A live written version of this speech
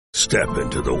Step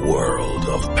into the world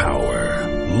of power,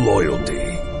 loyalty,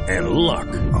 and luck.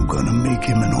 I'm gonna make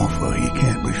him an offer he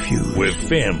can't refuse. With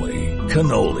family,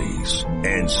 cannolis,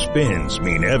 and spins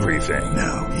mean everything.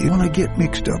 Now, you wanna get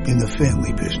mixed up in the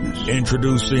family business.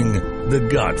 Introducing The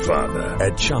Godfather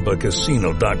at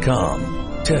ChumbaCasino.com.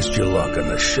 Test your luck in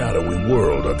the shadowy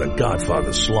world of The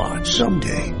Godfather slot.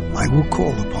 Someday, I will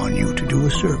call upon you to do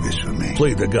a service for me.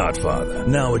 Play The Godfather,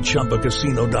 now at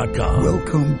ChumbaCasino.com.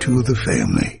 Welcome to the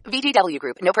family. VGW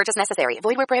Group. No purchase necessary.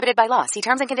 Void where prohibited by law. See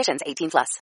terms and conditions. 18+.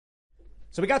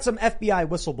 So we got some FBI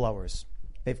whistleblowers.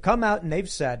 They've come out and they've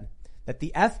said that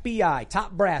the FBI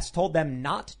top brass told them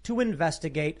not to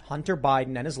investigate Hunter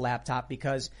Biden and his laptop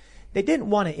because they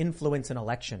didn't want to influence an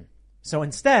election. So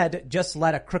instead, just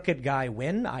let a crooked guy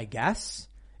win, I guess.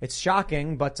 It's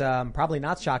shocking, but probably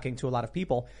not shocking to a lot of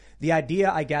people. The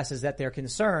idea, I guess, is that they're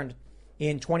concerned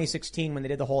in 2016 when they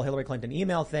did the whole Hillary Clinton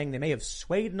email thing, they may have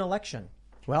swayed an election.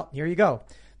 Well, here you go.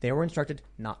 They were instructed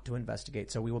not to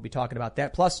investigate. So we will be talking about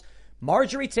that. Plus,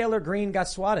 Marjorie Taylor Greene got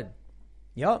swatted.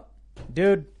 Yup.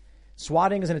 Dude,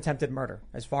 swatting is an attempted murder,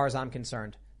 as far as I'm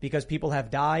concerned, because people have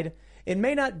died. It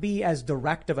may not be as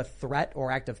direct of a threat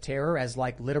or act of terror as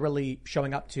like literally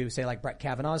showing up to, say, like Brett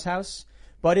Kavanaugh's house,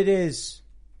 but it is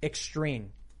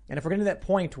extreme. And if we're getting to that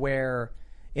point where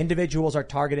individuals are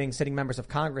targeting sitting members of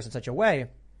Congress in such a way,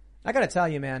 I got to tell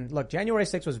you, man, look, January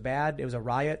 6th was bad. It was a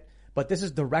riot, but this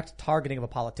is direct targeting of a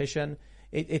politician.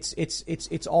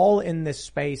 It's all in this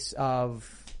space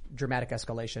of dramatic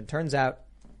escalation. Turns out,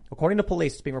 according to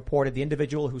police, it's being reported the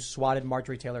individual who swatted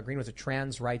Marjorie Taylor Greene was a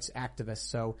trans rights activist.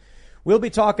 So we'll be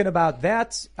talking about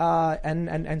that,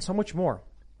 and so much more.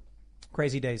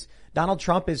 Crazy days. Donald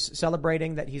Trump is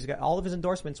celebrating that he's got all of his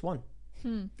endorsements won.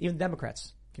 Even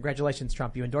Democrats. Congratulations,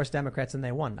 Trump. You endorsed Democrats and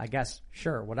they won. I guess.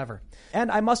 Sure. Whatever.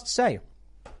 And I must say,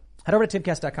 head over to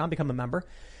timcast.com, become a member,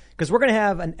 because we're going to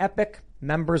have an epic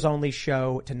members only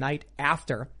show tonight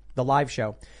after the live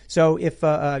show. So if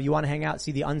you want to hang out,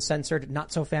 see the uncensored,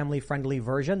 not so family friendly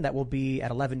version, that will be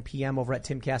at 11 p.m. over at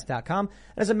timcast.com.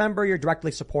 And as a member, you're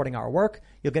directly supporting our work.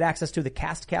 You'll get access to the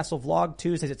Cast Castle vlog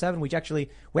Tuesdays at 7. We actually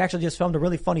just filmed a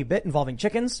really funny bit involving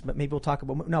chickens, but maybe we'll talk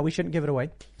about, no, we shouldn't give it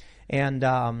away.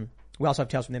 And, we also have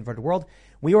Tales from the Inverted World.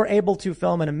 We were able to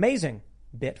film an amazing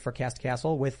bit for Cast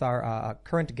Castle with our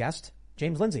current guest,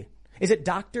 James Lindsay. Is it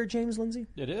Dr. James Lindsay?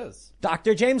 It is.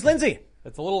 Dr. James Lindsay.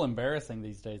 It's a little embarrassing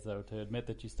these days, though, to admit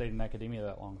that you stayed in academia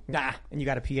that long. Nah, and you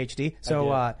got a PhD.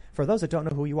 So for those that don't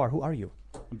know who you are you?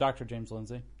 I'm Dr. James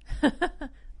Lindsay.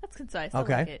 That's concise.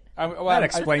 Okay. I like it. That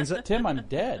explains it. Tim, I'm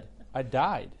dead. I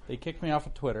died. They kicked me off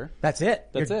of Twitter. That's it.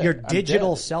 That's it. Your I'm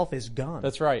digital dead. self is gone.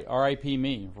 That's right. R.I.P.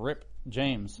 me. Rip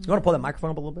James. You want to pull that microphone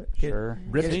up a little bit? Sure.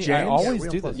 Ripped See, James? I always Yeah,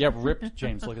 do real this. Yeah, ripped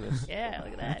James. Look at this. Yeah,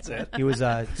 look at that. That's it. He was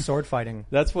sword fighting.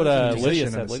 That's what musician Lydia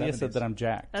in said. the Lydia 70s. said that I'm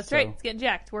jacked. That's so. right. It's getting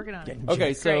jacked. Working on it.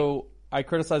 Okay, so I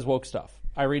criticize woke stuff.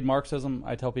 I read Marxism.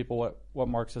 I tell people what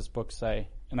Marxist books say,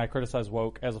 and I criticize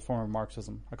woke as a form of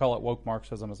Marxism. I call it woke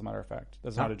Marxism, as a matter of fact.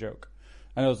 That's not a joke.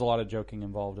 I know there's a lot of joking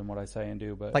involved in what I say and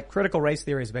do, but Like critical race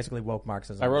theory is basically woke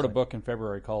Marxism. I wrote a book in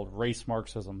February called Race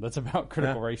Marxism that's about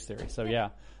critical race theory. So yeah,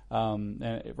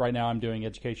 and right now I'm doing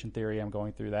education theory. I'm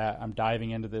going through that. I'm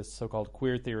diving into this so-called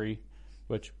queer theory,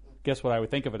 which guess what I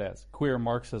would think of it as? Queer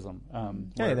Marxism.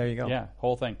 Hey, there you go. Yeah,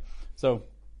 whole thing. So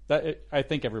I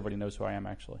think everybody knows who I am,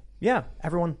 actually. Yeah,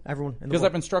 everyone. Because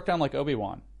I've been struck down like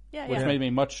Obi-Wan, which made me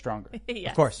much stronger. Yeah.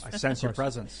 Of course. I sense your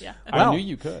presence. Yeah. I Well. knew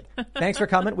you could. Thanks for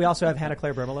coming. We also have Hannah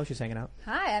Claire Brimalow. She's hanging out.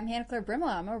 Hi, I'm Hannah Claire Brimlow.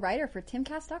 I'm a writer for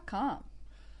timcast.com.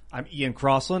 I'm Ian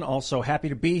Crossland, also happy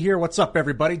to be here. What's up,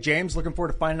 everybody? James, looking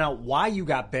forward to finding out why you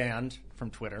got banned from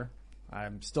Twitter.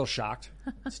 I'm still shocked,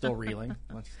 still reeling.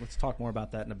 Let's talk more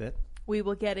about that in a bit. We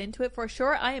will get into it for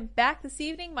sure. I am back this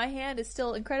evening. My hand is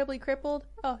still incredibly crippled.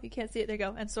 Oh, you can't see it. There you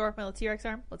go. And sore with my little T-Rex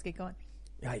arm. Let's get going.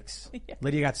 Yikes. Yeah.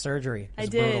 Lydia got surgery. I It's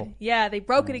did. brutal. Yeah, they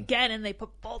broke it again and they put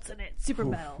bolts in it. Super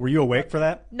metal. Were you awake for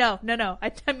that? No.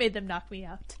 I made them knock me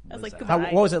out. I was like, How,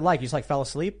 goodbye. what was it like? You just like fell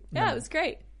asleep? Yeah, it was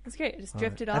great. It was great. I just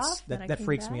drifted off. then I That came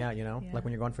freaks back. me out, you know? Yeah. Like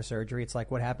when you're going for surgery, it's like,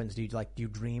 what happens? Do you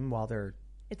dream while they're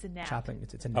It's a nap. chopping?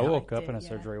 It's a I nap. woke up did, in a yeah.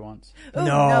 surgery once. Ooh,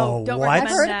 No, don't what? I've recommend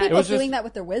heard that. of people was just- doing that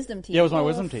with their wisdom teeth. Yeah, it was my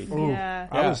wisdom teeth. Yeah.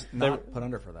 I was they- not put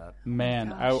under for that. Man,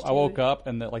 Gosh, I woke dude. up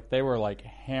and they were like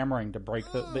hammering to break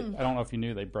I don't know if you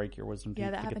knew they break your wisdom teeth Yeah,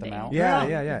 that to get happened them to out.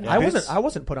 me. Yeah. I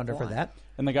wasn't put under for that.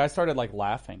 And the guy started like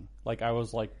laughing. Like I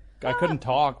was like I couldn't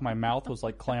talk. My mouth was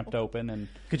like clamped open and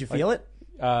Could you feel it?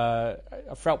 I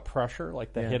felt pressure,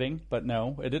 like the hitting, but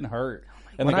no, it didn't hurt.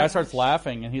 And When the guy I- starts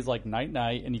laughing, and he's like, night,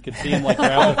 night, and you could see him like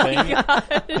grab the thing,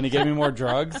 and he gave me more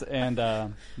drugs, and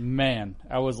man,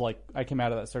 I came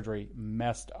out of that surgery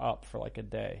messed up for like a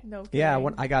day. No. Yeah,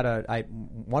 kidding. a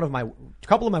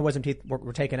couple of my wisdom teeth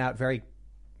were taken out very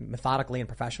methodically and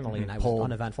professionally, and I was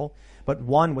uneventful. But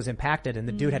one was impacted, and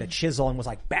the dude had a chisel and was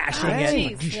like bashing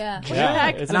it. Jeez. Yeah. Yeah,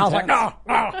 it's And I was like, intense.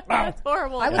 That's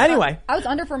horrible. Anyway. I was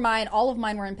under for mine. All of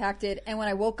mine were impacted. And when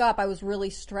I woke up, I was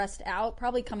really stressed out,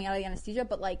 probably coming out of the anesthesia,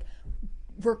 but like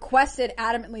requested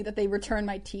adamantly that they return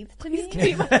my teeth to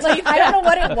me. Like, I don't know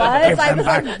what it was. I was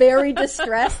like very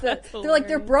distressed that they're like,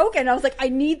 they're broken. I was like, I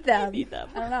need them.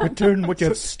 I don't know. Return what you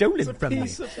have stolen from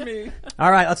me.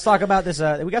 All right, let's talk about this.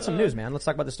 We got some news, man. Let's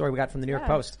talk about the story we got from the New York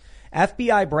Post.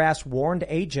 FBI brass warned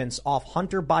agents off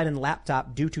Hunter Biden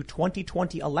laptop due to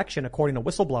 2020 election, according to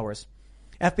whistleblowers.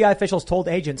 FBI officials told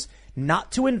agents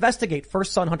not to investigate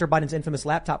first son Hunter Biden's infamous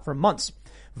laptop for months,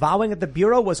 vowing that the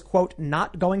Bureau was, quote,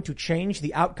 not going to change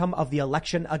the outcome of the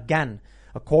election again,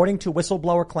 according to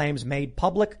whistleblower claims made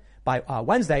public by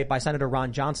Wednesday by Senator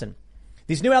Ron Johnson.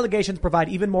 These new allegations provide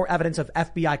even more evidence of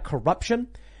FBI corruption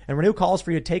and renew calls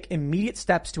for you to take immediate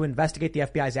steps to investigate the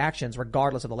FBI's actions,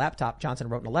 regardless of the laptop, Johnson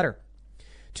wrote in a letter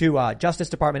to Justice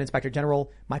Department Inspector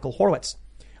General Michael Horowitz.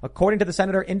 According to the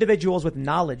senator, individuals with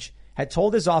knowledge had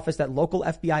told his office that local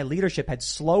FBI leadership had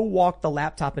slow-walked the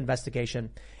laptop investigation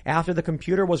after the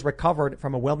computer was recovered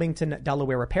from a Wilmington,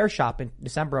 Delaware repair shop in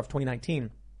December of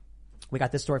 2019. We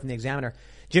got this story from the Examiner.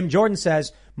 Jim Jordan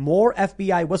says more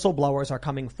FBI whistleblowers are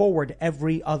coming forward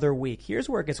every other week. Here's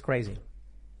where it gets crazy.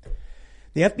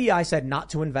 The FBI said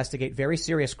not to investigate very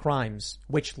serious crimes,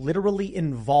 which literally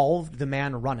involved the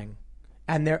man running.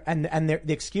 And the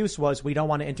excuse was, we don't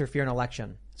want to interfere in an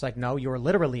election. It's like, no, you're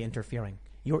literally interfering.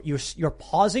 You're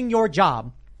pausing your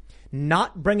job,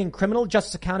 not bringing criminal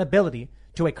justice accountability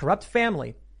to a corrupt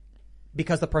family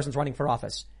because the person's running for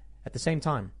office. At the same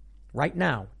time, right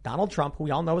now, Donald Trump, who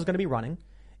we all know is going to be running,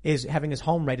 is having his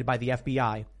home raided by the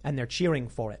FBI, and they're cheering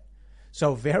for it.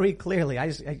 So very clearly,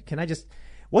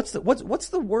 what's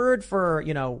the word for,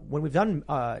 when we've done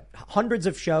hundreds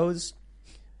of shows,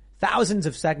 thousands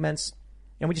of segments,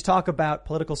 and we just talk about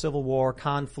political civil war,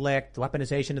 conflict,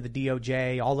 weaponization of the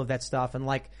DOJ, all of that stuff. And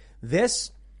like,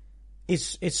 this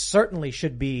is certainly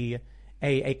should be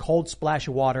a cold splash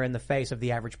of water in the face of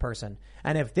the average person.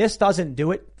 And if this doesn't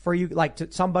do it for you, like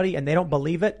to somebody, and they don't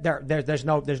believe it, there's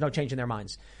no change in their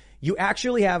minds. You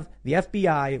actually have the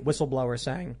FBI whistleblower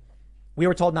saying, we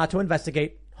were told not to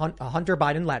investigate a Hunter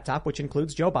Biden laptop, which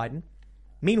includes Joe Biden.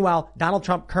 Meanwhile, Donald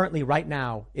Trump currently right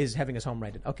now is having his home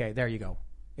raided. Okay, there you go.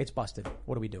 It's busted.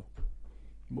 What do we do?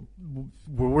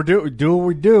 We do what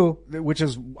we do, which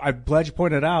is, I'm glad you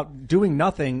pointed out, doing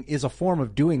nothing is a form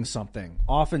of doing something.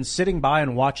 Often sitting by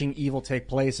and watching evil take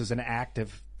place is an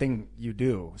active thing you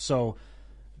do. So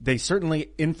they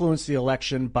certainly influence the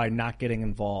election by not getting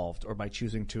involved or by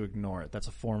choosing to ignore it. That's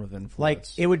a form of influence. Like,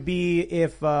 it would be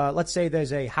if, let's say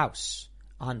there's a house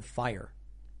on fire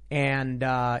and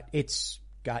it's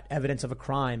got evidence of a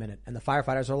crime in it, and the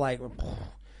firefighters are like,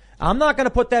 I'm not going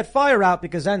to put that fire out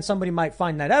because then somebody might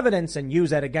find that evidence and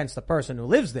use that against the person who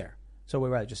lives there. So we'd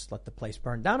rather just let the place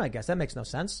burn down, I guess. That makes no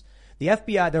sense. The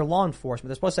FBI, they're law enforcement.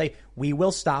 They're supposed to say, we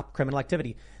will stop criminal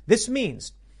activity. This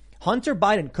means Hunter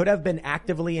Biden could have been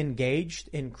actively engaged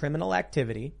in criminal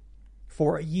activity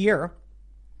for a year.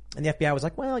 And the FBI was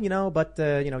like, well, but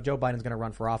Joe Biden's going to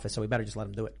run for office, so we better just let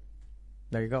him do it.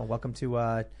 There you go. Welcome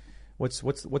to, what's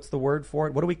the word for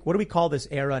it? What do we call this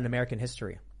era in American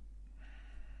history?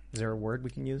 Is there a word we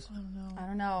can use? I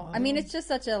don't know. I mean, it's just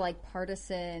such a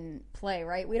partisan play,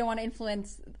 right? We don't want to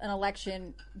influence an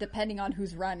election depending on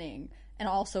who's running and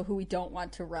also who we don't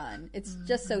want to run. It's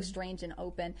just so strange and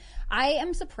open. I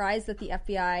am surprised that the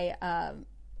FBI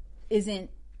isn't.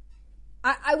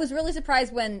 I was really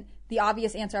surprised when the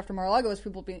obvious answer after Mar-a-Lago was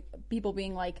people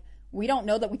being like, we don't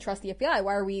know that we trust the FBI.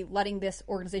 Why are we letting this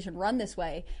organization run this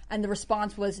way? And the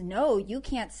response was, no, you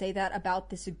can't say that about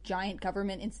this giant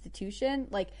government institution.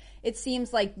 Like, it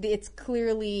seems like it's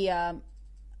clearly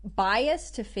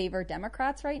biased to favor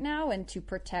Democrats right now and to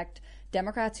protect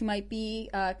Democrats who might be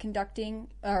conducting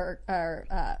or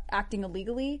acting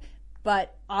illegally,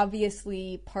 but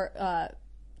obviously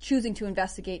choosing to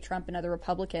investigate Trump and other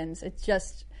Republicans. It's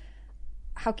just,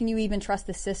 how can you even trust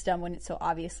the system when it's so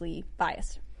obviously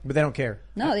biased? But they don't care.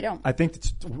 No, they don't. I think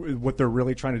what they're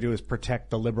really trying to do is protect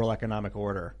the liberal economic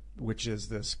order, which is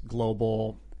this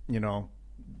global,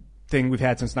 thing we've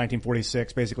had since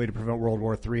 1946, basically to prevent World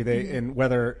War III. And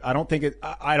whether I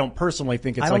don't personally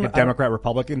think it's like a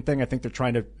Democrat-Republican thing. I think they're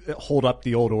trying to hold up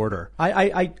the old order.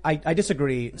 I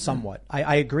disagree somewhat.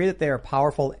 I agree that there are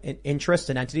powerful interests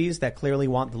and entities that clearly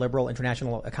want the liberal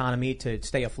international economy to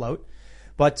stay afloat.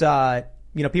 But,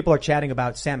 people are chatting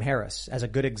about Sam Harris as a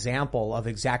good example of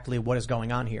exactly what is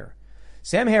going on here.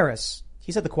 Sam Harris,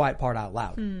 he said the quiet part out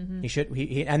loud.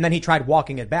 Mm-hmm. And then he tried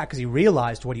walking it back because he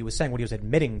realized what he was saying, what he was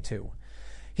admitting to.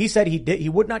 He said he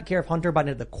would not care if Hunter Biden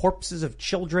had the corpses of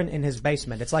children in his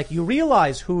basement. It's like you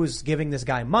realize who's giving this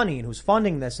guy money and who's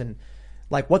funding this and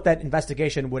like what that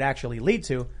investigation would actually lead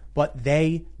to, but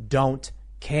they don't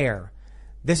care.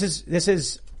 This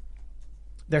is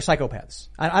they're psychopaths.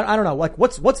 I don't know. Like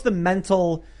what's the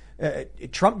mental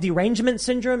Trump derangement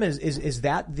syndrome? Is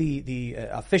that the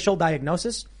official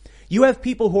diagnosis? You have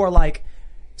people who are like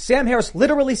Sam Harris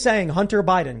literally saying Hunter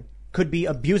Biden could be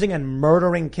abusing and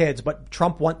murdering kids, but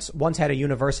Trump once had a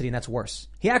university and that's worse.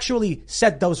 He actually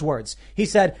said those words. He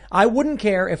said, I wouldn't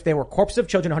care if there were corpses of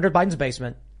children in Hunter Biden's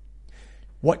basement.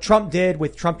 What Trump did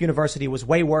with Trump University was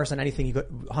way worse than anything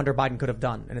Hunter Biden could have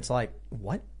done. And it's like,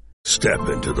 what? Step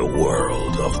into the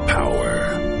world of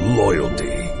power,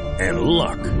 loyalty, and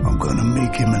luck. I'm gonna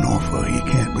make him an offer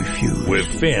he can't refuse. With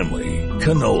family,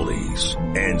 cannolis,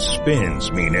 and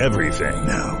spins mean everything.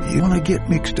 Now, you wanna get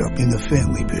mixed up in the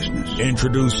family business.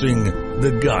 Introducing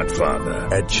The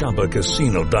Godfather at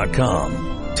ChumbaCasino.com.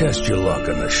 Test your luck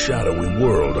in the shadowy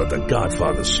world of The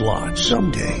Godfather slot.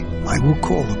 Someday, I will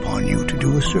call upon you to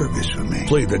do a service for me.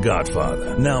 Play The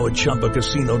Godfather now at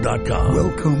ChumbaCasino.com.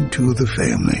 Welcome to the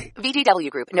family. VGW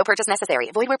Group. No purchase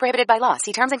necessary. Void where prohibited by law.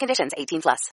 See terms and conditions. 18+.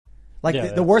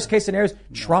 Like the worst case scenario is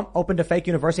Trump opened a fake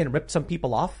university and ripped some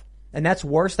people off. And that's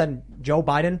worse than Joe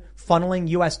Biden funneling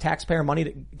U.S. taxpayer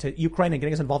money to Ukraine and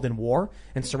getting us involved in war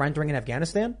and surrendering in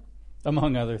Afghanistan.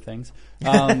 Among other things.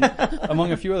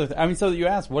 Among a few other things. I mean, so you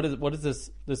asked, what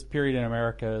is this period in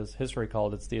America's history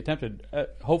called? It's the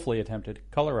hopefully attempted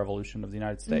color revolution of the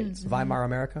United States. Weimar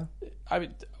America? I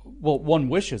mean, well, one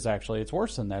wishes actually. It's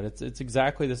worse than that. It's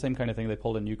exactly the same kind of thing they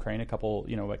pulled in Ukraine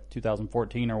like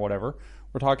 2014 or whatever.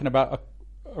 We're talking about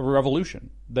a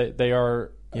revolution. They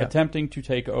are attempting to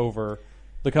take over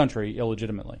the country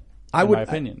illegitimately, in my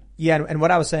opinion. And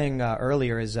what I was saying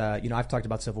earlier is, I've talked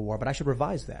about civil war, but I should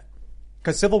revise that.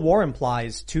 Because civil war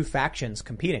implies two factions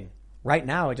competing. Right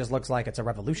now, it just looks like it's a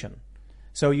revolution.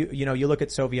 So you look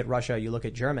at Soviet Russia, you look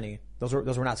at Germany. Those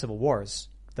were not civil wars.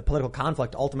 The political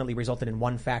conflict ultimately resulted in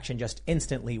one faction just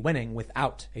instantly winning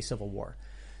without a civil war.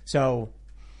 So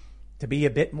to be a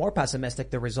bit more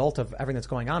pessimistic, the result of everything that's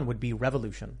going on would be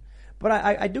revolution. But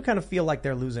I do kind of feel like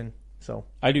they're losing. So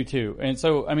I do too. And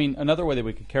so, I mean, another way that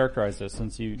we could characterize this,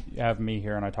 since you have me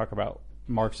here and I talk about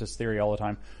Marxist theory all the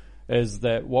time, is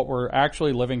that what we're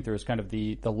actually living through is kind of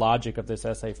the logic of this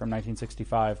essay from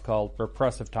 1965 called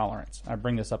Repressive Tolerance. I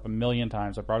bring this up a million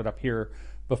times. I brought it up here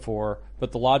before.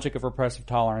 But the logic of repressive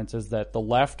tolerance is that the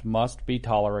left must be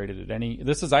tolerated at any...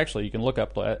 This is actually, you can look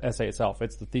up the essay itself.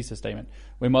 It's the thesis statement.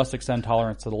 We must extend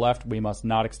tolerance to the left. We must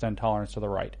not extend tolerance to the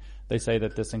right. They say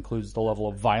that this includes the level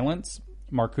of violence.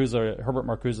 Herbert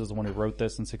Marcuse is the one who wrote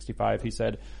this in 65. He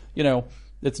said,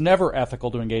 it's never ethical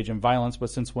to engage in violence,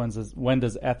 but since when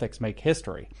does ethics make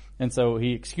history? And so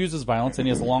he excuses violence, and he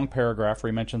has a long paragraph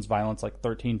where he mentions violence like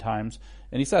 13 times.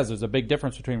 And he says there's a big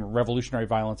difference between revolutionary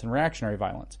violence and reactionary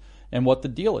violence. And what the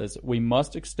deal is, we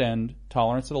must extend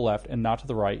tolerance to the left and not to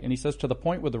the right. And he says to the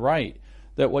point with the right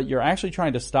that what you're actually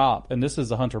trying to stop, and this is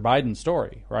the Hunter Biden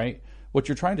story, right? What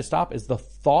you're trying to stop is the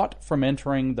thought from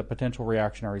entering the potential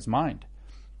reactionary's mind.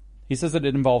 He says that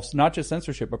it involves not just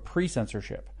censorship, but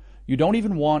pre-censorship. You don't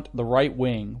even want the right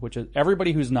wing, which is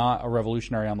everybody who's not a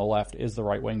revolutionary on the left is the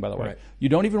right wing, by the way. Right. You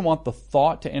don't even want the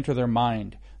thought to enter their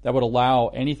mind that would allow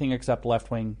anything except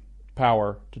left-wing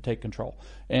power to take control.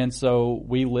 And so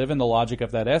we live in the logic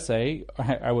of that essay.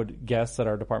 I would guess that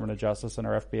our Department of Justice and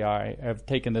our FBI have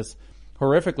taken this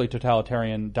horrifically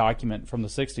totalitarian document from the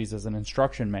 60s as an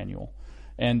instruction manual.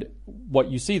 And what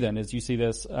you see then is you see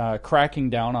this cracking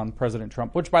down on President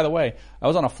Trump, which, by the way, I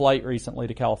was on a flight recently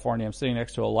to California. I'm sitting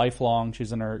next to a lifelong,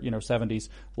 she's in her 70s,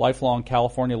 lifelong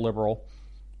California liberal,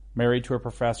 married to a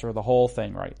professor, the whole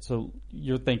thing, right? So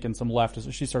you're thinking some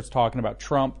leftist. She starts talking about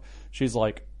Trump. She's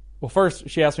like, well, first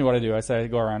she asked me what I do. I said I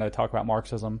go around, I talk about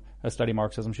Marxism, I study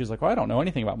Marxism. She's like, well, I don't know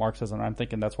anything about Marxism. I'm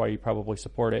thinking that's why you probably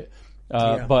support it.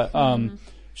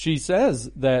 She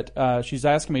says that she's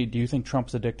asking me, do you think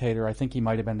Trump's a dictator? I think he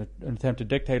might have been an attempted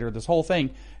dictator, this whole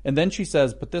thing. And then she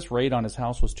says, but this raid on his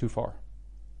house was too far.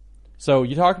 So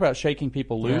you talk about shaking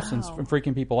people loose and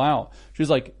freaking people out. She's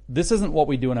like, this isn't what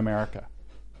we do in America.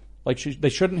 Like they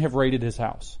shouldn't have raided his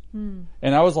house. And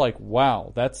I was like,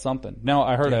 wow, that's something. Now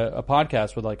I heard a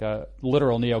podcast with like a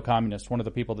literal neo-communist, one of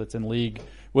the people that's in league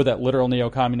with that literal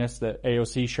neo-communist that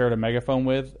AOC shared a megaphone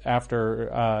with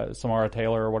after Samara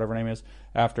Taylor or whatever her name is,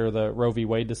 after the Roe v.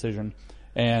 Wade decision.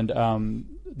 And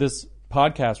this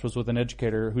podcast was with an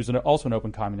educator who's also an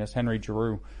open communist, Henry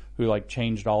Giroux, who like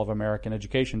changed all of American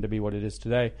education to be what it is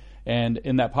today. And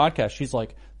in that podcast, she's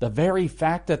like, the very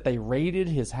fact that they raided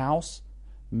his house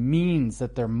means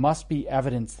that there must be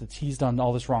evidence that he's done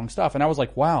all this wrong stuff. And I was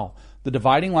like, wow, the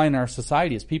dividing line in our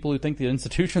society is people who think the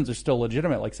institutions are still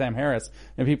legitimate, like Sam Harris,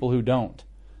 and people who don't,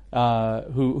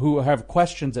 who have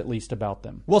questions at least about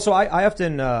them. Well, so I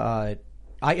often, I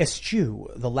eschew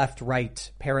the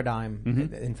left-right paradigm.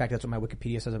 In fact, that's what my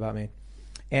Wikipedia says about me.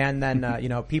 And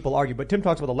then, people argue, but Tim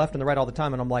talks about the left and the right all the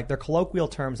time. And I'm like, they're colloquial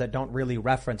terms that don't really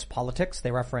reference politics.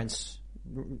 They reference,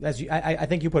 I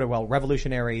think you put it well,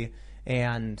 revolutionary.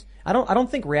 And I don't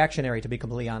think reactionary, to be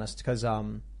completely honest, because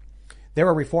there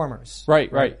are reformers.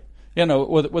 Right. You know,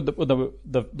 with the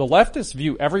leftists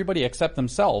view everybody except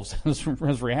themselves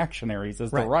as reactionaries, as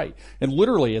the right, and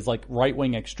literally as like right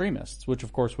wing extremists, which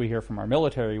of course we hear from our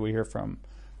military, we hear from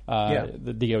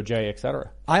the DOJ,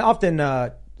 etc. I often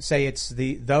say it's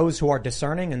those who are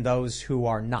discerning and those who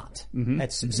are not.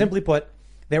 It's simply put,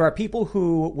 there are people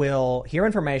who will hear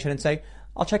information and say,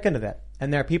 I'll check into that.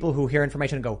 And there are people who hear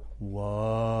information and go,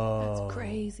 whoa. That's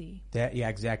crazy. Yeah,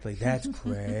 exactly. That's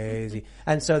crazy.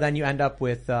 And so then you end up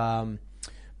with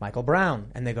Michael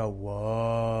Brown. And they go,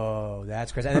 whoa,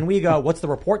 that's crazy. And then we go, what's the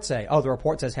report say? Oh, the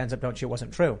report says hands up, don't shoot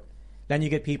wasn't true. Then you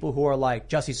get people who are like,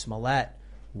 Jussie Smollett.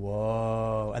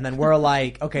 Whoa. And then we're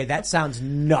like, okay, that sounds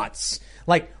nuts.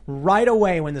 Like right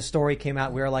away when the story came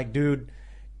out, we were like, dude,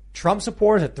 Trump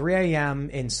supporters at 3 a.m.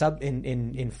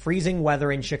 in freezing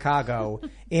weather in Chicago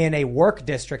in a work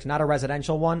district, not a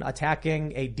residential one,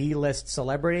 attacking a D-list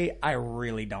celebrity. I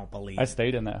really don't believe I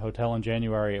stayed in that hotel in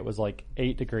January. It was like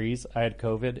 8 degrees. I had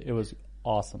COVID. It was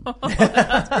awesome.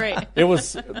 That's great. It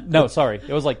was it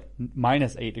was like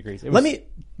minus 8 degrees. It was,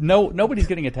 nobody's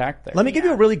getting attacked there. Let me give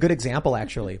you a really good example,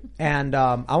 actually. And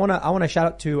I want to shout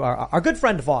out to our good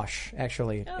friend Vosh,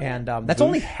 actually. And that's Voosh.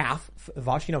 only half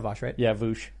Vosh. You know Vosh, right? Yeah,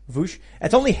 Voosh.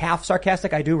 It's only half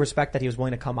sarcastic. I do respect that he was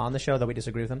willing to come on the show, though we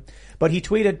disagree with him. But he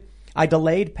tweeted, I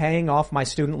delayed paying off my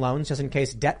student loans just in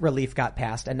case debt relief got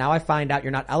passed, and now I find out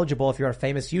you're not eligible if you're a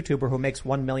famous YouTuber who makes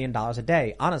 $1 million a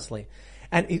day, honestly.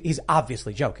 And he's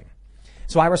obviously joking.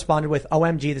 So I responded with,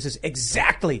 OMG, this is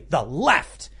exactly the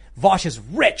left. Vosh is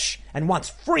rich and wants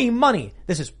free money.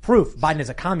 This is proof Biden is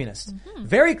a communist.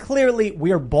 Very clearly,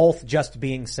 we're both just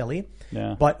being silly.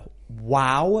 Yeah. But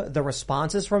wow, the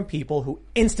responses from people who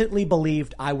instantly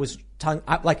believed I was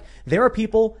there are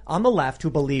people on the left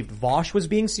who believed Vosh was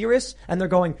being serious, and they're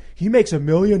going, he makes $1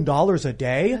 million a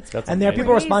day. That's and there are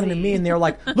people responding to me, and they're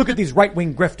like, look at these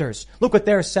right-wing grifters. Look what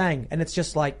they're saying. And it's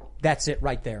just like, that's it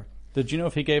right there. Did you know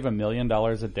if he gave $1 million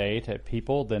a day to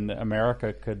people, then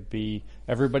America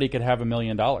everybody could have $1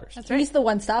 million. That's right. He's the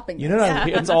one stopping You know what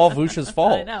this. It's all Vush's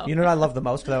fault. I know. You know what I love the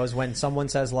most, though, is when someone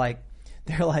says, like,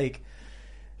 they're like,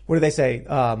 what do they say?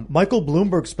 Michael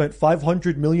Bloomberg spent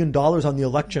 $500 million on the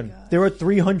election. There are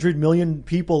 300 million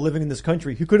people living in this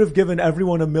country. He could have given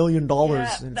everyone $1 million.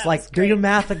 And it's like, do your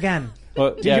math again.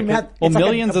 Well, Do your math. Well, It's like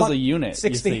millions is a unit.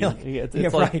 60 you see. million. It's Yeah,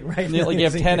 like, right. like Millions you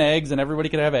have a 10 unit. eggs and everybody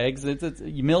could have eggs. It's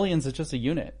millions is just a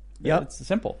unit. Yep. It's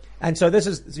simple. And so this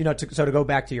is, to go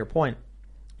back to your point,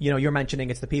 you're mentioning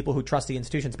it's the people who trust the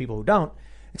institutions, people who don't.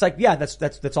 It's like, yeah,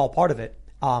 that's all part of it.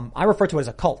 I refer to it as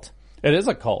a cult. It is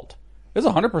a cult. It's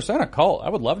 100% a cult. I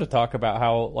would love to talk about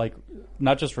how, like,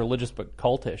 not just religious, but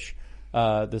cultish,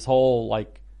 this whole,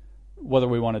 like, whether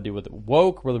we want to deal with it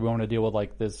woke, whether we want to deal with,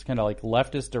 like, this kind of, like,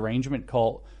 leftist derangement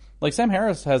cult. Like, Sam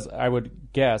Harris has, I would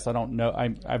guess, I don't know,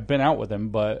 I've been out with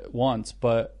him once,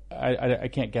 but I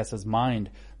can't guess his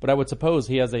mind. But I would suppose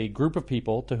he has a group of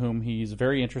people to whom he's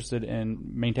very interested in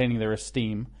maintaining their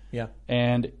esteem. Yeah.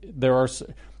 And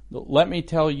let me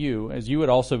tell you, as you would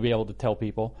also be able to tell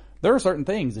people, there are certain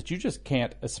things that you just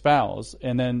can't espouse,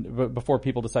 and then before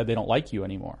people decide they don't like you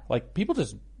anymore. Like, people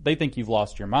they think you've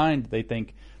lost your mind. They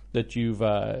think that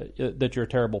that you're a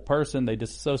terrible person. They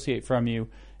disassociate from you.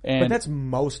 And But that's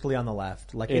mostly on the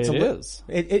left. Like, it is.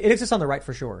 It exists on the right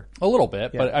for sure. A little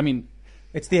bit, but I mean,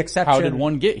 it's the exception. how did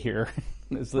one get here?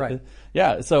 Right.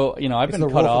 Yeah. So, I've It's been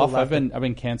the cut role for off. the left. I've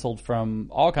been canceled from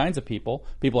all kinds of people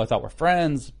I thought were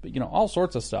friends, all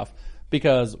sorts of stuff.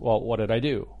 Because, well, what did I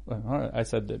do? I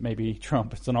said that maybe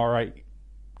Trump is an all right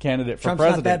candidate for Trump's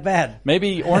president. not that bad.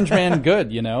 Maybe Orange Man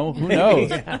good, you know? Who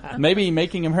knows? Maybe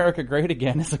making America great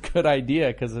again is a good idea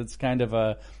because it's kind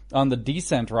of on the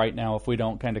descent right now if we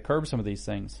don't kind of curb some of these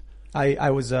things. I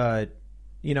was,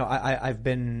 I've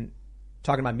been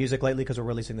talking about music lately because we're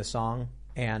releasing this song.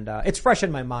 And it's fresh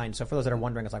in my mind. So for those that are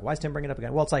wondering, it's like, why is Tim bringing it up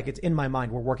again? Well, it's like it's in my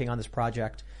mind. We're working on this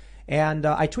project. And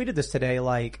I tweeted this today,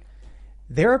 like,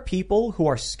 there are people who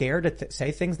are scared to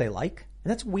say things they like.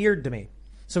 And that's weird to me.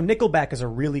 So Nickelback is a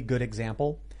really good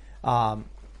example,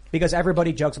 because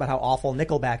everybody jokes about how awful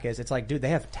Nickelback is. It's like, dude, they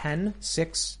have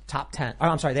six top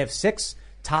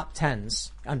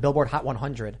 10s on Billboard Hot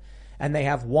 100, and they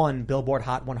have one Billboard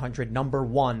Hot 100 number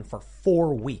one for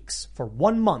 4 weeks. For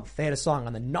 1 month, they had a song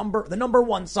on the number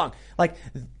one song. Like,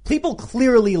 people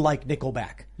clearly like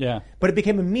Nickelback. Yeah. But it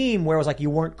became a meme where it was like you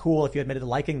weren't cool if you admitted to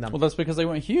liking them. Well, that's because they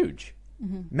went huge.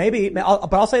 Mm-hmm. Maybe,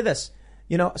 but I'll say this.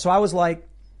 So I was like,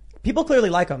 people clearly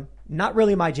like them. Not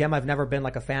really my jam. I've never been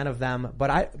like a fan of them,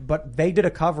 but they did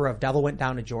a cover of Devil Went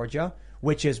Down to Georgia,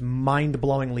 which is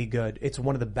mind-blowingly good. It's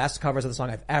one of the best covers of the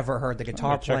song I've ever heard. The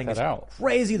guitar playing is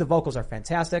crazy. The vocals are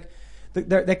fantastic.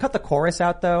 They cut the chorus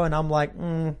out though, and I'm like,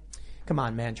 come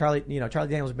on, man. Charlie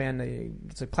Daniels Band,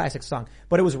 it's a classic song,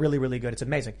 but it was really, really good. It's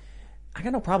amazing. I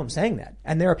got no problem saying that.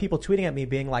 And there are people tweeting at me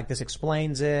being like, this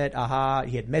explains it.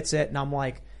 He admits it. And I'm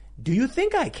like, do you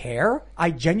think I care?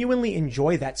 I genuinely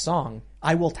enjoy that song.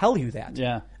 I will tell you that.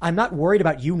 Yeah. I'm not worried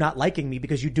about you not liking me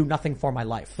because you do nothing for my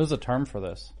life. There's a term for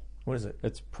this. What is it?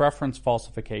 It's preference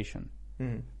falsification.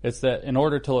 It's that in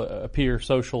order to appear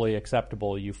socially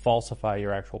acceptable, you falsify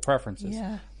your actual preferences.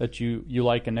 Yeah. That you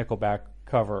like a Nickelback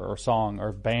cover or song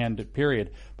or band,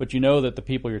 period. But you know that the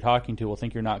people you're talking to will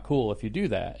think you're not cool if you do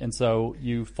that. And so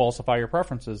you falsify your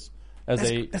preferences as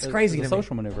That's crazy as a to me.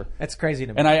 social maneuver. That's crazy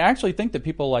to me. And I actually think that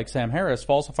people like Sam Harris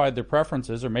falsified their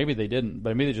preferences, or maybe they didn't,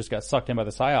 but maybe they just got sucked in by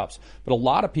the psyops. But a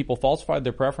lot of people falsified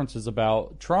their preferences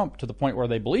about Trump to the point where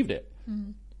they believed it.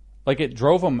 Mm-hmm. Like it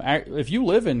drove them. If you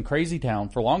live in crazy town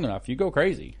for long enough, you go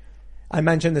crazy. I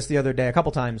mentioned this the other day a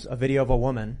couple times, a video of a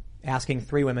woman asking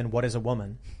 3 women, what is a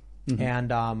woman? Mm-hmm.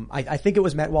 And I think it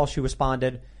was Matt Walsh who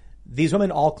responded, these women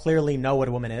all clearly know what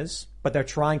a woman is, but they're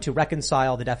trying to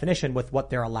reconcile the definition with what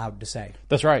they're allowed to say.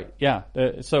 That's right. Yeah.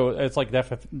 So it's like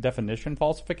definition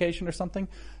falsification or something.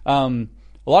 A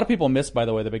lot of people miss, by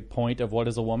the way, the big point of what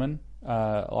is a woman.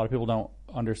 A lot of people don't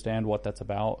understand what that's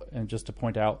about. And just to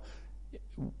point out,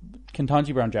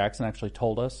 Ketanji Brown Jackson actually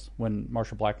told us when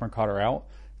Marsha Blackburn caught her out,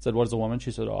 said, what is a woman?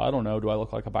 She said, I don't know. Do I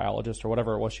look like a biologist or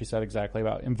whatever it was she said exactly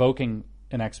about invoking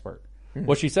an expert. Mm-hmm.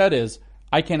 What she said is,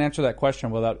 I can't answer that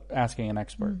question without asking an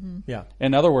expert. Mm-hmm. Yeah.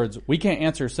 In other words, we can't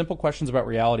answer simple questions about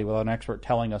reality without an expert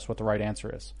telling us what the right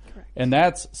answer is. Correct. And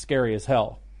that's scary as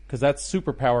hell because that's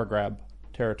superpower grab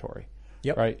territory.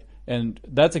 Yep. Right? And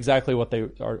that's exactly what they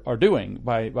are doing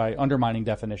by undermining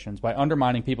definitions, by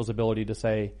undermining people's ability to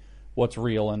say what's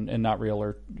real and not real,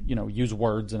 or use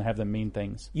words and have them mean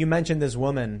things. You mentioned this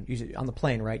woman on the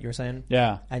plane, right? You were saying?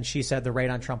 Yeah. And she said the raid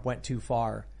on Trump went too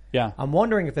far. Yeah. I'm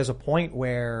wondering if there's a point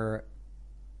where,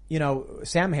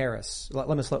 Sam Harris, let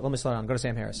me slow down, go to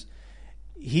Sam Harris.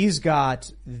 He's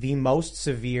got the most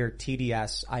severe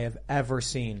TDS I have ever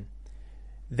seen.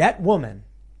 That woman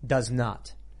does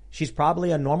not. She's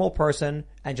probably a normal person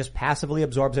and just passively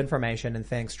absorbs information and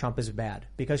thinks Trump is bad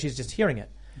because she's just hearing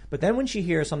it. But then when she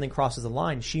hears something crosses the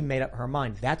line, she made up her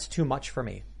mind. That's too much for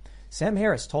me. Sam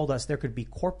Harris told us there could be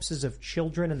corpses of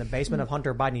children in the basement of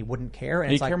Hunter Biden. He wouldn't care.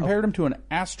 And he it's like, compared him to an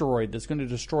asteroid that's going to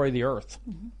destroy the Earth.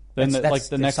 Mm-hmm. Then that's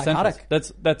the next psychotic.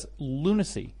 sentence. That's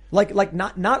lunacy. Like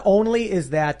not only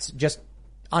is that just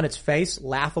on its face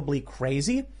laughably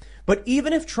crazy, but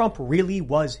even if Trump really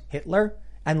was Hitler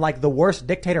and like the worst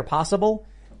dictator possible,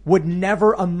 would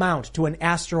never amount to an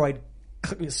asteroid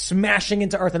smashing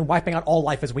into Earth and wiping out all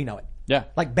life as we know it. Yeah.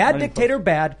 Like bad dictator,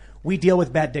 bad. We deal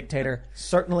with bad dictator.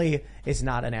 Certainly is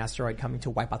not an asteroid coming to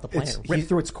wipe out the planet, rip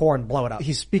through its core and blow it up.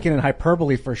 He's speaking in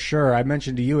hyperbole for sure. I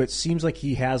mentioned to you, it seems like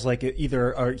he has like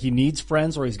either he needs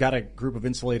friends or he's got a group of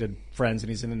insulated friends and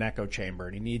he's in an echo chamber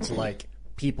and he needs like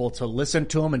people to listen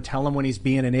to him and tell him when he's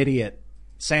being an idiot.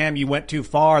 Sam, you went too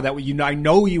far. I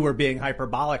know you were being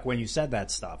hyperbolic when you said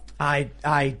that stuff.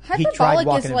 He tried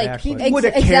walking in like backwards. He would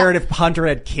have cared if Hunter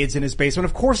had kids in his basement.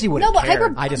 Of course he would have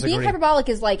cared. I disagree. Being hyperbolic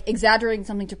is like exaggerating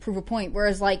something to prove a point,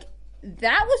 whereas like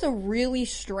that was a really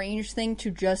strange thing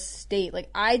to just state. Like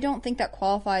I don't think that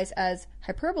qualifies as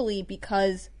hyperbole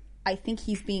because I think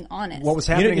he's being honest. What was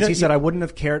happening is he said, I wouldn't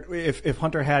have cared if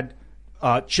Hunter had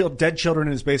dead children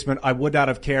in his basement. I would not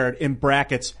have cared, in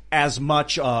brackets, as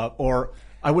much, or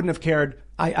I wouldn't have cared.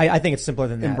 I think it's simpler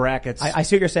than that. In brackets. I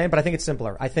see what you're saying, but I think it's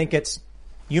simpler. I think it's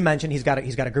You mentioned he's got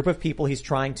a group of people he's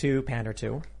trying to pander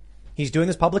to. He's doing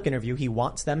this public interview. He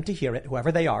wants them to hear it, whoever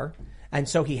they are. And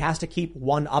so he has to keep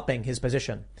one-upping his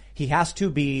position. He has to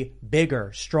be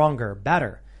bigger, stronger,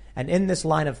 better. And in this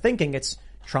line of thinking, it's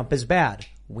Trump is bad.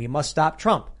 We must stop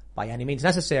Trump by any means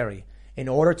necessary. In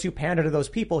order to pander to those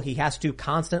people, he has to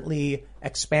constantly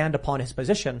expand upon his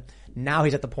position. Now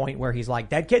he's at the point where he's like,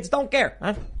 dead kids don't care.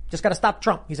 Huh? Just got to stop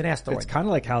Trump. He's an asteroid. It's kind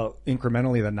of like how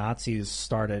incrementally the Nazis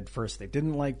started. First, they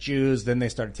didn't like Jews. Then they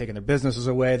started taking their businesses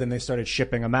away. Then they started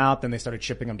shipping them out. Then they started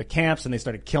shipping them to camps. And they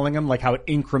started killing them. Like how it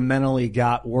incrementally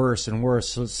got worse and worse.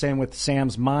 So the same with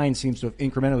Sam's mind seems to have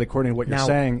incrementally, according to what you're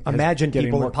saying. Imagine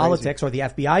people in politics or the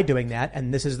FBI doing that.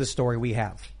 And this is the story we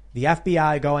have. The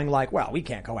FBI going like, well, we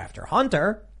can't go after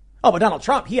Hunter. Oh, but Donald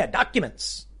Trump, he had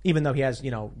documents. Even though he has,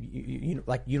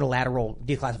 like unilateral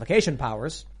declassification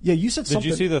powers. Yeah, you said something. Did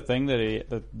you see the thing that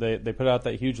they put out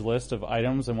that huge list of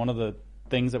items, and one of the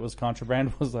things that was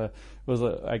contraband was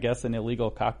I guess an illegal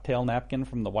cocktail napkin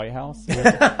from the White House. They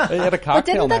had a cocktail But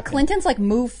didn't the napkin. Clintons like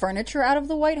move furniture out of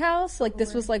the White House? Like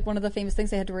this was like one of the famous things.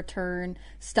 They had to return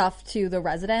stuff to the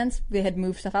residence. They had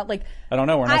moved stuff out. Like I don't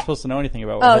know. We're not supposed to know anything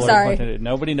about what Hillary Clinton did.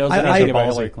 Nobody knows anything about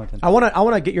Hillary Clinton. I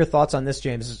want to get your thoughts on this,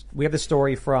 James. We have the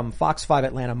story from Fox 5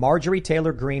 Atlanta. Marjorie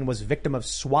Taylor Greene was victim of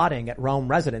swatting at Rome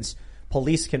residence.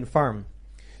 Police confirm.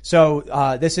 So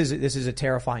this is a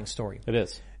terrifying story. It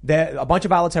is. A bunch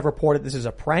of outlets have reported this is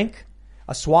a prank.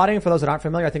 A swatting, for those that aren't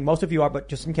familiar, I think most of you are, but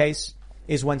just in case,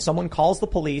 is when someone calls the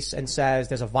police and says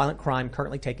there's a violent crime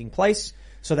currently taking place,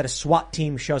 so that a SWAT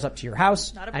team shows up to your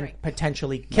house and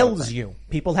potentially kills you.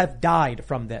 People have died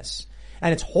from this.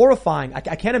 And it's horrifying. I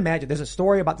can't imagine. There's a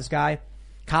story about this guy.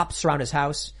 Cops surround his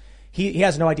house. He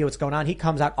has no idea what's going on. He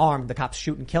comes out armed. The cops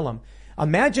shoot and kill him.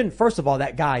 Imagine, first of all,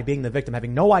 that guy being the victim,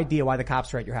 having no idea why the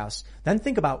cops are at your house. Then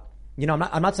think about,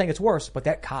 I'm not saying it's worse, but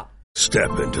that cop.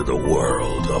 Step into the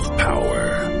world of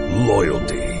power,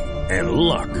 loyalty, and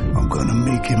luck. I'm gonna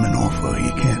make him an offer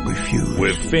he can't refuse.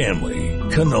 With family,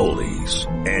 cannolis,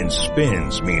 and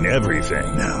spins mean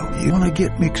everything. Now, you wanna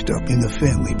get mixed up in the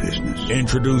family business.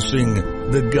 Introducing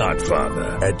The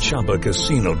Godfather at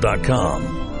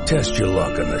ChumbaCasino.com. Test your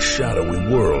luck in the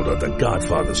shadowy world of The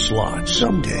Godfather slot.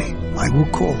 Someday, I will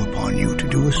call upon you to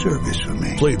do a service for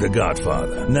me. Play The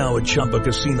Godfather now at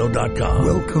ChumbaCasino.com.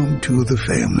 Welcome to the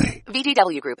family.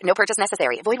 VGW Group. No purchase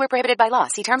necessary. Void where prohibited by law.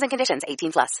 See terms and conditions.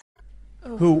 18+.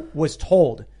 Who was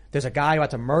told there's a guy about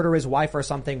to murder his wife or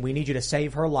something. We need you to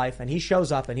save her life. And he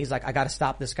shows up and he's like, I got to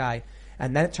stop this guy.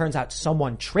 And then it turns out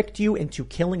someone tricked you into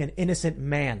killing an innocent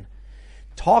man.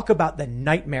 Talk about the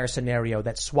nightmare scenario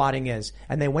that swatting is.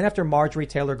 And they went after Marjorie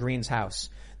Taylor Greene's house.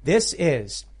 This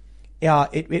is,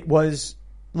 it was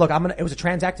a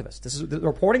trans activist. The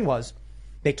reporting was,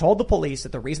 they told the police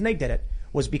that the reason they did it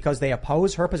was because they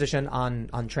oppose her position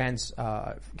on trans,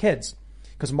 kids.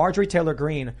 Because Marjorie Taylor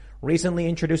Greene recently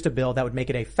introduced a bill that would make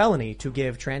it a felony to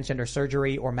give transgender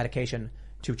surgery or medication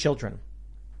to children.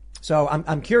 So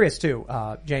I'm curious too,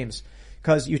 James,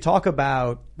 because you talk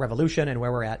about revolution and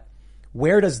where we're at.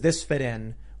 Where does this fit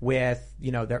in with,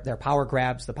 their power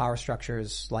grabs, the power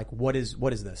structures? Like, what is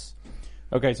this?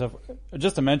 Okay, so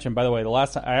just to mention, by the way, the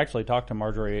last time I actually talked to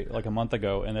Marjorie like a month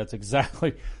ago, and this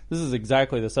is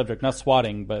exactly the subject, not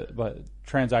swatting, but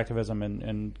trans activism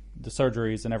and the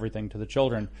surgeries and everything to the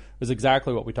children was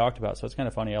exactly what we talked about. So it's kind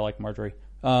of funny. I like Marjorie.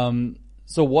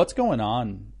 So what's going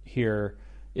on here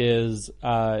is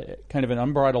kind of an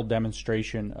unbridled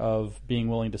demonstration of being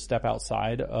willing to step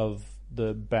outside of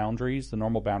the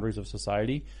normal boundaries of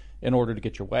society in order to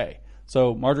get your way.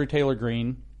 So Marjorie Taylor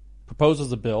Greene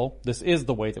proposes a bill. This is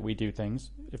the way that we do things.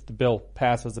 If the bill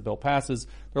passes, the bill passes.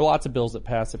 There are lots of bills that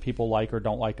pass that people like or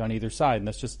don't like on either side, and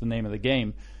that's just the name of the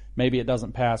game. Maybe it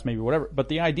doesn't pass, maybe whatever. But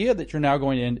the idea that you're now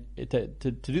going in to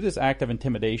do this act of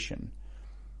intimidation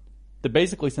that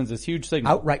basically sends this huge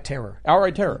signal. Outright terror.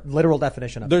 Literal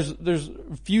definition of it. There's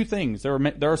few things. There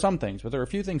are some things, but there are a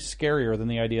few things scarier than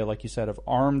the idea, like you said, of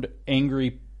armed,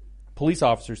 angry police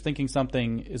officers thinking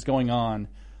something is going on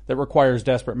that requires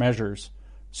desperate measures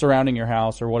surrounding your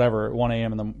house or whatever at 1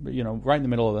 a.m. right in the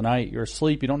middle of the night. You're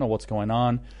asleep. You don't know what's going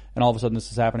on, and all of a sudden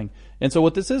this is happening. And so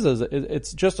what this is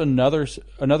it's just another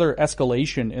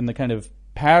escalation in the kind of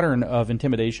pattern of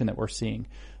intimidation that we're seeing.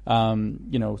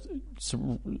 So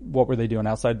what were they doing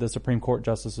outside the Supreme Court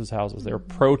justices' houses? They were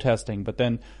protesting, but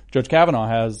then Judge Kavanaugh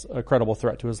has a credible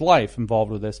threat to his life involved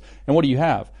with this. And what do you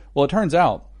have? Well, it turns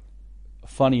out,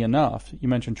 funny enough, you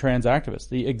mentioned trans activists.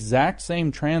 The exact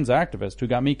same trans activist who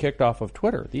got me kicked off of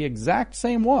Twitter, the exact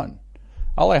same one,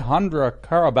 Alejandra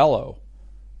Carabello,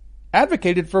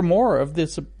 advocated for more of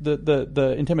this,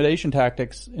 the intimidation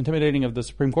tactics, intimidating of the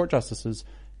Supreme Court justices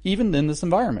even in this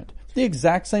environment. The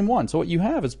exact same one. So what you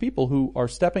have is people who are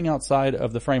stepping outside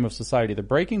of the frame of society. They're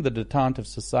breaking the detente of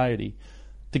society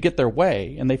to get their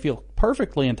way, and they feel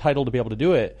perfectly entitled to be able to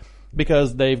do it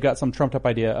because they've got some trumped up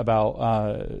idea about,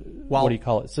 what do you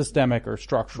call it, systemic or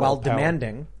structural while power.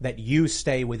 demanding that you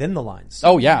stay within the lines.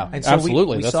 Oh, yeah, And so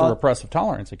absolutely. we That's saw, a repressive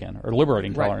tolerance again, or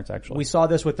liberating tolerance, actually. We saw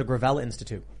this with the Gravel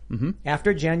Institute. Mm-hmm.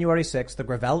 After January 6th, the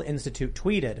Gravel Institute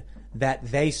tweeted that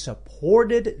they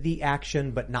supported the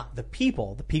action, but not the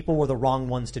people. The people were the wrong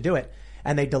ones to do it,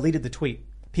 and they deleted the tweet.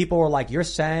 People were like, you're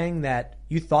saying that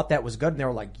you thought that was good? And they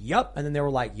were like, yup. And then they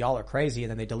were like, y'all are crazy.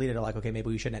 And then they deleted it like, okay, maybe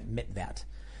we shouldn't admit that.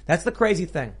 That's the crazy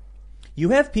thing. You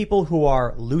have people who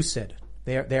are lucid.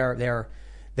 They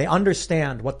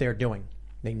understand what they're doing.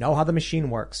 They know how the machine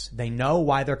works. They know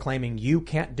why they're claiming you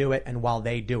can't do it and while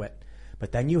they do it.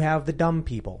 But then you have the dumb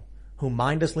people who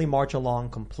mindlessly march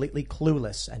along completely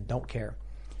clueless and don't care.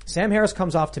 Sam Harris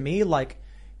comes off to me like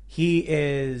he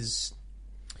is,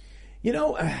 you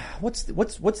know, what's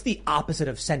the opposite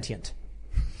of sentient?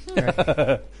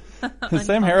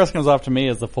 Sam Harris comes off to me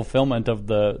as the fulfillment of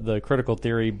the critical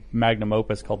theory magnum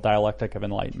opus called Dialectic of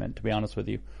Enlightenment, to be honest with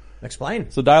you.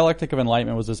 Explain. So Dialectic of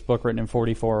Enlightenment was this book written in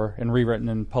 44 and rewritten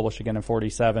and published again in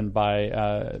 47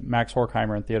 by Max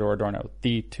Horkheimer and Theodore Adorno,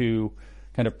 the two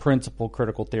kind of principal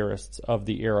critical theorists of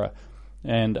the era.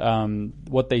 And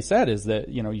what they said is that,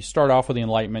 you know, you start off with the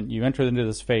Enlightenment, you enter into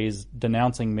this phase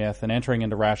denouncing myth and entering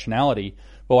into rationality.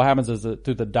 But what happens is that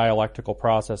through the dialectical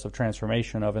process of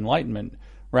transformation of Enlightenment,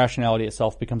 rationality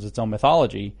itself becomes its own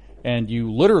mythology, and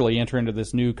you literally enter into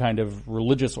this new kind of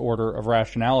religious order of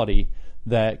rationality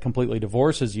that completely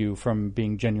divorces you from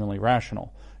being genuinely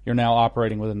rational. You're now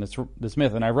operating within this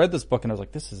myth. And I read this book and I was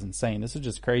like, this is insane. This is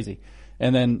just crazy.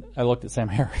 And then I looked at Sam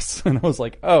Harris and I was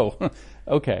like, oh,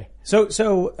 okay.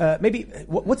 So maybe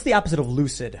what's the opposite of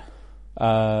lucid?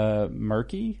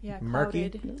 Murky? Yeah, Murky?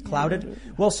 clouded. Clouded?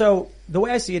 Yeah. Well, so the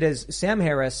way I see it is Sam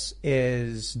Harris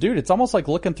is... Dude, it's almost like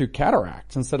looking through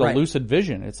cataracts instead of Right. lucid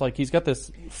vision. It's like he's got this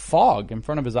fog in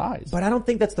front of his eyes. But I don't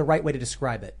think that's the right way to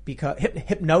describe it, because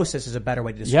hypnosis is a better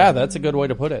way to describe Yeah, it. that's a good way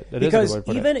to put it. It is a Because good way to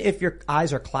put even it. if your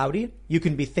eyes are cloudy, you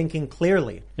can be thinking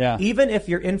clearly. Yeah. Even if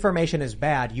your information is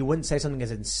bad, you wouldn't say something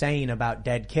as insane about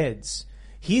dead kids.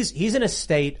 He's in a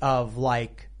state of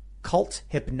like cult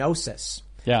hypnosis.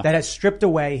 Yeah. That has stripped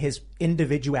away his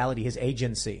individuality, his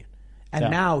agency. And Yeah.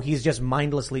 now he's just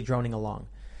mindlessly droning along.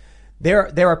 There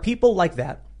are people like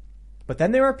that, but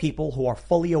then there are people who are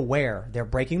fully aware they're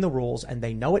breaking the rules and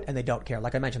they know it and they don't care.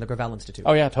 Like I mentioned, the Gravel Institute.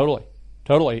 Oh yeah, totally.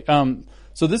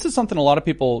 So this is something a lot of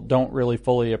people don't really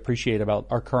fully appreciate about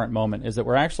our current moment, is that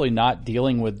we're actually not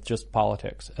dealing with just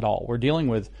politics at all. We're dealing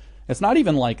with, it's not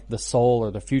even like the soul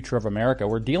or the future of America.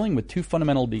 We're dealing with two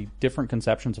fundamentally different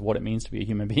conceptions of what it means to be a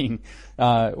human being.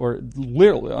 Or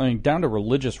literally, down to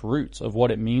religious roots of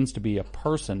what it means to be a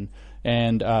person.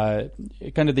 And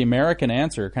kind of the American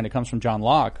answer kind of comes from John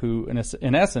Locke, who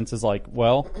in essence is like,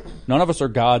 well, none of us are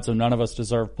God, so none of us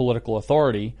deserve political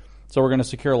authority. So we're going to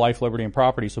secure life, liberty, and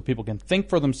property so people can think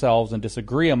for themselves and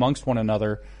disagree amongst one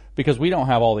another, because we don't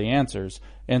have all the answers.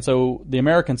 And so the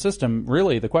American system,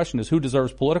 really, the question is who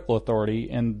deserves political authority?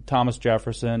 And Thomas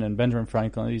Jefferson and Benjamin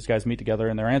Franklin, these guys meet together,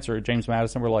 and their answer, James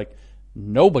Madison, were like,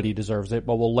 nobody deserves it,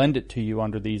 but we'll lend it to you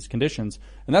under these conditions.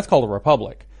 And that's called a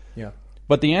republic. Yeah.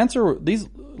 But the answer, these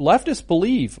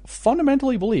leftists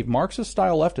fundamentally believe,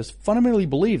 Marxist-style leftists fundamentally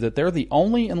believe that they're the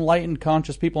only enlightened,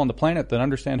 conscious people on the planet that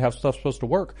understand how stuff's supposed to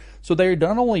work. So they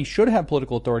not only should have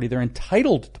political authority, they're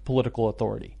entitled to political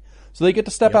authority. So they get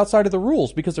to step outside of the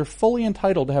rules because they're fully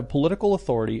entitled to have political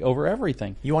authority over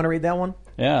everything. You want to read that one?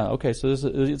 Yeah, okay, so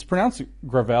it's pronounced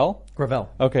Gravel? Gravel.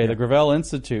 Okay, the Gravel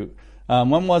Institute.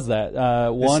 When was that?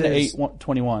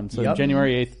 1/8/21. So Yep.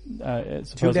 January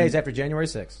 8th. 2 days after January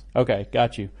 6th. Okay,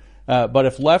 got you. But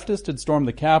if leftists had stormed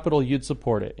the Capitol, you'd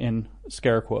support it, in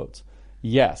scare quotes.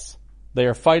 Yes, they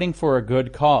are fighting for a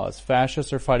good cause.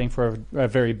 Fascists are fighting for a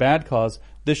very bad cause.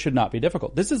 This should not be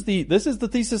difficult. This is the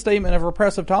thesis statement of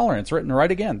repressive tolerance, written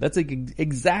right again. That's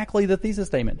exactly the thesis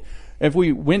statement. If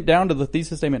we went down to the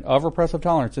thesis statement of repressive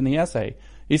tolerance in the essay,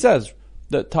 he says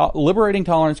that liberating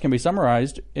tolerance can be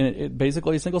summarized in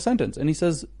basically a single sentence. And he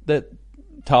says that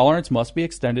tolerance must be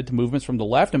extended to movements from the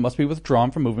left and must be withdrawn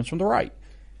from movements from the right.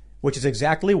 Which is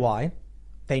exactly why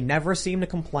they never seem to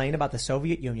complain about the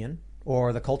Soviet Union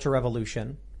or the Cultural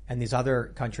Revolution and these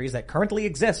other countries that currently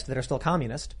exist that are still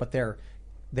communist, but they're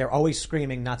always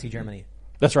screaming Nazi Germany.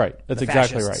 That's right. That's The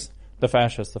exactly fascists. right. The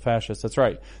fascists. That's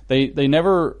right. They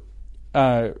never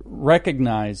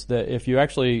recognize that if you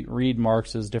actually read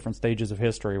Marx's different stages of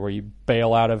history, where you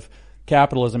bail out of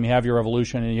capitalism, you have your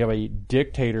revolution, and you have a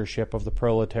dictatorship of the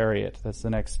proletariat. That's the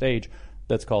next stage.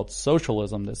 that's called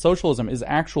socialism. That socialism is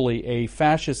actually a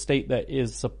fascist state that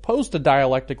is supposed to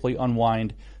dialectically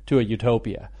unwind to a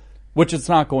utopia, which it's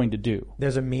not going to do.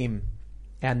 There's a meme,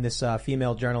 and this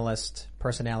female journalist,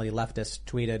 personality leftist,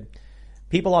 tweeted,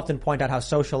 people often point out how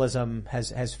socialism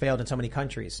has failed in so many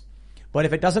countries. But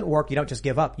if it doesn't work, you don't just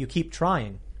give up. You keep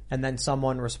trying. And then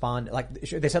someone responded,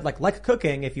 they said, like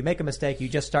cooking, if you make a mistake, you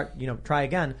just start, try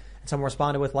again. And someone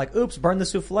responded with oops, burn the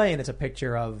souffle. And it's a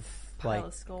picture of pile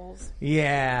of skulls.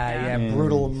 Yeah,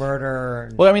 brutal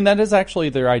murder. Well, I mean, that is actually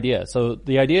their idea. So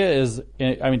the idea is,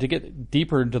 to get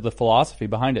deeper into the philosophy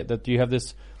behind it, that you have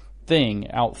this thing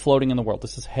out floating in the world.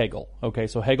 This is Hegel. Okay,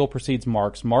 so Hegel precedes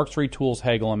Marx. Marx retools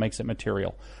Hegel and makes it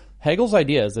material. Hegel's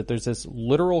idea is that there's this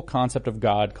literal concept of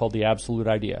God called the absolute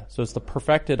idea. So it's the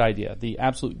perfected idea, the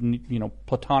absolute,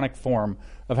 Platonic form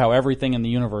of how everything in the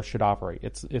universe should operate.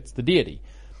 It's the deity.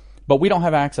 But we don't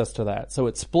have access to that. So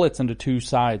it splits into two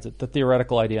sides, the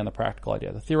theoretical idea and the practical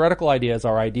idea. The theoretical idea is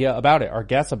our idea about it, our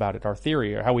guess about it, our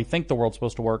theory, or how we think the world's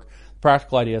supposed to work. The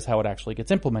practical idea is how it actually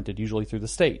gets implemented, usually through the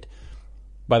state.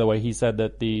 By the way, he said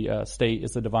that the state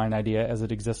is the divine idea as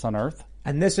it exists on earth.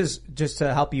 And this is just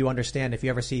to help you understand if you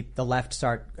ever see the left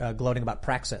start gloating about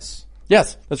praxis.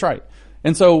 Yes, that's right.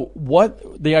 And so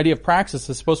what the idea of praxis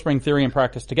is supposed to bring theory and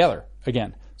practice together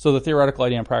again. So the theoretical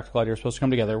idea and practical idea are supposed to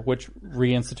come together, which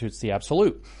reinstitutes the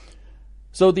absolute.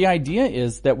 So the idea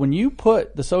is that when you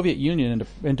put the Soviet Union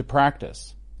into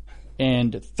practice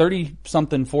and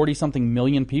 30-something, 40-something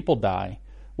million people die,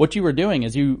 what you were doing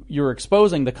is you're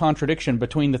exposing the contradiction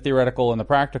between the theoretical and the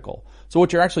practical. So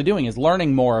what you're actually doing is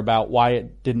learning more about why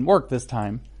it didn't work this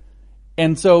time.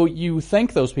 And so you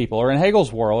thank those people, or in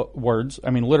Hegel's words,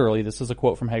 literally, this is a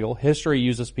quote from Hegel, history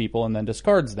uses people and then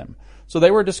discards them. So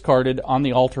they were discarded on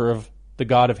the altar of the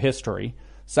God of history,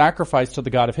 sacrificed to the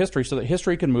God of history so that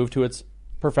history could move to its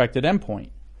perfected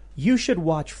endpoint. You should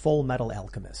watch Full Metal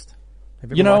Alchemist.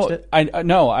 Have you ever watched it? I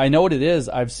know what it is.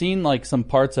 I've seen some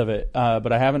parts of it,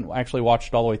 but I haven't actually watched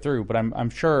it all the way through. But I'm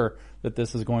sure that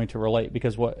this is going to relate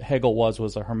because what Hegel was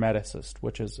a hermeticist,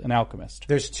 which is an alchemist.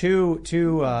 There's two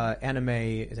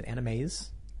animes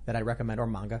that I recommend, or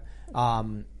manga,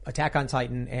 Attack on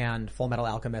Titan and Full Metal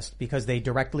Alchemist, because they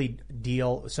directly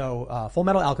deal. So Full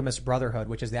Metal Alchemist Brotherhood,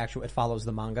 which is it follows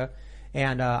the manga.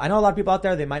 And I know a lot of people out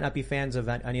there, they might not be fans of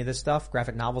any of this stuff,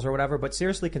 graphic novels or whatever, but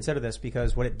seriously consider this,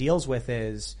 because what it deals with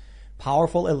is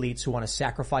powerful elites who want to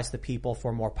sacrifice the people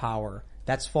for more power.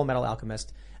 That's Full Metal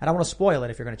Alchemist. I don't want to spoil it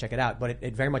if you're going to check it out, but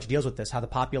it very much deals with this, how the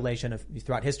population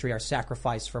throughout history are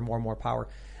sacrificed for more and more power.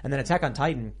 And then Attack on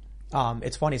Titan,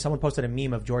 it's funny, someone posted a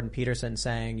meme of Jordan Peterson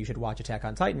saying you should watch Attack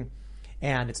on Titan,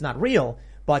 and it's not real,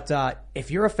 but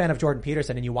if you're a fan of Jordan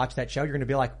Peterson and you watch that show, you're going to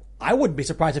be like, I wouldn't be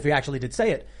surprised if he actually did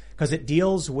say it, because it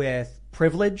deals with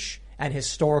privilege and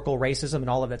historical racism and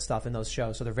all of that stuff in those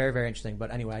shows. So they're very, very interesting.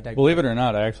 But anyway, I digress. Believe it or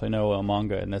not, I actually know a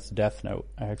manga, and that's Death Note.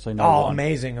 I actually know one.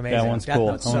 Amazing. That one's Death cool.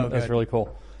 Note's so That's good. really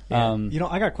cool. Yeah.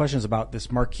 I got questions about this.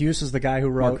 Marcuse is the guy who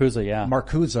wrote Marcuse, yeah.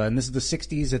 Marcuse, and this is the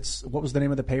 60s. What was the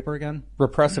name of the paper again?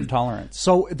 Repressive Tolerance.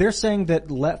 So they're saying that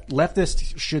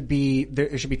leftists should be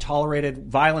tolerated.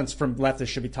 Violence from leftists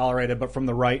should be tolerated, but from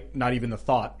the right, not even the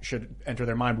thought should enter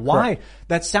their mind. Why? Correct.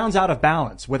 That sounds out of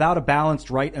balance. Without a balanced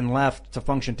right and left to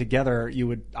function together,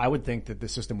 I would think that the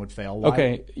system would fail. Why?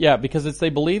 Okay, yeah, because they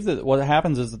believe that what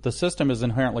happens is that the system is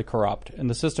inherently corrupt, and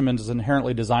the system is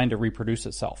inherently designed to reproduce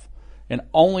itself. And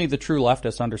only the true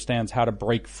leftist understands how to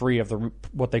break free of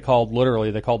what they called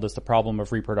this the problem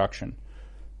of reproduction.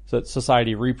 So that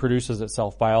society reproduces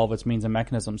itself by all of its means and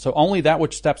mechanisms. So only that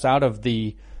which steps out of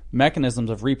the mechanisms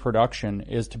of reproduction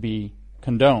is to be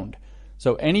condoned.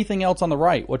 So anything else on the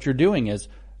right, what you're doing is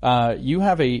you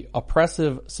have a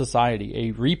oppressive society,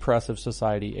 a repressive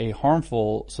society, a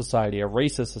harmful society, a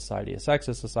racist society, a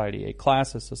sexist society, a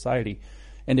classist society.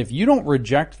 And if you don't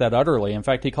reject that utterly, in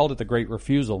fact, he called it the great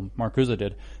refusal, Marcuse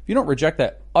did. If you don't reject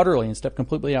that utterly and step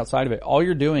completely outside of it, all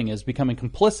you're doing is becoming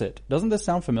complicit. Doesn't this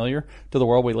sound familiar to the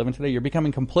world we live in today? You're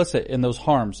becoming complicit in those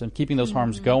harms and keeping those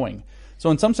harms going.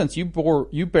 So in some sense,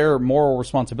 you bear moral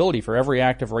responsibility for every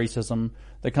act of racism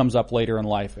that comes up later in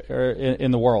life,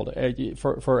 in the world,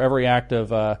 for every act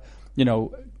of,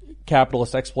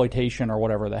 capitalist exploitation or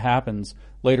whatever that happens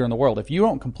later in the world. If you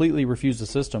don't completely refuse the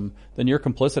system, then you're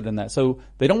complicit in that. So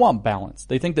they don't want balance.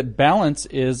 They think that balance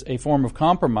is a form of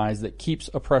compromise that keeps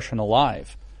oppression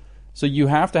alive. So you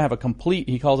have to have a complete,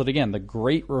 he calls it again, the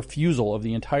great refusal of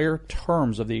the entire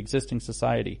terms of the existing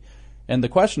society. And the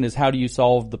question is, how do you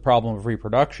solve the problem of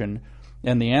reproduction?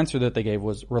 And the answer that they gave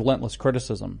was relentless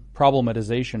criticism,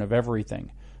 problematization of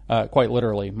everything. Quite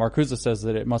literally, Marcuse says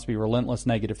that it must be relentless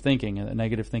negative thinking, and that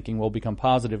negative thinking will become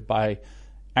positive by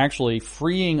actually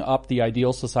freeing up the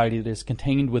ideal society that is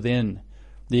contained within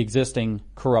the existing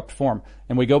corrupt form.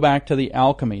 And we go back to the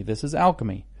alchemy. This is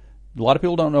alchemy. A lot of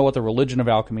people don't know what the religion of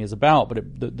alchemy is about, but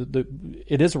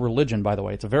it is a religion, by the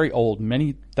way. It's a very old,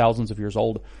 many thousands of years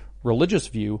old religious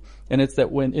view, and it's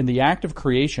that when in the act of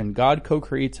creation, God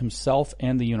co-creates himself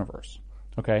and the universe.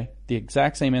 Okay? The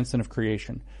exact same instant of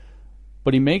creation.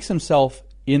 But he makes himself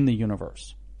in the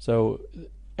universe. So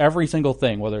every single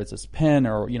thing, whether it's this pen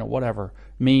or, whatever,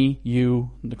 me,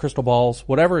 you, the crystal balls,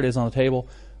 whatever it is on the table,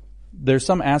 there's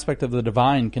some aspect of the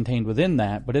divine contained within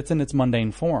that, but it's in its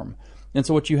mundane form. And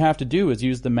so what you have to do is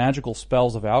use the magical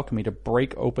spells of alchemy to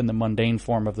break open the mundane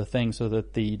form of the thing so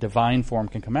that the divine form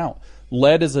can come out.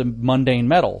 Lead is a mundane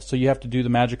metal, so you have to do the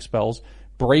magic spells,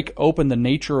 break open the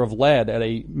nature of lead at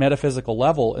a metaphysical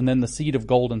level, and then the seed of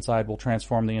gold inside will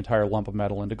transform the entire lump of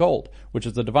metal into gold, which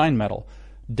is the divine metal.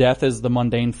 Death is the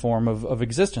mundane form of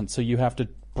existence, so you have to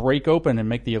break open and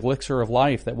make the elixir of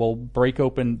life that will break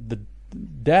open the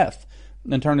death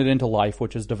and turn it into life,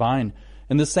 which is divine.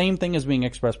 And the same thing is being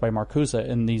expressed by Marcuse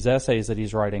in these essays that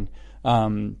he's writing,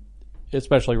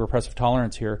 especially Repressive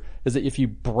Tolerance here, is that if you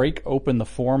break open the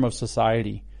form of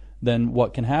society, then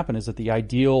what can happen is that the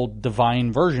ideal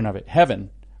divine version of it, heaven,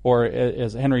 or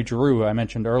as Henry Giroux, I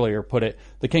mentioned earlier, put it,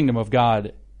 the kingdom of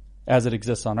God as it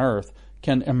exists on earth,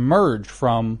 can emerge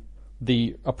from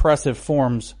the oppressive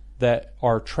forms that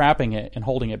are trapping it and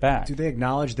holding it back. Do they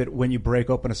acknowledge that when you break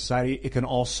open a society, it can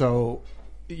also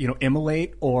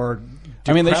immolate or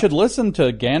they should listen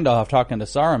to Gandalf talking to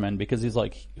Saruman, because he's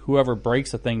like, whoever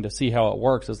breaks a thing to see how it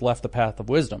works has left the path of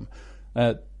wisdom.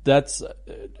 That's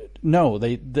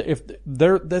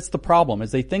the problem,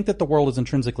 is they think that the world is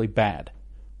intrinsically bad,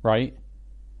 right?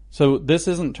 So this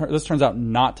turns out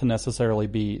not to necessarily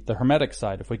be the Hermetic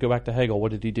side. If we go back to Hegel,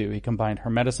 what did he do? He combined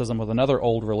Hermeticism with another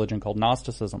old religion called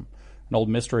Gnosticism, an old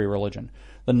mystery religion.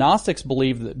 The Gnostics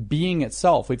believed that being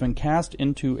itself, we've been cast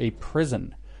into a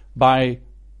prison by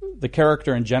the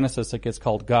character in Genesis that gets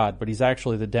called God, but he's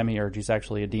actually the demiurge. He's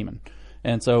actually a demon.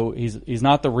 And so he's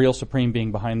not the real supreme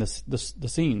being behind the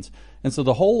scenes. And so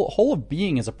the whole of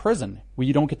being is a prison where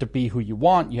you don't get to be who you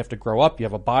want. You have to grow up. You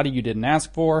have a body you didn't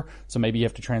ask for. So maybe you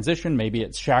have to transition. Maybe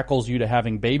it shackles you to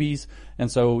having babies. And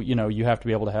so, you have to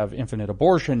be able to have infinite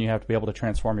abortion. You have to be able to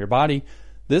transform your body.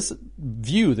 This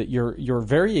view that your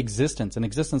very existence and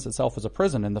existence itself is a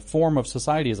prison and the form of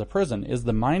society is a prison is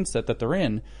the mindset that they're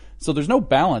in. So there's no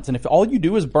balance. And if all you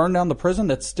do is burn down the prison,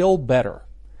 that's still better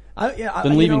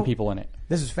than leaving people in it.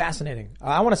 This is fascinating.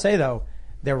 I want to say, though,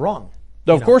 they're wrong.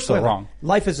 No, of course they're wrong.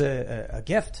 Life is a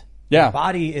gift. Yeah. The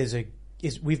body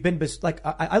we've been,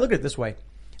 I look at it this way.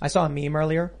 I saw a meme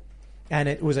earlier, and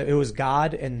it was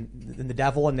God and the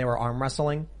devil, and they were arm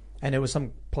wrestling. And it was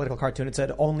some political cartoon. It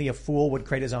said, only a fool would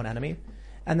create his own enemy.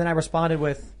 And then I responded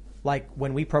with,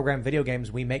 when we program video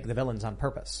games, we make the villains on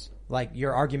purpose.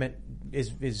 Your argument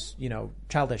is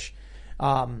childish.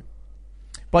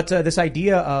 But this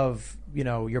idea of,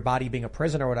 your body being a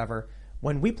prison or whatever,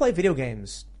 when we play video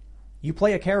games, you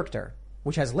play a character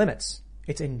which has limits.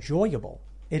 It's enjoyable.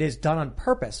 It is done on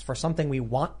purpose for something we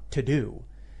want to do.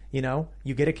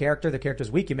 You get a character, the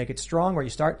character's weak, you make it strong, or you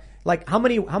start, how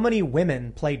many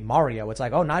women played Mario? It's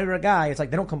like, oh, now you're a guy. It's like,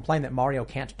 they don't complain that Mario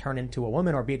can't turn into a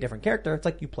woman or be a different character. It's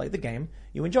like, you play the game,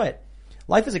 you enjoy it.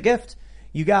 Life is a gift.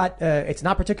 You got, it's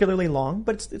not particularly long,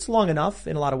 but it's long enough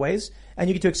in a lot of ways, and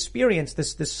you get to experience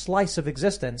this slice of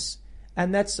existence,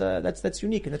 and that's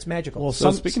unique and it's magical. Well,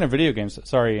 so speaking of video games,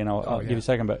 sorry, I'll give you a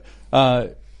second,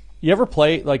 but, you ever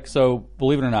play,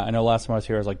 believe it or not, I know last time I was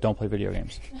here I was like, don't play video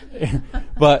games.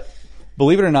 But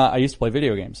believe it or not, I used to play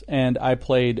video games. And I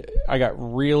got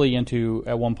really into,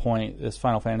 at one point, this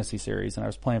Final Fantasy series. And I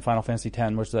was playing Final Fantasy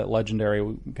X, which is that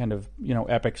legendary kind of,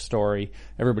 epic story.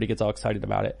 Everybody gets all excited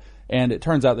about it. And it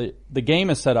turns out that the game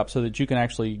is set up so that you can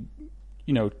actually,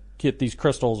 get these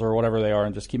crystals or whatever they are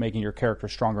and just keep making your character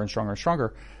stronger and stronger and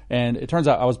stronger. And it turns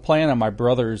out I was playing on my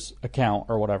brother's account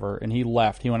or whatever, and he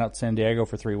left. He went out to San Diego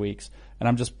for 3 weeks, and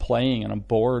I'm just playing, and I'm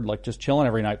bored, just chilling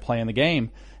every night playing the game.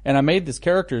 And I made these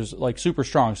characters super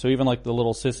strong. So even the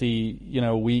little sissy,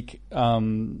 weak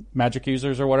magic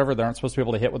users or whatever, they aren't supposed to be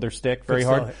able to hit with their stick very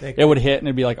hard. It would hit, and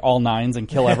it'd be all nines and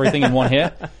kill everything in one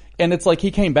hit. And it's he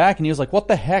came back, and he was like, "What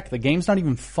the heck? The game's not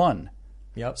even fun."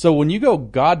 Yep. So when you go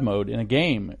God mode in a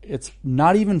game, it's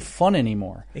not even fun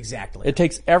anymore. Exactly. It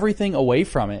takes everything away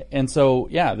from it. And so,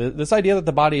 this idea that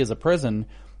the body is a prison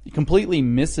completely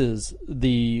misses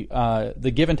the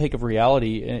give and take of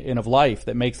reality and of life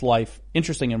that makes life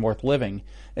interesting and worth living.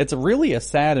 It's really a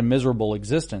sad and miserable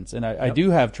existence. And I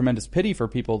do have tremendous pity for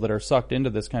people that are sucked into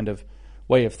this kind of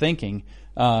way of thinking.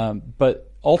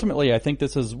 But ultimately, I think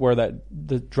this is where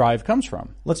the drive comes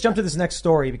from. Let's jump to this next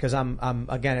story because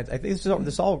again, I think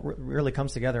this all really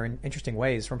comes together in interesting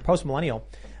ways. From Post Millennial,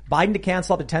 Biden to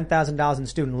cancel up to $10,000 in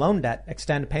student loan debt,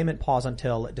 extend payment pause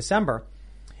until December.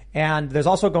 And there's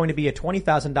also going to be a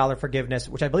 $20,000 forgiveness,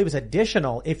 which I believe is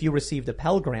additional if you received a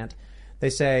Pell Grant. They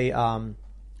say, in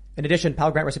addition,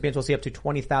 Pell Grant recipients will see up to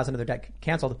 $20,000 of their debt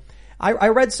canceled. I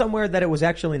read somewhere that it was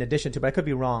actually in addition to, but I could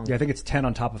be wrong. Yeah, I think it's 10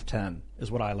 on top of 10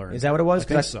 is what I learned. Is that what it was? I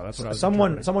think so. That's what I was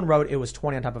someone wrote it was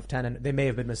 20 on top of 10, and they may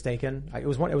have been mistaken. It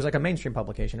was like a mainstream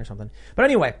publication or something. But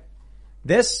anyway,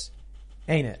 this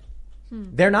ain't it.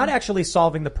 They're not actually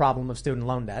solving the problem of student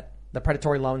loan debt. The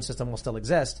predatory loan system will still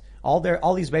exist.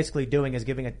 All he's basically doing is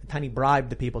giving a tiny bribe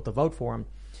to people to vote for him.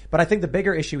 But I think the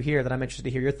bigger issue here that I'm interested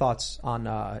to hear your thoughts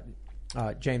on,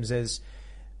 James, is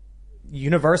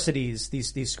universities,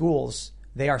 these schools,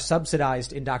 they are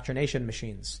subsidized indoctrination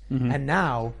machines. And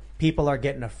now people are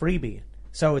getting a freebie.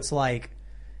 So it's like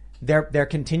they're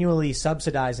continually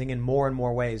subsidizing in more and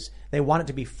more ways. They want it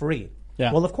to be free.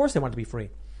 Yeah. Well, of course they want it to be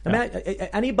free. I mean,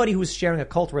 anybody who's sharing a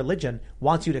cult religion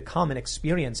wants you to come and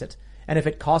experience it. And if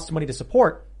it costs money to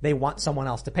support, they want someone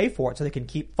else to pay for it so they can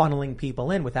keep funneling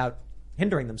people in without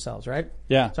hindering themselves, right?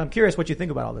 Yeah. So I'm curious what you think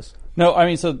about all this. No, I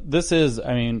mean, so this is,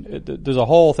 I mean, there's a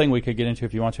whole thing we could get into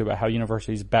if you want to about how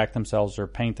universities back themselves or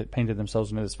painted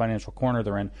themselves into this financial corner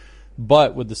they're in.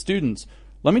 But with the students,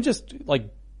 let me just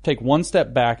take one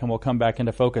step back and we'll come back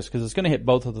into focus because it's going to hit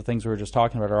both of the things we were just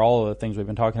talking about or all of the things we've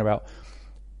been talking about.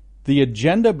 The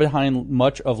agenda behind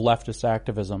much of leftist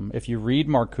activism, if you read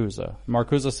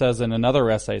Marcuse says in another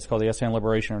essay, it's called The Essay on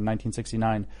Liberation in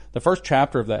 1969, the first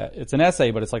chapter of that, it's an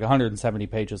essay, but it's like 170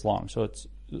 pages long. So it's,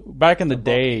 back in the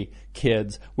day,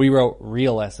 kids, we wrote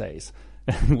real essays.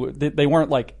 They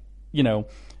weren't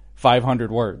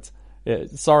 500 words.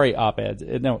 Sorry, op-eds.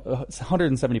 No, it's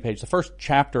 170 pages. The first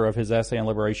chapter of his essay on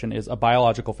liberation is A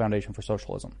Biological Foundation for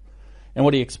Socialism. And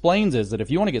what he explains is that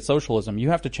if you want to get socialism,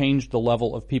 you have to change the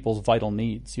level of people's vital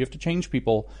needs. You have to change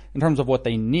people in terms of what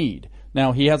they need.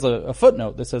 Now, he has a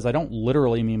footnote that says, I don't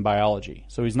literally mean biology.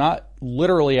 So he's not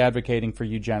literally advocating for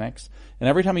eugenics. And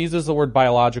every time he uses the word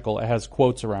biological, it has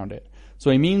quotes around it. So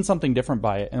he means something different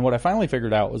by it. And what I finally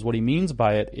figured out was what he means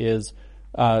by it is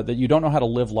that you don't know how to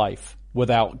live life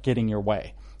without getting your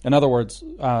way. In other words,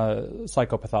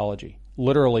 psychopathology.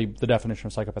 Literally, the definition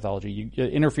of psychopathology.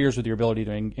 It interferes with your ability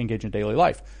to engage in daily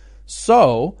life.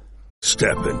 So,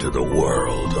 step into the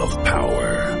world of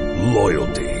power,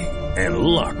 loyalty, and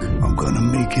luck. I'm gonna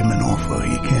make him an offer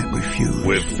he can't refuse.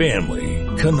 With family,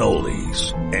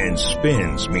 cannolis, and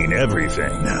spins mean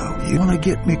everything. Now, you wanna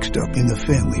get mixed up in the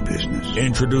family business.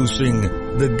 Introducing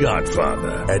The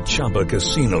Godfather at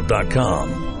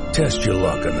ChumbaCasino.com. Test your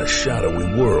luck in the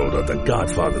shadowy world of The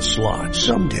Godfather slot.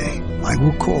 Someday, I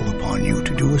will call upon you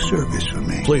to do a service for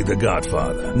me. Play The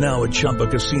Godfather, now at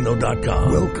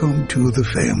ChumbaCasino.com. Welcome to the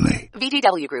family.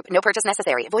 VGW Group. No purchase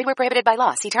necessary. Void where prohibited by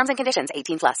law. See terms and conditions.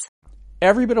 18+.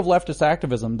 Every bit of leftist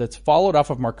activism that's followed off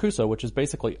of Marcuse, which is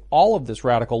basically all of this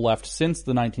radical left since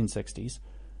the 1960s,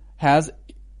 has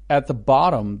at the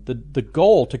bottom the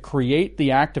goal to create the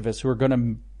activists who are going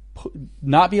to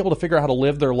not be able to figure out how to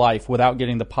live their life without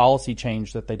getting the policy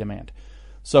change that they demand.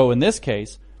 So in this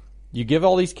case, you give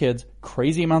all these kids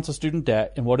crazy amounts of student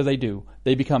debt, and what do?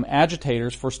 They become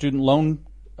agitators for student loan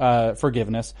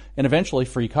forgiveness and eventually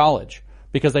free college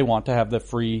because they want to have the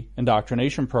free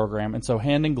indoctrination program. And so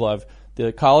hand in glove,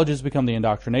 the colleges become the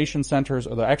indoctrination centers,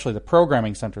 or actually the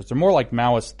programming centers. They're more like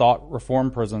Maoist thought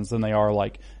reform prisons than they are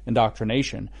like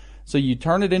indoctrination. So you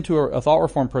turn it into a thought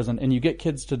reform prison, and you get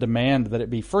kids to demand that it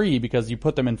be free because you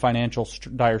put them in financial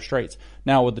dire straits.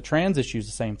 Now, with the trans issues,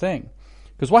 the same thing.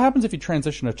 Because what happens if you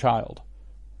transition a child?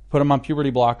 Put them on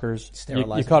puberty blockers,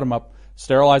 you cut them up,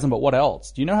 sterilize them, but what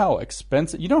else? Do you know how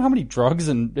expensive, you know how many drugs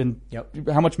and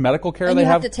how much medical care they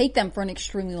have? You have to take them for an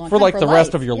extremely long for time. For the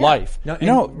rest of your life.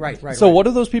 No, right. So what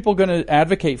are those people going to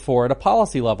advocate for at a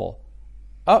policy level?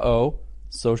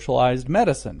 Socialized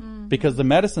medicine, because the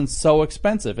medicine's so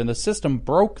expensive and the system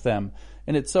broke them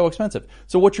and it's so expensive.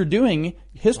 So what you're doing,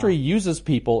 history uses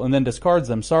people and then discards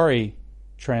them. Sorry,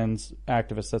 trans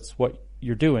activists, that's what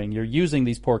you're doing. You're using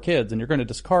these poor kids and you're going to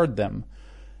discard them.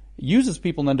 Uses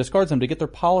people and then discards them to get their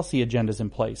policy agendas in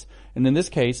place. And in this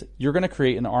case, you're going to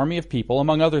create an army of people,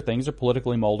 among other things, are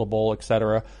politically moldable,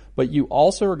 etc. But you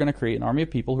also are going to create an army of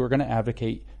people who are going to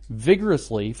advocate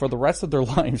vigorously for the rest of their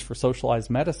lives for socialized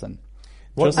medicine.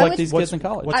 Just like these kids in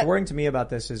college. What's worrying to me about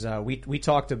this is we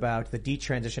talked about the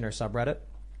detransitioner subreddit,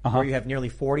 where you have nearly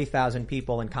 40,000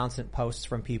 people and constant posts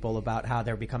from people about how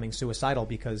they're becoming suicidal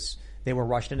because they were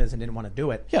rushed into this and didn't want to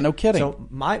do it. Yeah, no kidding. So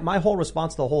my whole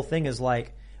response to the whole thing is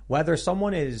like, whether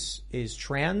someone is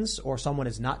trans or someone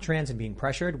is not trans and being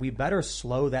pressured, we better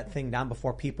slow that thing down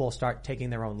before people start taking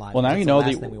their own lives. Well, now That's you the know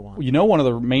last thing we want. you know one of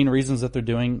the main reasons that they're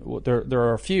doing there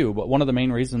are a few, but one of the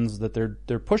main reasons that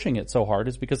they're pushing it so hard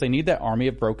is because they need that army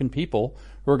of broken people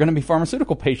who are going to be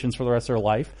pharmaceutical patients for the rest of their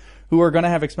life, who are going to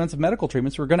have expensive medical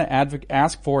treatments, who are going to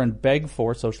ask for and beg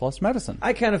for socialist medicine.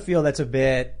 I kind of feel that's a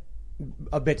bit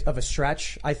of a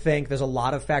stretch. I think there's a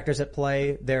lot of factors at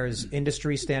play. There's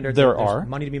industry standards. There's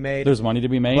money to be made. There's money to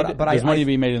be made. But there's money to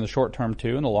be made in the short term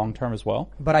too, and the long term as well.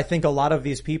 But I think a lot of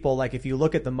these people, like if you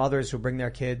look at the mothers who bring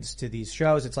their kids to these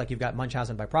shows, it's like you've got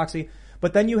Munchausen by proxy.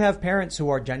 But then you have parents who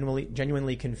are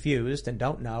genuinely confused and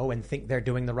don't know and think they're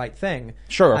doing the right thing.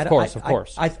 Sure, of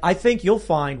course. I think you'll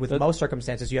find with most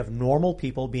circumstances you have normal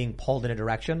people being pulled in a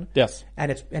direction. Yes.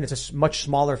 And it's a much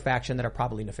smaller faction that are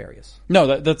probably nefarious.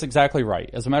 No, that's exactly right.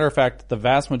 As a matter of fact, the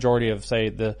vast majority of, say,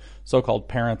 the so-called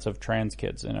parents of trans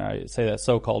kids, and I say that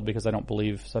so-called because I don't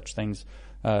believe such things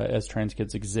as trans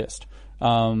kids exist.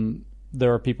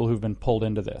 There are people who've been pulled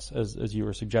into this, as you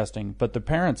were suggesting. But the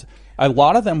parents, a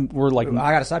lot of them were like... I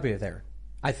got to stop you there.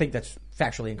 I think that's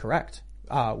factually incorrect.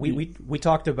 We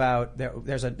talked about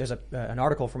there's an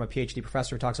article from a PhD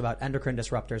professor who talks about endocrine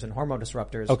disruptors and hormone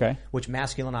disruptors, which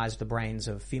masculinized the brains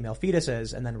of female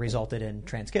fetuses and then resulted in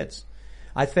trans kids.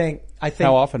 I think.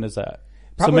 How often is that?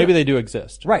 Probably, so maybe they do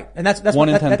exist, right? And that's 1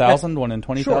 in 10,000, 1 in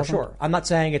 20,000. Sure. I'm not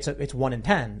saying it's 1 in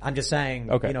 10. I'm just saying,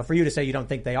 for you to say you don't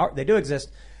think they do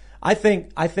exist. I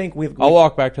think we've. I'll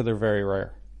walk back to they're very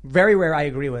rare. Very rare, I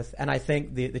agree with, and I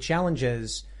think the challenge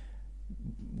is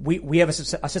we have a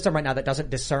system right now that doesn't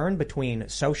discern between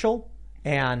social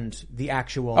and the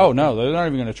actual. Oh no, they're not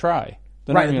even going to try.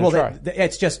 They're not even going to try.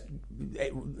 It's just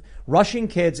rushing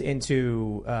kids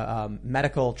into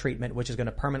medical treatment, which is going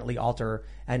to permanently alter,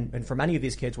 and for many of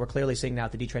these kids, we're clearly seeing now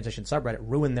at the detransition subreddit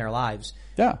ruin their lives.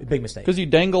 Yeah, big mistake. Because you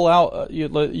dangle out, you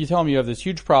tell them you have this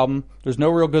huge problem. There's no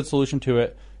real good solution to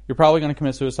it. You're probably going to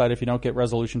commit suicide if you don't get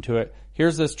resolution to it.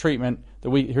 Here's this treatment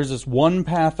here's this one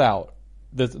path out.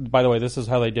 By the way, this is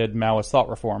how they did Maoist thought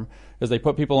reform, is they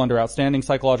put people under outstanding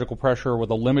psychological pressure with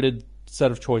a limited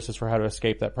set of choices for how to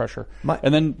escape that pressure.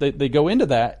 And then they go into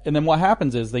that, and then what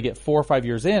happens is they get 4 or 5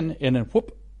 years in, and then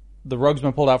whoop, the rug's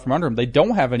been pulled out from under them. They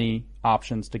don't have any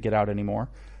options to get out anymore.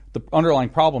 The underlying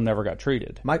problem never got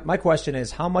treated. My question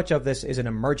is, how much of this is an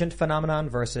emergent phenomenon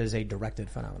versus a directed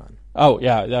phenomenon? Oh,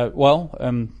 yeah.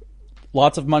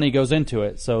 Lots of money goes into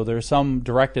it, so there's some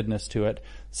directedness to it.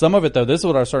 Some of it, though, this is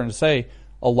what I was starting to say,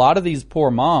 a lot of these poor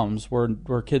moms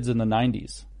were kids in the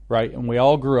 90s, right? And we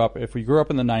all grew up, if we grew up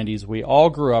in the 90s, we all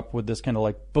grew up with this kind of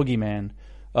like boogeyman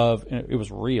of, it was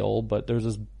real, but there's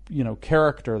this,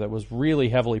 character that was really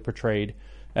heavily portrayed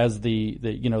as the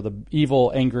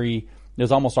evil, angry,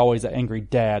 there's almost always an angry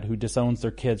dad who disowns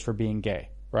their kids for being gay,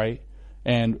 right?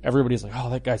 And everybody's like,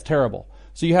 oh, that guy's terrible.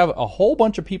 So you have a whole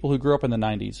bunch of people who grew up in the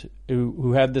 90s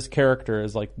who had this character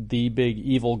as like the big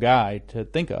evil guy to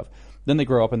think of. Then they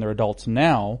grow up and they're adults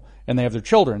now and they have their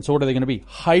children. So what are they going to be?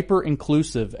 Hyper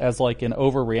inclusive as like an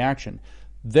overreaction.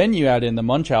 Then you add in the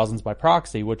Munchausens by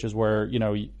proxy, which is where,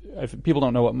 if people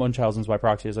don't know what Munchausens by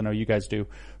proxy is, I know you guys do,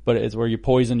 but it's where you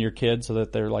poison your kids so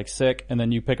that they're like sick and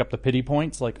then you pick up the pity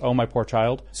points like, oh, my poor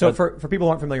child. So for people who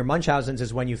aren't familiar, Munchausens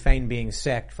is when you feign being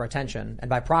sick for attention, and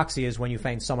by proxy is when you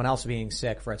feign someone else being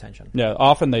sick for attention. Yeah,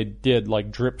 often they did like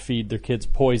drip feed their kids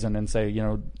poison and say,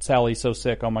 Sally's so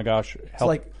sick, oh my gosh,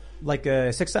 help. It's like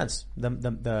Sixth Sense.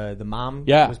 The mom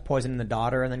was poisoning the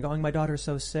daughter and then going, my daughter's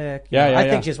so sick. I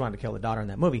think she just wanted to kill the daughter in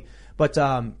that movie. But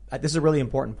this is a really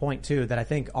important point too that I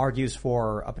think argues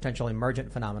for a potential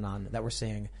emergent phenomenon that we're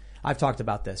seeing. I've talked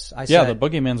about this. I said, the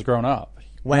boogeyman's grown up.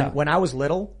 When I was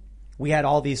little, we had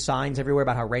all these signs everywhere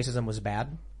about how racism was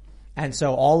bad. And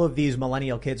so all of these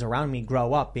millennial kids around me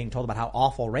grow up being told about how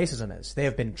awful racism is. They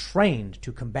have been trained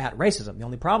to combat racism. The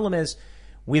only problem is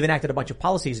we've enacted a bunch of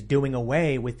policies doing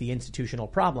away with the institutional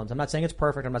problems. I'm not saying it's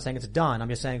perfect. I'm not saying it's done. I'm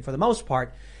just saying for the most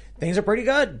part, things are pretty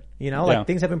good.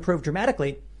 Things have improved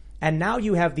dramatically. And now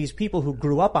you have these people who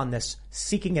grew up on this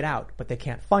seeking it out, but they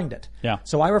can't find it. Yeah.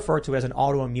 So I refer to it as an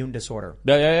autoimmune disorder.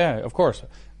 Yeah, of course.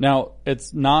 Now,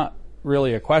 it's not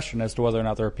really a question as to whether or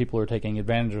not there are people who are taking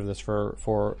advantage of this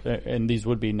and these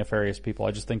would be nefarious people.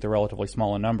 I just think they're relatively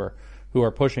small in number who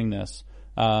are pushing this.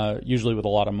 Usually with a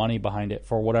lot of money behind it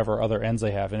for whatever other ends they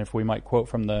have. And if we might quote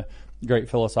from the great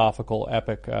philosophical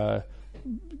epic,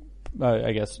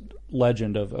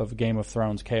 legend of Game of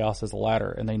Thrones, chaos is a ladder.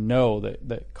 And they know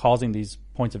that causing these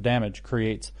points of damage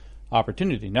creates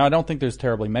opportunity. Now, I don't think there's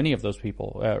terribly many of those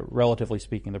people, relatively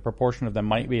speaking. The proportion of them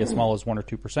might be as small as 1 or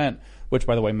 2%, which,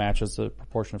 by the way, matches the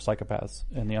proportion of psychopaths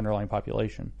in the underlying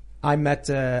population. I met,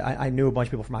 I knew a bunch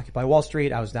of people from Occupy Wall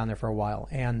Street. I was down there for a while.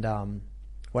 And,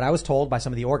 what I was told by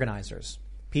some of the organizers,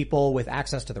 people with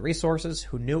access to the resources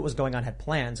who knew what was going on, had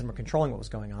plans and were controlling what was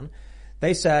going on.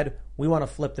 They said, we want to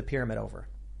flip the pyramid over.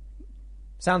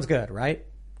 Sounds good, right?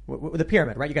 The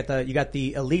pyramid, right? You got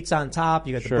the elites on top,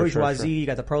 you got the bourgeoisie, you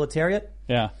got the proletariat.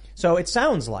 Yeah. So it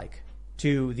sounds like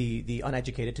to the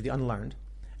uneducated, to the unlearned,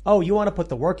 oh, you want to put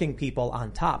the working people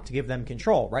on top to give them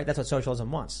control, right? That's what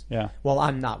socialism wants. Yeah. Well,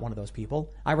 I'm not one of those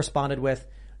people. I responded with,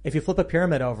 if you flip a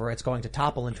pyramid over, it's going to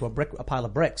topple into a pile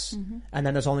of bricks. Mm-hmm. And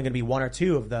then there's only going to be one or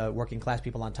two of the working class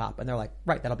people on top. And they're like,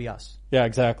 right, that'll be us. Yeah,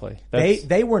 exactly.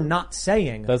 They were not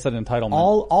saying that's an entitlement.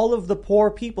 All of the poor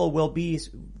people will be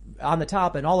on the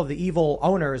top and all of the evil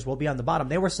owners will be on the bottom.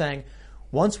 They were saying,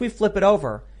 once we flip it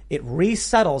over, it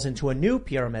resettles into a new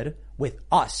pyramid with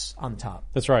us on top.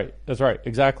 That's right.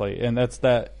 Exactly. And that's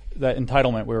that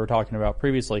entitlement we were talking about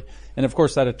previously. And of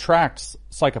course that attracts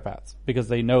psychopaths because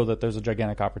they know that there's a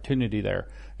gigantic opportunity there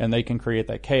and they can create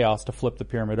that chaos to flip the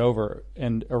pyramid over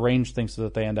and arrange things so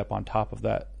that they end up on top of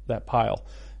that pile.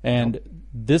 And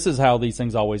this is how these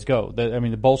things always go.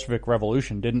 The Bolshevik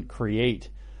Revolution didn't create,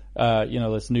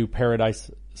 this new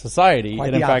paradise society.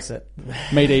 Quite it in the fact opposite.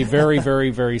 made a very,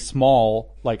 very, very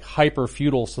small, like hyper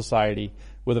feudal society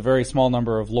with a very small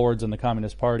number of lords in the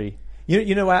Communist Party.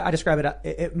 You know what I describe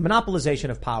it?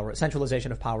 Monopolization of power,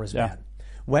 centralization of power is bad.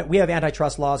 We have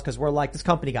antitrust laws because we're like, this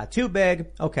company got too big.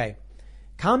 Okay.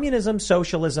 Communism,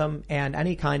 socialism, and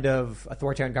any kind of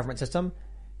authoritarian government system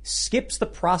skips the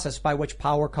process by which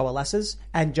power coalesces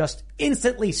and just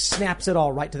instantly snaps it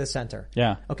all right to the center.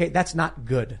 Yeah. Okay, that's not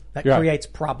good. That creates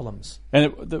problems.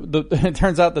 And it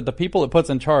turns out that the people it puts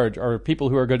in charge are people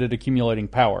who are good at accumulating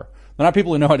power. They're not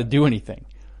people who know how to do anything.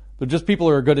 They're just people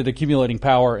who are good at accumulating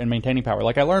power and maintaining power.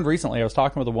 Like I learned recently, I was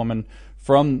talking with a woman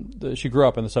she grew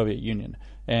up in the Soviet Union,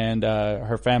 and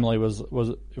her family was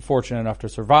fortunate enough to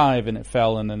survive, and it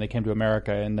fell, and then they came to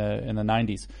America in the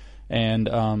 90s.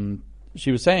 And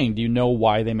she was saying, do you know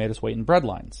why they made us wait in bread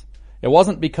lines? It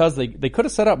wasn't because they could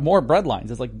have set up more bread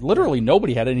lines. It's like literally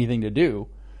nobody had anything to do.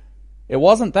 It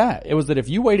wasn't that. It was that if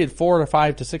you waited 4 to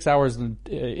 5 to 6 hours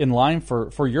in line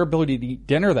for your ability to eat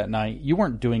dinner that night, you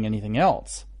weren't doing anything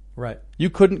else. Right. You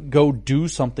couldn't go do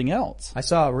something else. I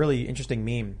saw a really interesting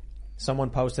meme. Someone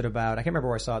posted about, I can't remember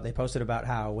where I saw it. They posted about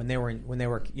how when they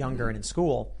were younger and in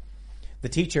school, the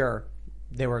teacher,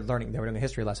 they were doing a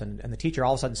history lesson, and the teacher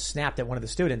all of a sudden snapped at one of the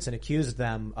students and accused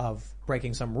them of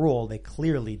breaking some rule they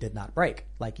clearly did not break.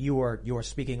 Like, you were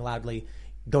speaking loudly,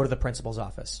 go to the principal's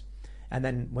office. And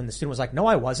then when the student was like, no,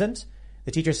 I wasn't,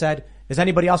 the teacher said, does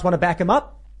anybody else want to back him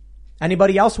up?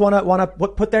 Anybody else want to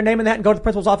put their name in that and go to the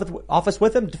principal's office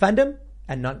with him, defend him?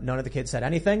 And none of the kids said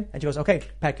anything. And she goes, okay,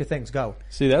 pack your things, go.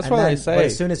 See, that's why they say. But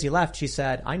as soon as he left, she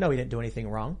said, I know he didn't do anything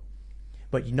wrong,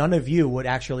 but none of you would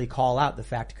actually call out the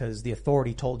fact because the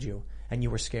authority told you and you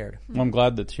were scared. I'm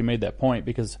glad that she made that point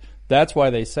because that's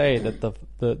why they say that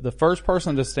the first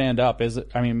person to stand up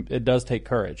it does take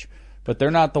courage, but they're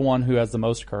not the one who has the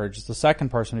most courage. It's the second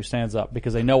person who stands up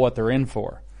because they know what they're in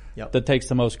for. Yep. That takes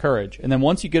the most courage. And then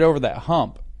once you get over that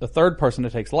hump, the third person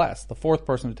it takes less, the fourth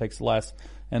person it takes less,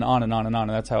 and on and on and on.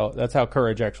 And that's how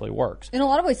courage actually works. In a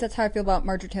lot of ways, that's how I feel about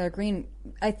Marjorie Taylor Greene.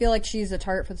 I feel like she's a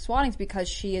target for the swattings because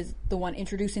she is the one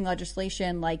introducing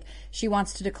legislation. Like, she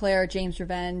wants to declare James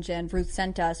Revenge and Ruth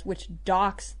Sent Us, which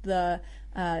docks the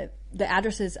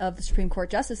addresses of the Supreme Court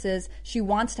justices. She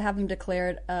wants to have them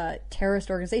declared a terrorist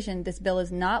organization. This bill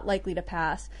is not likely to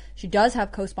pass. She does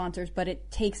have co-sponsors, but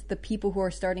it takes the people who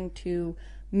are starting to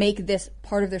make this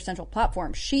part of their central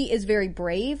platform. She is very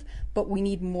brave, but we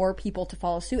need more people to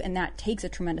follow suit, and that takes a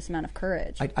tremendous amount of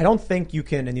courage. I don't think you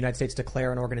can, in the United States,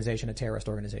 declare an organization a terrorist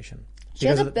organization. She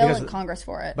has a bill in Congress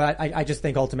for it. But I just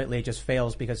think ultimately it just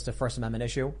fails because it's a First Amendment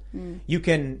issue. You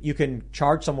can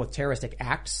charge someone with terroristic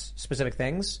acts, specific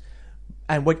things,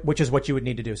 and which is what you would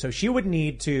need to do. So she would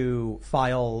need to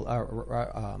file a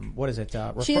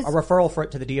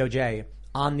referral to the DOJ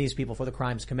on these people for the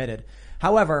crimes committed.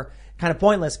 However, kind of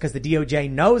pointless because the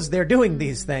DOJ knows they're doing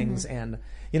these things. And,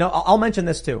 I'll mention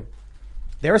this too.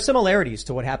 There are similarities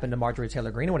to what happened to Marjorie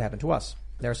Taylor Greene and what happened to us.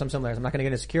 There are some similarities. I'm not going to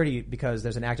get into security because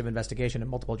there's an active investigation in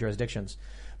multiple jurisdictions.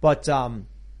 But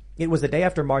it was the day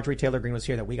after Marjorie Taylor Greene was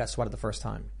here that we got swatted the first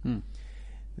time.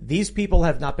 These people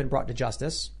have not been brought to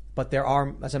justice. But there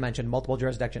are, as I mentioned, multiple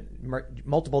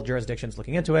jurisdictions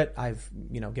looking into it. I've,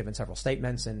 given several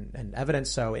statements and evidence,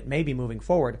 so it may be moving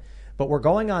forward. But we're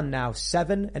going on now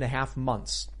 7.5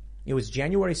 months. It was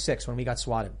January 6th when we got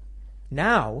swatted.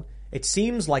 Now, it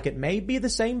seems like it may be the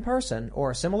same person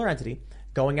or a similar entity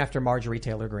going after Marjorie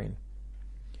Taylor Greene.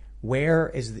 Where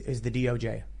is the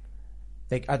DOJ?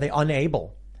 Are they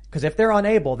unable? Because if they're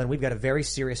unable, then we've got a very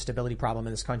serious stability problem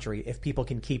in this country if people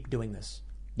can keep doing this.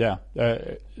 Yeah,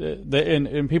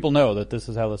 and people know that this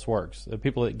is how this works. The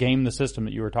people that game the system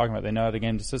that you were talking about, they know how to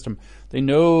game the system. They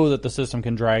know that the system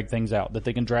can drag things out, that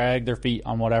they can drag their feet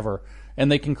on whatever,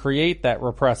 and they can create that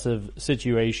repressive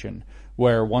situation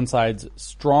where one side's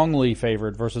strongly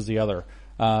favored versus the other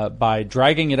by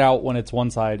dragging it out when it's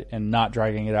one side and not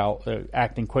dragging it out,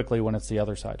 acting quickly when it's the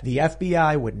other side. The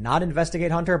FBI would not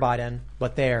investigate Hunter Biden,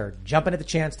 but they're jumping at the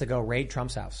chance to go raid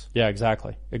Trump's house. Yeah,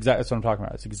 exactly. That's what I'm talking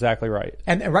about. It's exactly right.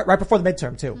 And right before the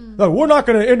midterm, too. Like, we're not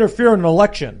going to interfere in an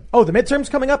election. Oh, the midterm's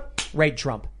coming up? Raid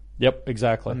Trump. Yep,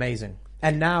 exactly. Amazing.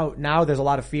 And now there's a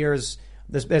lot of fears.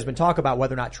 There's been talk about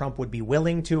whether or not Trump would be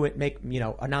willing to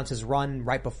announce his run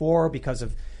right before because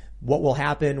of what will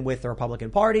happen with the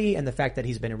Republican Party and the fact that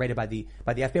he's been raided by the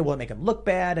FBI. Will it make him look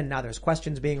bad? And now there's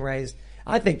questions being raised.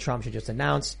 I think Trump should just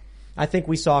announce. I think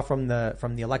we saw from the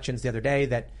elections the other day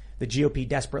that the GOP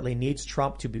desperately needs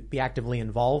Trump to be actively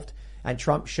involved, and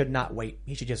Trump should not wait.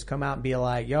 He should just come out and be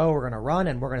like, yo, we're going to run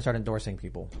and we're going to start endorsing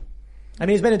people. I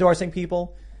mean, he's been endorsing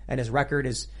people and his record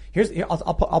is,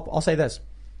 I'll say this.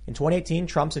 In 2018,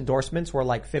 Trump's endorsements were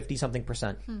like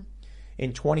 50-something%.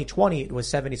 In 2020, it was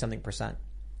 70-something%.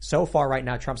 So far right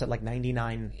now, Trump's at like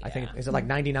 99, I think, is it like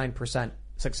 99%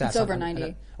 success? It's over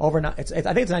 90. I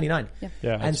think it's 99.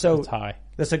 Yeah, and so it's high.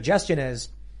 The suggestion is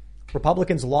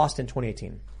Republicans lost in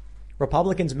 2018.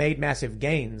 Republicans made massive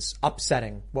gains,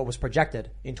 upsetting what was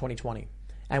projected in 2020.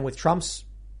 And with Trump's,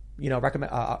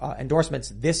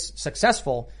 endorsements this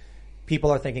successful,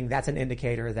 people are thinking that's an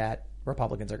indicator that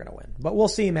Republicans are going to win. But we'll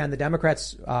see, man. The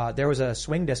Democrats, there was a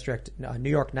swing district,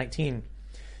 New York 19,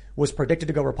 was predicted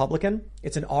to go Republican.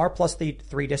 It's an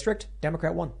R+3 district.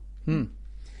 Democrat won.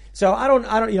 So I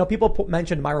don't, people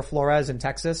mentioned Myra Flores in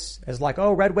Texas as like,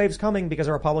 oh, red wave's coming because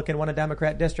a Republican won a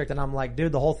Democrat district. And I'm like,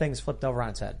 dude, the whole thing's flipped over on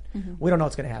its head. We don't know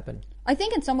what's going to happen. I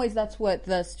think in some ways that's what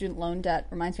the student loan debt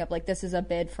reminds me of. Like, this is a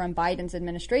bid from Biden's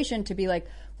administration to be like,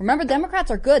 remember,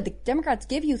 Democrats are good. The Democrats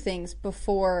give you things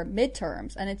before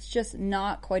midterms, and it's just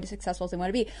not quite as successful as they want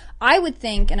to be. I would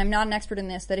think, and I'm not an expert in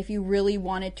this, that if you really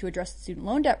wanted to address the student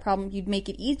loan debt problem, you'd make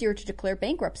it easier to declare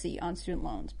bankruptcy on student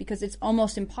loans because it's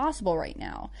almost impossible right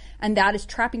now. And that is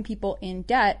trapping people in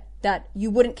debt that you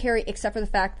wouldn't carry except for the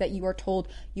fact that you are told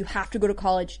you have to go to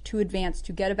college to advance,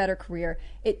 to get a better career.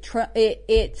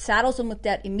 It saddles them with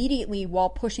debt immediately while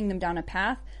pushing them down a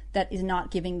path that is not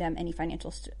giving them any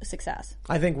financial success.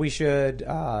 I think we should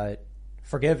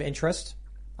forgive interest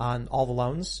on all the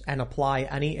loans and apply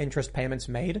any interest payments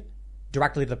made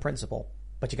directly to the principal,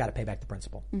 but you got to pay back the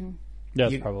principal.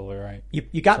 That's probably right.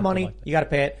 You got money, you got to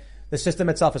pay it. The system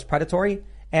itself is predatory.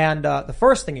 And the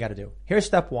first thing you got to do, here's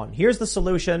step one. Here's the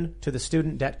solution to the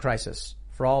student debt crisis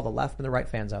for all the left and the right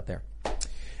fans out there.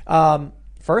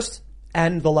 First,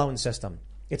 end the loan system.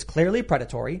 It's clearly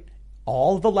predatory.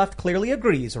 All of the left clearly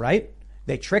agrees, right?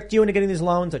 They tricked you into getting these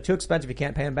loans. They're too expensive. You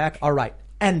can't pay them back. All right,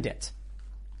 end it.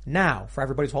 Now, for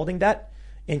everybody who's holding debt,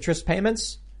 interest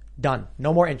payments, done.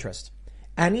 No more interest.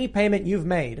 Any payment you've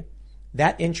made,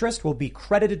 that interest will be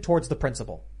credited towards the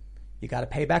principal. You got to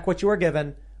pay back what you were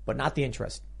given, but not the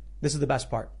interest. This is the best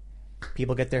part.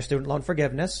 People get their student loan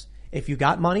forgiveness. If you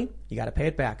got money, you got to pay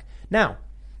it back. Now,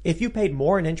 if you paid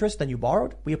more in interest than you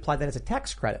borrowed, we apply that as a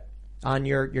tax credit on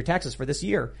your taxes for this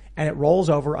year, and it rolls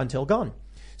over until gone.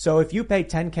 So if you pay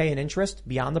 $10K in interest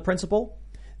beyond the principal,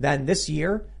 then this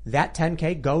year, that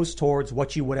 $10K goes towards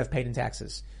what you would have paid in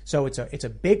taxes. So it's a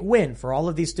big win for all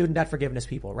of these student debt forgiveness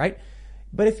people, right?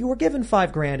 But if you were given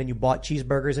 $5,000 and you bought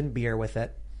cheeseburgers and beer with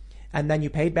it, and then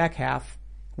you paid back half,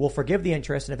 we'll forgive the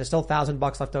interest. And if there's still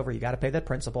 $1,000 left over, you got to pay that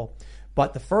principal.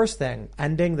 But the first thing,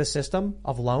 ending the system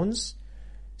of loans,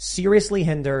 seriously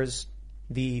hinders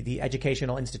the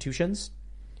educational institutions,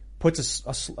 puts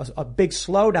a big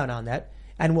slowdown on that,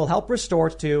 and will help restore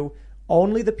to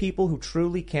only the people who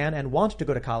truly can and want to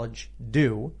go to college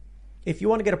do. If you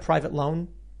want to get a private loan,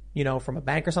 from a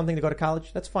bank or something to go to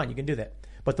college, that's fine. You can do that.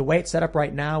 But the way it's set up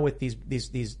right now with these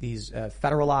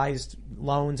federalized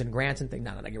loans and grants and things,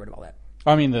 no, get rid of all that.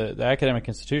 I mean, the academic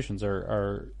institutions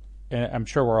are, and I'm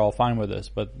sure we're all fine with this,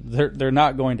 but they're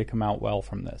not going to come out well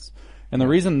from this. And the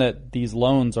reason that these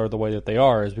loans are the way that they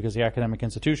are is because the academic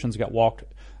institutions got walked,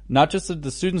 not just that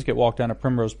the students get walked down a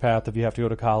primrose path if you have to go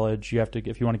to college,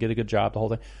 if you want to get a good job, the whole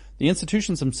thing. The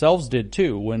institutions themselves did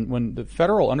too. When the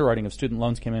federal underwriting of student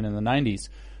loans came in the 90s,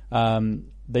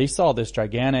 they saw this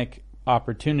gigantic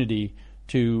opportunity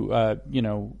to,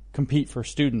 compete for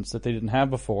students that they didn't have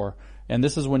before. And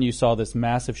this is when you saw this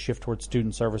massive shift towards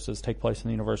student services take place in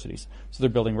the universities. So they're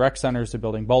building rec centers, they're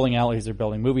building bowling alleys, they're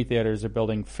building movie theaters, they're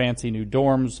building fancy new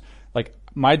dorms, Like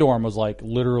my dorm was like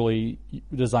literally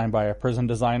designed by a prison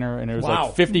designer, and it was Wow.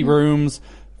 like 50 rooms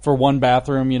for one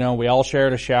bathroom. You know, we all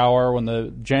shared a shower. When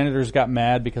the janitors got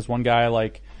mad because one guy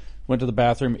like went to the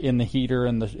bathroom in the heater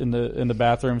in the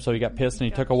bathroom, so he got pissed and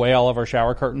he took away all of our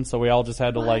shower curtains. So we all just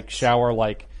had to like shower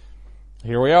like.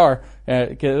 Here we are.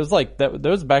 It was like that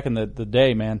was back in the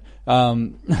day, man.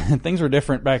 Things were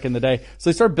different back in the day. So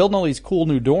they started building all these cool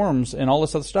new dorms and all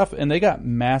this other stuff, and they got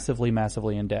massively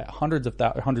in debt, hundreds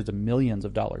of millions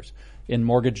of dollars in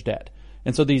mortgage debt.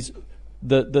 And so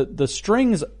the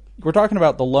strings, we're talking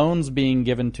about the loans being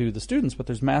given to the students, but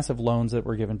there's massive loans that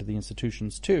were given to the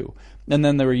institutions too. And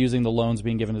then they were using the loans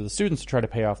being given to the students to try to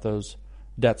pay off those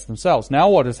debts themselves. Now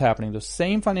what is happening? Those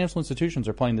same financial institutions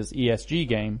are playing this ESG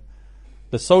game.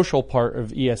 The social part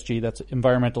of ESG, that's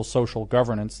environmental social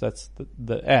governance, that's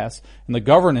the S. And the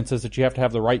governance is that you have to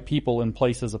have the right people in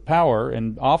places of power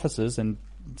and offices and,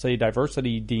 say,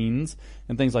 diversity deans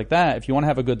and things like that. If you want to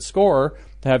have a good score,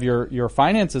 to have your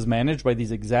finances managed by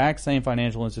these exact same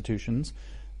financial institutions,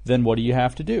 then what do you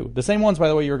have to do? The same ones, by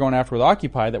the way, you were going after with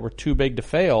Occupy that were too big to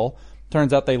fail.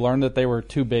 Turns out they learned that they were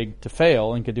too big to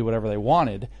fail and could do whatever they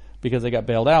wanted, because they got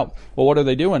bailed out. Well, what are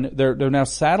they doing? They're now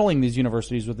saddling these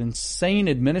universities with insane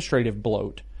administrative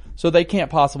bloat, so they can't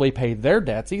possibly pay their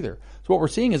debts either. So what we're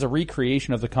seeing is a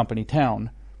recreation of the company town,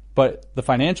 but the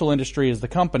financial industry is the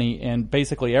company, and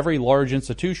basically every large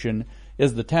institution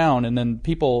is the town, and then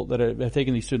people that have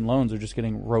taken these student loans are just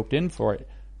getting roped in for it.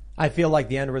 I feel like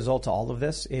the end result to all of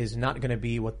this is not going to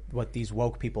be what these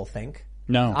woke people think.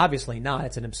 No. Obviously not.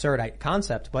 It's an absurd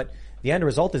concept, but the end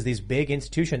result is these big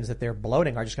institutions that they're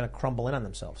bloating are just going to crumble in on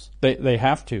themselves. They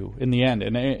have to in the end.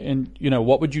 And you know,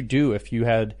 what would you do if you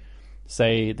had,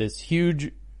 say, this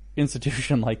huge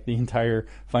institution like the entire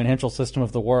financial system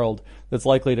of the world that's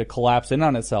likely to collapse in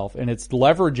on itself, and it's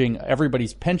leveraging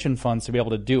everybody's pension funds to be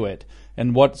able to do it?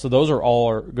 And so those are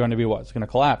all going to be what's going to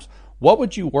collapse. What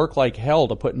would you work like hell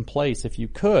to put in place if you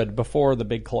could before the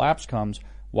big collapse comes?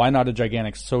 Why not a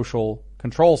gigantic social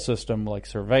control system like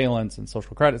surveillance and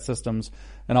social credit systems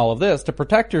and all of this to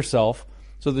protect yourself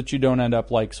so that you don't end up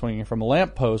like swinging from a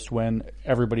lamppost when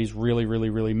everybody's really, really,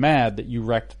 really mad that you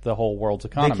wrecked the whole world's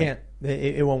economy? They can't.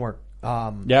 It won't work.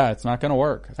 Yeah, it's not going to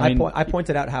work. I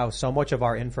pointed out how so much of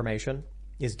our information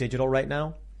is digital right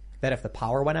now that if the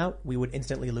power went out, we would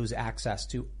instantly lose access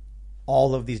to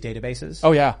all of these databases.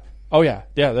 Oh, yeah.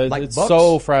 Like it's books.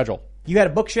 so fragile. You had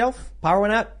a bookshelf, power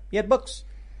went out, you had books.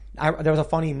 There was a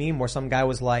funny meme where some guy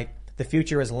was like, "The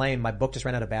future is lame. My book just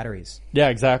ran out of batteries." Yeah,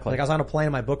 exactly. Like I was on a plane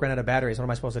and my book ran out of batteries. What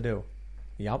am I supposed to do?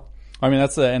 Yep. I mean,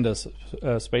 that's the end of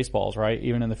Spaceballs, right?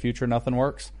 Even in the future, nothing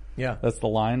works. Yeah. That's the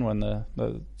line when the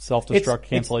self-destruct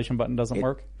cancellation button doesn't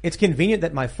work. It's convenient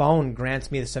that my phone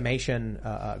grants me the summation,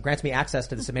 grants me access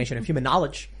to the summation of human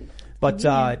knowledge. But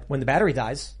when the battery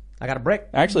dies, I got a brick.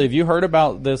 Actually, have you heard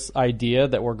about this idea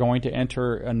that we're going to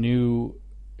enter a new,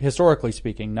 historically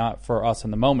speaking, not for us in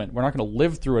the moment, we're not going to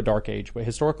live through a dark age, but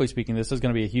historically speaking, this is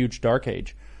going to be a huge dark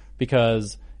age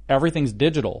because everything's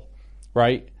digital,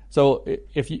 right? So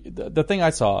the thing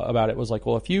I saw about it was like,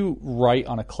 well, if you write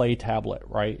on a clay tablet,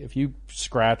 right? If you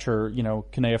scratch or,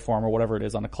 cuneiform or whatever it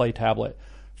is on a clay tablet,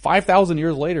 5,000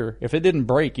 years later, if it didn't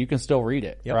break, you can still read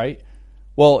it, right?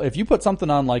 Well, if you put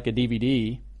something on like a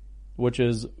DVD, which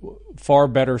is far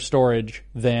better storage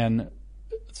than,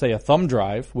 say, a thumb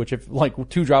drive, which if like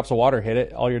 2 drops of water hit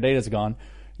it, all your data's gone.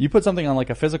 You put something on like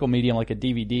a physical medium like a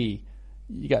DVD,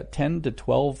 you got 10 to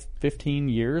 12, 15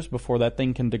 years before that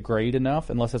thing can degrade enough,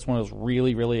 unless it's one of those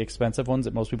really, really expensive ones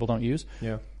that most people don't use.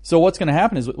 Yeah. So what's going to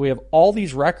happen is we have all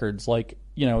these records, like,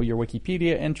 your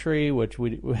Wikipedia entry,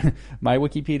 my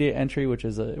Wikipedia entry, which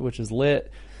is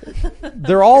lit.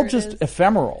 They're all just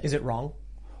ephemeral. Is it wrong?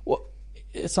 Well,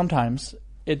 sometimes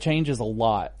it changes a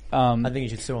lot. I think you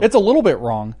should sue them. It's a little bit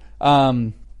wrong.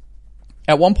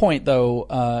 At one point,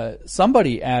 though,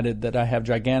 somebody added that I have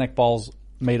gigantic balls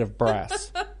made of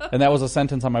brass. And that was a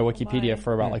sentence on my Wikipedia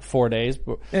for about like 4 days.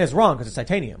 And it's wrong because it's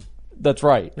titanium. That's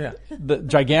right. Yeah. The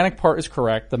gigantic part is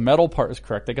correct. The metal part is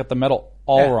correct. They got the metal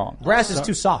all wrong. Brass is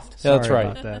too soft. Yeah, that's Sorry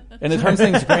right. about that. And it turns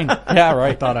things green. Yeah,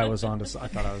 right. I thought I was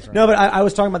right. No, but I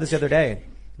was talking about this the other day,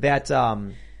 that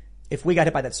if we got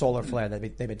hit by that solar flare that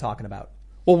they've been talking about.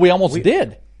 Well, we almost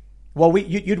did. Well,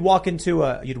 you'd walk into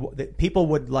people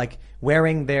would like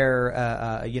wearing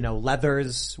their,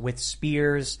 leathers with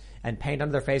spears and paint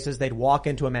under their faces. They'd walk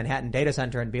into a Manhattan data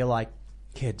center and be like,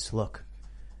 "Kids, look,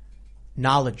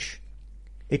 knowledge.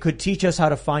 It could teach us how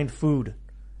to find food,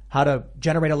 how to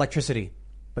generate electricity,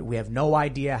 but we have no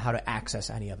idea how to access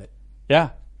any of it." Yeah.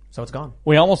 So it's gone.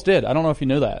 We almost did. I don't know if you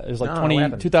knew that. It was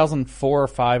like 2004 or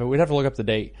 5. We'd have to look up the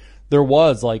date. There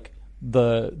was like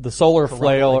the solar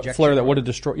flare ejection that would have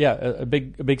destroyed, a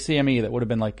big CME that would have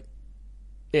been like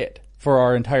it for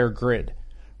our entire grid,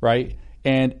 right?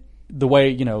 And the way,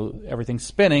 you know, everything's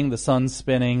spinning, the sun's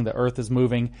spinning, the earth is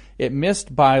moving, it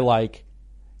missed by like,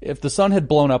 if the sun had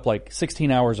blown up like 16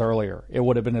 hours earlier, it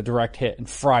would have been a direct hit and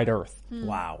fried Earth.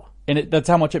 Wow. And that's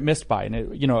how much it missed by. And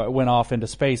it, you know, it went off into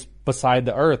space beside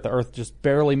the Earth. The Earth just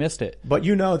barely missed it. But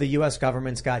you know the U.S.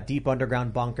 government's got deep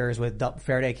underground bunkers with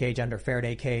Faraday cage under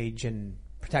Faraday cage and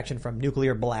protection from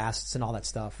nuclear blasts and all that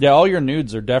stuff. Yeah, all your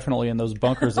nudes are definitely in those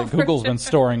bunkers that Google's been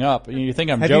storing up. You think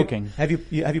I'm joking. Have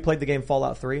you played the game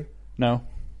Fallout 3? No.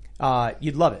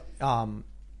 You'd love it.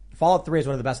 Fallout 3 is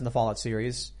one of the best in the Fallout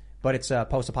series, but it's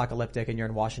post-apocalyptic and you're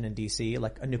in Washington, D.C.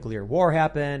 Like a nuclear war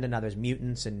happened and now there's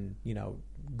mutants and, you know,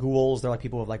 ghouls. They're like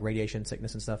people with like radiation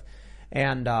sickness and stuff.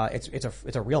 And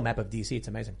it's a real map of D.C. It's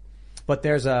amazing. But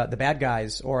there's the bad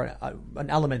guys, or an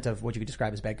element of what you could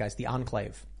describe as bad guys, the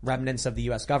Enclave, remnants of the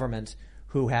U.S. government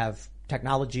who have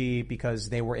technology because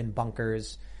they were in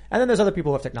bunkers. And then there's other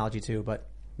people who have technology too, but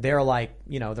they're like,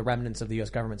 you know, the remnants of the U.S.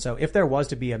 government. So if there was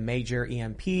to be a major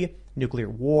EMP, nuclear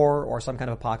war, or some kind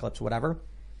of apocalypse, whatever,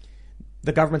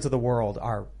 the governments of the world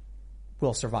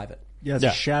will survive it. Yeah, it's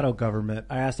a shadow government.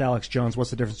 I asked Alex Jones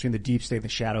what's the difference between the deep state and the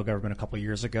shadow government a couple of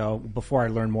years ago before I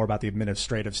learned more about the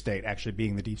administrative state actually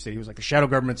being the deep state. He was like, the shadow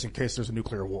government's in case there's a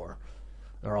nuclear war.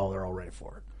 They're all ready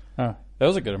for it. Oh, that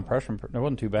was a good impression. It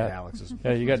wasn't too bad. Yeah, Alex is.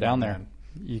 Yeah, you got down there.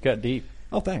 You got deep.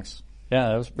 Oh, thanks. Yeah,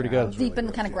 that was pretty good. Was Deep really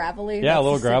and kind of gravelly. Yeah, a That's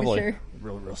little the gravelly. signature.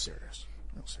 Real serious.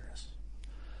 Real serious.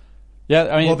 Yeah,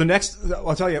 I mean, well,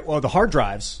 I'll tell you, the hard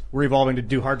drives, we're evolving to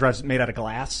do hard drives made out of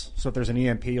glass. So if there's an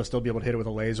EMP, you'll still be able to hit it with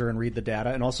a laser and read the data.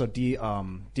 And also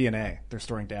DNA. They're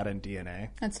storing data in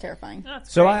DNA. That's terrifying.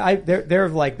 So there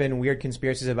have like been weird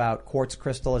conspiracies about quartz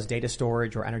crystal as data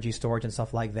storage or energy storage and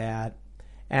stuff like that.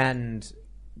 And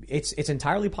it's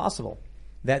entirely possible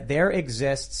that there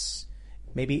exists,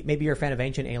 maybe you're a fan of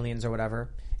ancient aliens or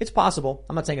whatever. It's possible.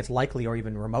 I'm not saying it's likely or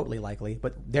even remotely likely,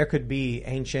 but there could be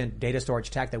ancient data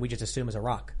storage tech that we just assume is a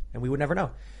rock, and we would never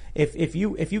know. If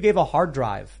you gave a hard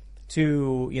drive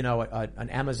to, you know,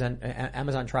 an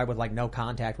Amazon tribe with like no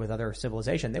contact with other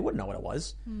civilization, they wouldn't know what it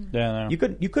was. yeah, no.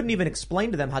 You couldn't even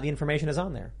explain to them how the information is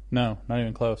on there. No, not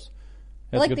even close.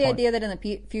 I That's a like good the point. idea that in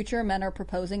the future, men are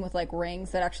proposing with like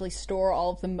rings that actually store all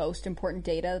of the most important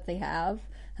data that they have.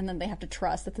 And then they have to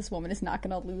trust that this woman is not going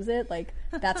to lose it. Like,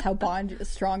 that's how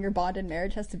strong your bond in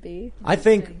marriage has to be. I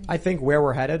think where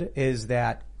we're headed is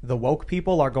that the woke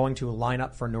people are going to line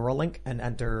up for Neuralink and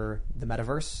enter the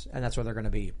metaverse, and that's where they're going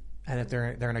to be. And if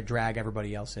they're going to drag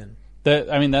everybody else in.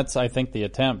 That's, I think, the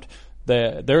attempt.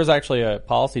 There's actually a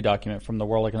policy document from the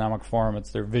World Economic Forum.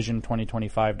 It's their Vision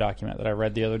 2025 document that I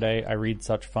read the other day. I read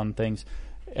such fun things.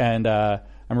 And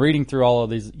I'm reading through all of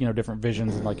these, you know, different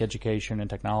visions in like education and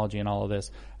technology and all of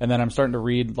this. And then I'm starting to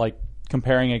read, like,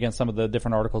 comparing against some of the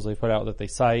different articles they put out that they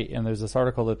cite. And there's this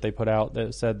article that they put out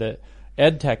that said that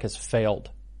ed tech has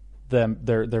failed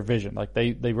their vision. Like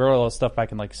they wrote all this stuff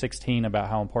back in like 16 about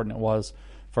how important it was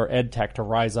for ed tech to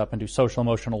rise up and do social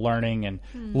emotional learning and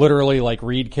literally like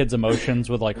read kids' emotions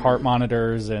with like heart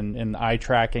monitors and eye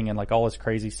tracking and like all this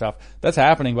crazy stuff. That's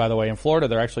happening, by the way. In Florida,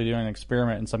 they're actually doing an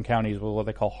experiment in some counties with what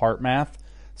they call heart math.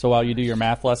 So while you do your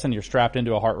math lesson, you're strapped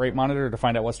into a heart rate monitor to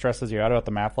find out what stresses you out about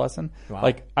the math lesson. Wow.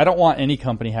 Like, I don't want any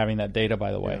company having that data,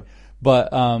 by the way. Yeah.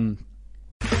 But,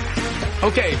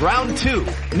 Okay, round two.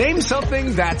 Name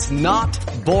something that's not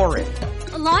boring.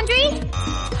 A laundry?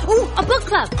 Ooh, a book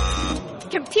club.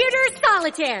 Computer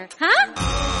solitaire, huh?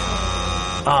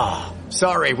 Ah,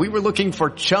 sorry, we were looking for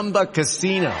Chumba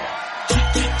Casino.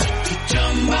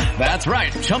 That's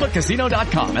right.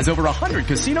 ChumbaCasino.com has over 100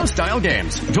 casino-style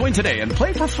games. Join today and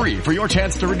play for free for your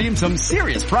chance to redeem some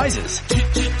serious prizes.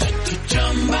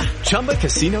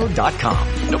 ChumbaCasino.com.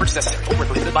 No purchase necessary. Void where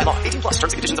prohibited by law. 18+. Terms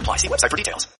and conditions apply. See website for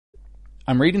details.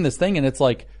 I'm reading this thing and it's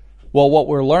like, well, what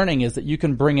we're learning is that you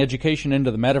can bring education into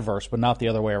the metaverse, but not the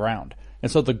other way around.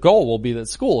 And so the goal will be that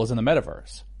school is in the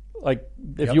metaverse. Like,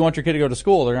 if you want your kid to go to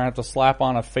school, they're going to have to slap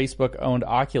on a Facebook-owned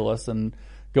Oculus and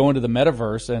go into the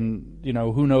metaverse and, you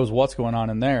know, who knows what's going on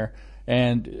in there.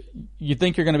 And you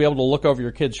think you're going to be able to look over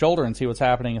your kid's shoulder and see what's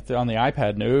happening on the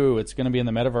iPad. No, it's going to be in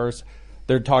the metaverse.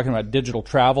 They're talking about digital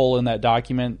travel in that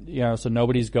document, you know, so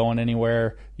nobody's going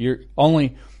anywhere.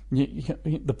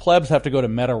 The plebs have to go to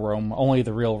Meta Rome. Only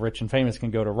the real rich and famous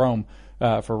can go to Rome,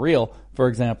 for real, for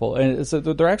example. And so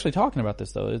they're actually talking about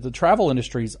this, though. The travel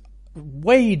industry's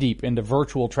way deep into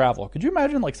virtual travel. Could you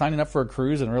imagine like signing up for a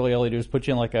cruise and really all they do is put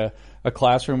you in like a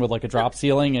classroom with like a drop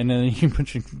ceiling and then you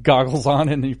put your goggles on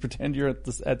and you pretend you're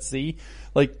at sea?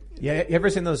 Like, yeah, you ever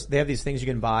seen those? They have these things you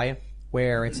can buy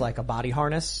where it's like a body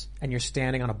harness and you're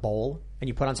standing on a bowl and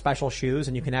you put on special shoes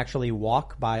and you can actually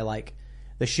walk by like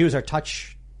the shoes are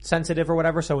touch sensitive or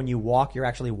whatever. So when you walk, you're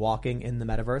actually walking in the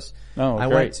metaverse. Oh, I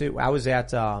great. I was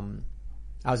at VidCon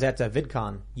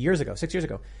 6 years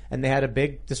ago, and they had a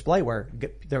big display where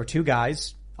there were two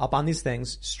guys up on these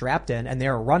things strapped in, and they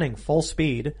were running full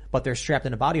speed, but they're strapped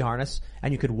in a body harness,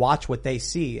 and you could watch what they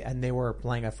see, and they were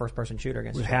playing a first-person shooter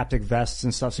against with each other. haptic vests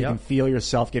and stuff, so you Yep. can feel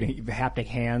yourself getting haptic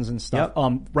hands and stuff.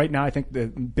 Yep. Right now, I think the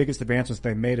biggest advancements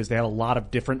they made is they had a lot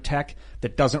of different tech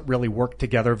that doesn't really work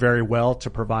together very well to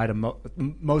provide a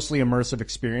mostly immersive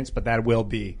experience, but that will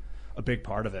be a big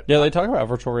part of it. Yeah, they talk about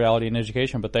virtual reality in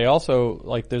education, but they also,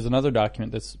 like, there's another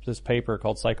document, this paper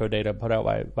called Psychodata, put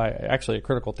out by actually a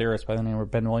critical theorist by the name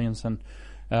of Ben Williamson,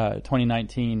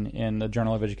 2019 in the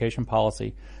Journal of Education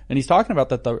Policy. And he's talking about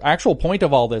that the actual point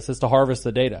of all this is to harvest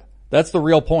the data. That's the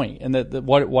real point. And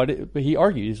he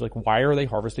argues, he's like, why are they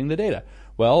harvesting the data?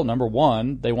 Well, number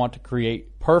one, they want to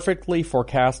create perfectly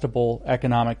forecastable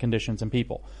economic conditions in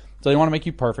people. So they want to make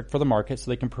you perfect for the market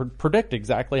so they can predict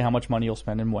exactly how much money you'll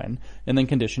spend and when, and then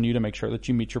condition you to make sure that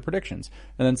you meet your predictions.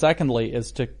 And then secondly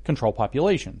is to control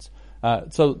populations.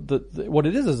 So what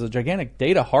it is a gigantic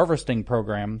data harvesting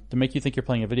program to make you think you're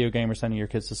playing a video game or sending your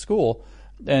kids to school.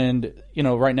 And,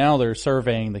 right now they're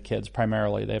surveying the kids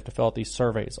primarily. They have to fill out these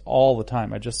surveys all the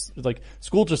time.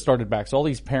 School just started back, so all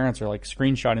these parents are like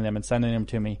screenshotting them and sending them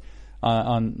to me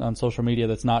on social media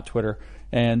that's not Twitter.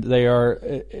 And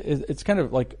it's kind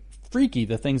of like freaky,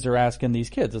 the things they're asking these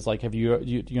kids. It's like, do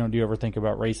you ever think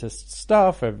about racist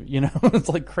stuff? It's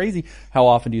like crazy. How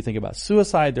often do you think about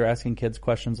suicide? They're asking kids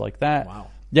questions like that. Wow.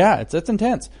 Yeah, it's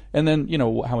intense. And then,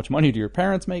 how much money do your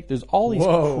parents make? There's all these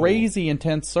crazy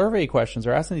intense survey questions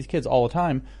they're asking these kids all the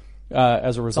time,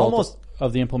 as a result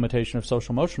of the implementation of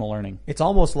social emotional learning. It's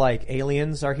almost like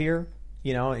aliens are here,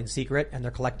 in secret, and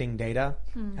they're collecting data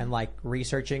and like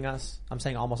researching us. I'm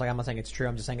saying almost like, I'm not saying it's true.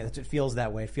 I'm just saying it feels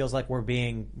that way. It feels like we're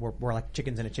like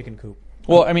chickens in a chicken coop.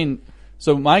 Well, I mean,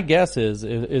 so my guess is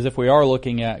if we are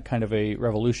looking at kind of a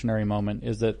revolutionary moment,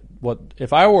 is that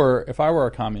if I were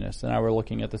a communist and I were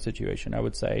looking at the situation, I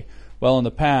would say, well, in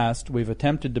the past we've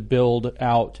attempted to build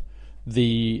out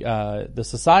the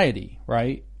society,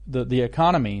 right? The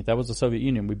economy. That was the Soviet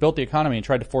Union. We built the economy and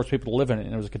tried to force people to live in it,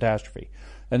 and it was a catastrophe.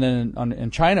 And then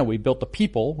in China, we built the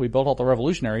people, we built all the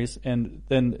revolutionaries, and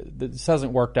then this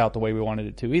hasn't worked out the way we wanted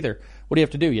it to either. What do you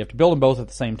have to do? You have to build them both at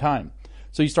the same time.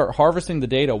 So you start harvesting the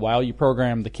data while you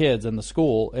program the kids in the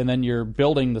school, and then you're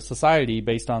building the society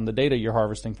based on the data you're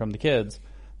harvesting from the kids,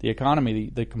 the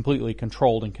economy, the completely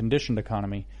controlled and conditioned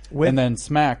economy. And then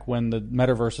smack, when the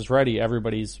metaverse is ready,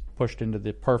 everybody's pushed into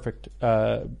the perfect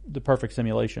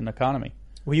simulation economy.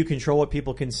 Well, you control what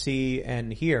people can see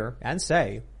and hear and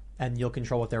say, and you'll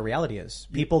control what their reality is.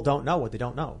 People don't know what they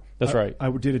don't know. That's right.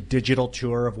 I did a digital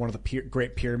tour of one of the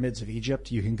great pyramids of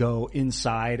Egypt. You can go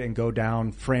inside and go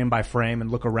down frame by frame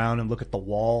and look around and look at the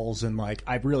walls, and like,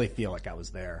 I really feel like I was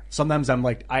there. Sometimes I'm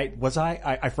like,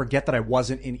 I forget that I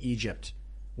wasn't in Egypt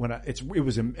when it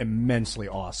was immensely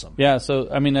awesome. Yeah, so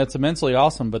I mean that's immensely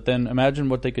awesome, but then imagine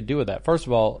what they could do with that. First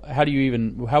of all, how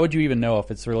would you even know if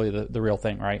it's really the real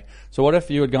thing, right? So what if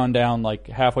you had gone down like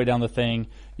halfway down the thing,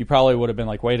 you probably would have been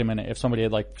like, wait a minute, if somebody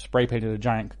had like spray painted a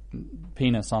giant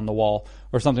penis on the wall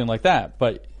or something like that.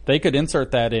 But they could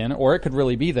insert that in, or it could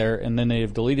really be there, and then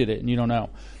they've deleted it and you don't know.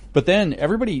 But then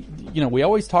everybody, we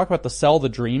always talk about the sell the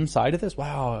dream side of this.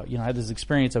 Wow, I had this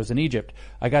experience. I was in Egypt.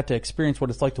 I got to experience what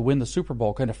it's like to win the Super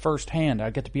Bowl kind of firsthand.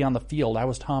 I got to be on the field. I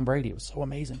was Tom Brady. It was so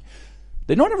amazing.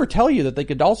 They don't ever tell you that they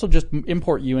could also just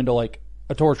import you into like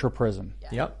a torture prison. Yeah.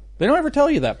 Yep. They don't ever tell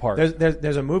you that part.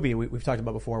 There's a movie we've talked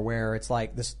about before where it's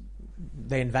like this,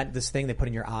 they invent this thing they put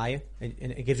in your eye and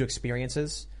it gives you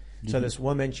experiences. So this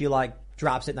woman, she like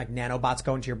drops it and like nanobots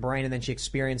go into your brain, and then she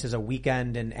experiences a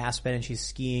weekend in Aspen and she's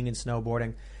skiing and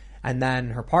snowboarding. And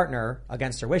then her partner,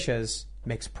 against her wishes,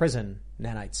 makes prison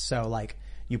nanites. So like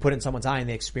you put in someone's eye and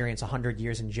they experience 100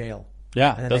 years in jail.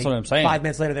 Yeah, that's what I'm saying. 5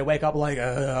 minutes later they wake up like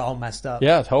all messed up.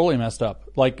 Yeah, totally messed up.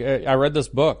 Like I read this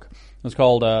book. It's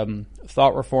called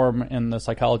Thought Reform and the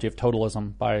Psychology of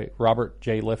Totalism by Robert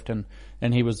J. Lifton.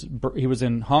 And he was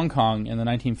in Hong Kong in the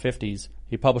 1950s.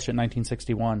 He published it in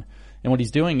 1961. And what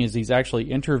he's doing is he's actually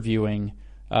interviewing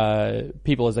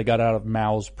people as they got out of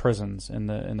Mao's prisons in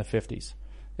the 50s.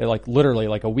 Like literally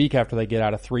like a week after they get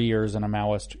out of 3 years in a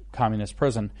Maoist communist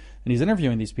prison. And he's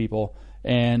interviewing these people,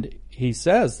 and he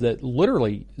says that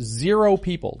literally zero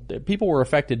people were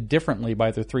affected differently by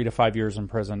their 3 to 5 years in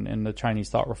prison in the Chinese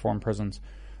thought reform prisons,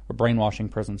 or brainwashing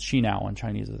prisons, Xinao in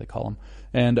Chinese as they call them.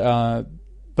 And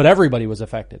But everybody was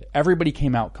affected. Everybody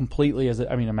came out completely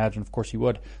imagine, of course you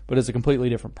would, but as a completely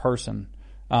different person.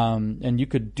 And you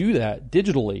could do that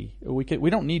digitally.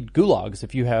 We don't need gulags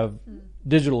if you have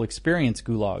digital experience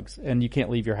gulags, and you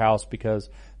can't leave your house because,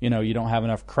 you don't have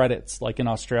enough credits, like in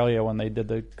Australia when they did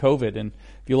the COVID. And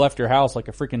if you left your house, like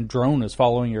a freaking drone is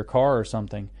following your car or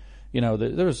something,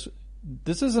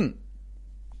 this isn't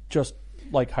just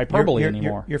like hyperbole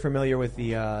anymore. You're familiar with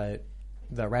the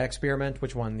rat experiment?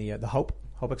 Which one? The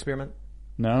Hope experiment?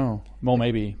 No. Well,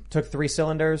 maybe. Took 3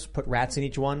 cylinders, put rats in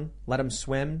each one, let them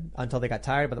swim until they got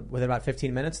tired, but within about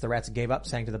 15 minutes, the rats gave up,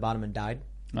 sank to the bottom, and died.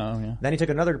 Oh, yeah. Then he took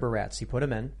another group of rats. He put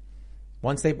them in.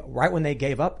 Right when they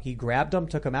gave up, he grabbed them,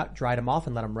 took them out, dried them off,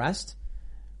 and let them rest.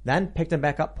 Then picked them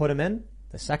back up, put them in.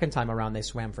 The second time around, they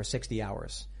swam for 60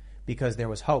 hours because there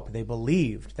was hope. They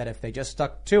believed that if they just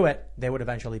stuck to it, they would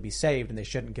eventually be saved, and they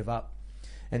shouldn't give up.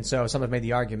 And so some have made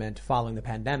the argument, following the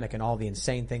pandemic and all the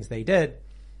insane things they did,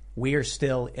 we're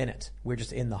still in it. We're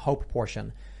just in the hope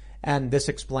portion. And this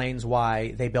explains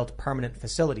why they built permanent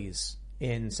facilities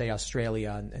in, say,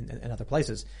 Australia and other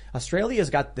places. Australia's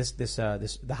got this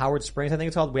the Howard Springs, I think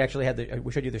it's called. We actually had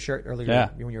we showed you the shirt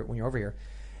earlier when you're over here.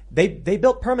 They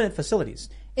built permanent facilities.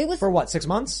 It was for what, 6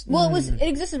 months? Well, it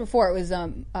existed before. It was right,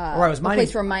 it was mining, a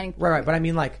place for mining. Right. But I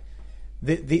mean, like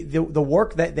the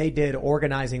work that they did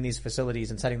organizing these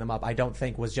facilities and setting them up, I don't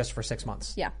think was just for 6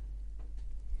 months. Yeah.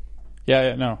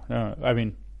 Yeah, no. I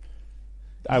mean,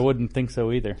 I wouldn't think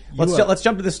so either. Let's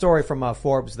jump to the story from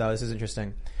Forbes, though. This is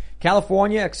interesting.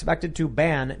 California expected to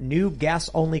ban new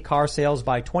gas-only car sales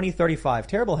by 2035.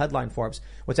 Terrible headline, Forbes.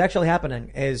 What's actually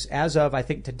happening is, as of, I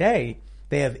think, today,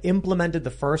 they have implemented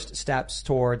the first steps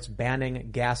towards banning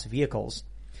gas vehicles.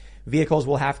 Vehicles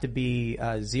will have to be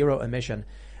zero emission.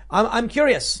 I'm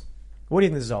curious. What do you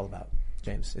think this is all about,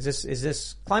 James? Is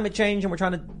this climate change and we're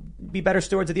trying to be better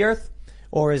stewards of the earth?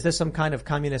 Or is this some kind of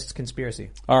communist conspiracy?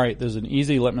 All right, there's an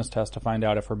easy litmus test to find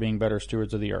out if we're being better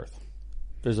stewards of the earth.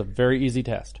 There's a very easy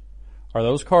test. Are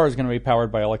those cars going to be powered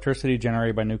by electricity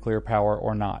generated by nuclear power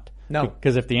or not? No.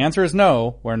 Because if the answer is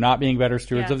no, we're not being better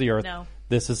stewards of the earth. No.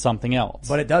 This is something else.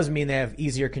 But it does mean they have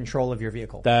easier control of your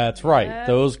vehicle. That's right.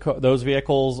 Those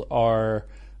vehicles are,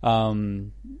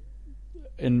 in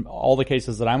all the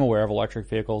cases that I'm aware of, electric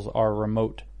vehicles are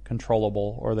remote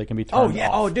controllable, or they can be turned off.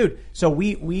 Oh, dude. So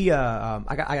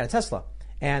I got a Tesla,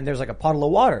 and there's like a puddle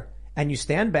of water, and you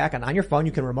stand back, and on your phone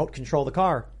you can remote control the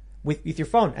car with your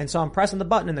phone. And so I'm pressing the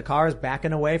button, and the car is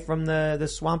backing away from the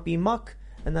swampy muck,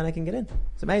 and then I can get in.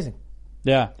 It's amazing.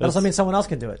 Yeah, that also means someone else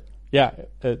can do it. Yeah,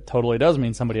 it totally does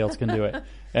mean somebody else can do it.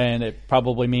 And it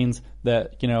probably means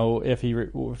that, if he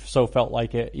so felt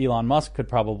like it, Elon Musk could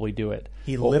probably do it.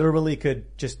 He literally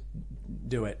could just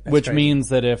do it. That's which crazy. means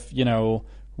that if,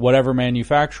 whatever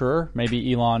manufacturer,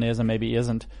 maybe Elon is and maybe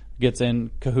isn't, gets in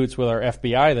cahoots with our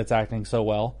FBI that's acting so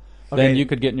well, then you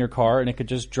could get in your car and it could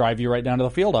just drive you right down to the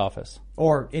field office.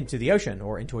 Or into the ocean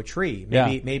or into a tree.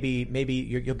 Maybe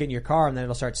you'll get in your car and then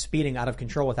it'll start speeding out of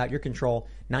control without your control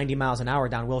 90 miles an hour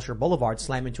down Wilshire Boulevard,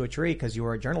 slam into a tree because you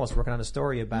were a journalist working on a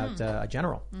story about a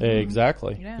general. Mm-hmm.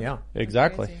 Exactly. Yeah.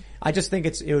 Exactly. I just think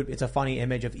it's a funny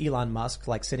image of Elon Musk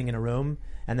like sitting in a room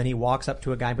and then he walks up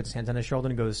to a guy and puts his hands on his shoulder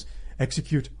and goes,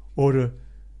 "Execute order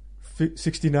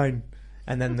 69.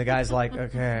 And then the guy's like,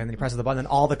 okay, and then he presses the button, and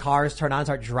all the cars turn on and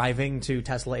start driving to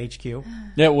Tesla HQ.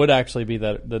 Yeah, it would actually be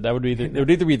that. That would be it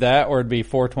would either be that or it'd be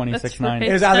 42069. Right.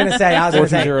 I was going to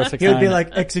say, he would be like,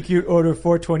 execute order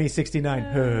 42069.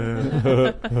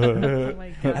 Oh my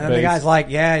God. And then the guy's like,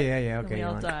 yeah, okay. We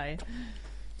all die.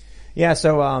 Yeah,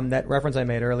 so that reference I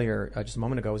made earlier, just a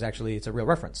moment ago, was actually, it's a real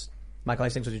reference. Michael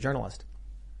Hastings was a journalist.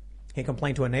 He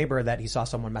complained to a neighbor that he saw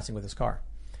someone messing with his car.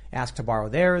 Asked to borrow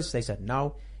theirs. They said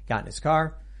no. Got in his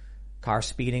car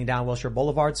speeding down Wilshire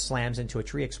Boulevard, slams into a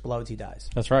tree, explodes, he dies.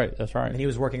 That's right. And he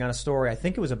was working on a story, I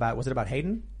think was it about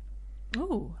Hayden?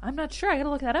 Oh, I'm not sure. I gotta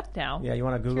look that up now. Yeah, you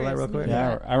want to Google that real quick?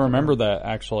 Yeah, I remember that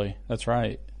actually. That's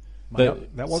right.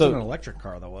 That wasn't an electric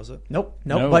car though, was it? Nope.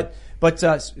 No. But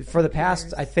for the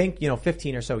past, I think,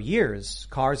 15 or so years,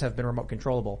 cars have been remote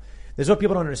controllable. This is what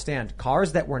people don't understand.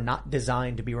 Cars that were not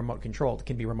designed to be remote controlled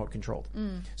can be remote controlled.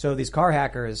 So these car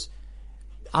hackers,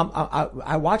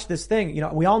 I watched this thing.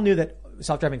 We all knew that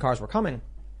self-driving cars were coming.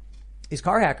 These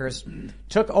car hackers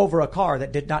took over a car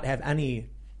that did not have any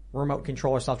remote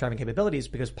control or self-driving capabilities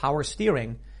because power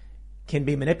steering can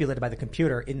be manipulated by the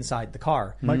computer inside the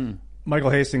car.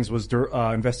 Michael Hastings was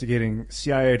investigating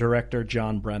CIA Director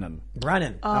John Brennan.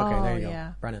 Oh, okay, there you yeah.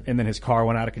 go. Brennan. And then his car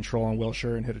went out of control on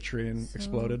Wilshire and hit a tree and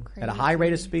exploded. At a high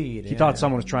rate of speed. He thought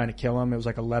someone was trying to kill him. It was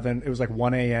like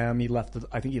 1 a.m.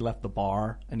 I think he left the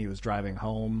bar and he was driving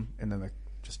home and then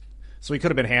so he could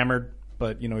have been hammered,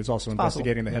 but he's also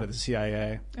investigating the head of the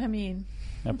CIA. I mean,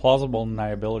 And plausible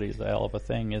deniability is a hell of a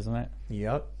thing, isn't it?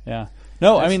 Yep. Yeah.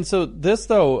 No, I mean, so this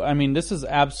though, I mean, this is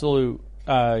absolute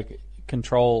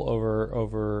control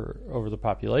over the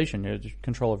population,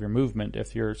 control of your movement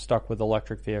if you're stuck with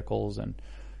electric vehicles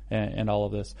and all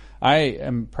of this. I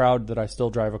am proud that I still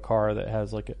drive a car that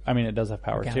has it does have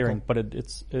power steering, but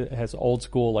it has old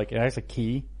school, it has a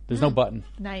key. There's no button.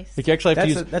 Nice. You actually have to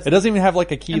use. It doesn't even have a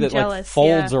key that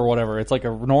folds or whatever. It's like a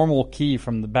normal key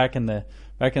from the back in the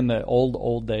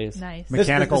old days. Nice.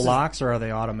 Mechanical locks, or are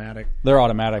they automatic? They're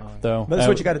automatic though. But that's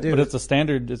what you got to do. But it's a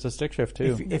standard. It's a stick shift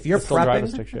too. If you're still drive a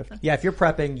prepping, stick shift. yeah, if you're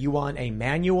prepping, you want a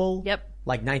manual,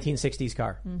 1960s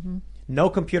car. No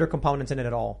computer components in it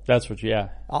at all. That's what. Yeah.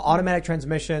 Automatic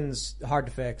transmissions, hard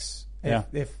to fix. Yeah.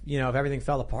 If everything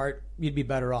fell apart, you'd be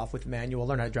better off with manual.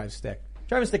 Learn how to drive stick.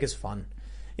 Driving stick is fun.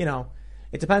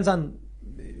 It depends on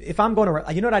if I'm going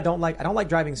to. You know what I don't like? I don't like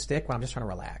driving stick when I'm just trying to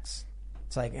relax.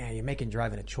 It's like, you're making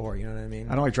driving a chore. You know what I mean?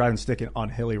 I don't like driving stick on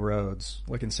hilly roads,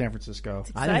 like in San Francisco.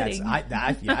 I find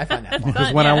that fun.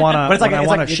 Because when I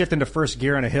want to shift into first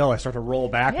gear on a hill, I start to roll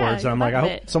backwards, and I'm like, I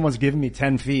hope someone's giving me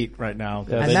 10 feet right now.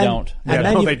 Yeah, they don't.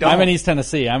 They don't. I'm in East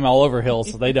Tennessee. I'm all over hills,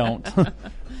 so they don't.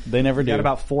 They never do. Got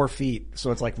about 4 feet,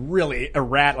 so it's really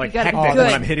hectic good. when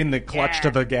I'm hitting the clutch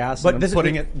to the gas, but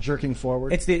jerking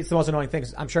forward. It's the most annoying thing.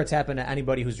 I'm sure it's happened to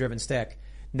anybody who's driven stick,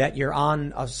 that you're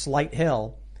on a slight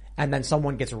hill and then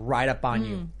someone gets right up on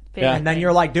you. Yeah. And then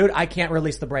you're like, dude, I can't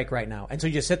release the brake right now. And so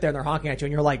you just sit there and they're honking at you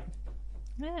and you're like,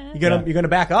 you're gonna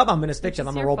back up? I'm gonna stick you.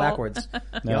 I'm gonna roll backwards.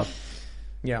 Yep.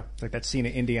 Yeah. It's like that scene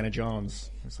of Indiana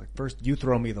Jones. It's like, first you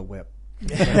throw me the whip.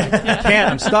 I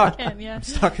can't. I'm stuck. I'm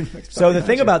stuck. So the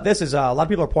thing about this is a lot of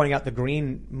people are pointing out the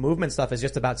green movement stuff is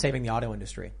just about saving the auto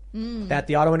industry. That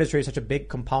the auto industry is such a big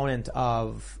component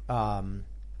of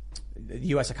the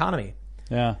U.S. economy.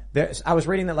 Yeah. I was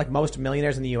reading that most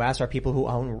millionaires in the U.S. are people who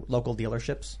own local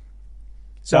dealerships.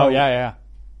 So yeah.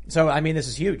 So I mean, this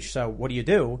is huge. So what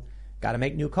do? Got to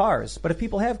make new cars. But if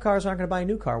people have cars, aren't going to buy a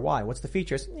new car. Why? What's the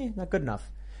features? Not good enough.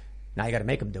 Now you got to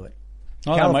make them do it.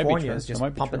 Oh, California is just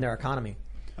pumping their economy.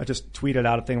 I just tweeted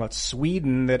out a thing about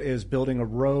Sweden that is building a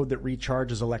road that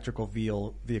recharges electrical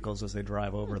vehicles as they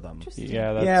drive over them.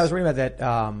 Yeah, I was reading about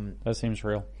that. That seems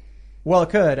real. Well, it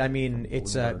could. I mean,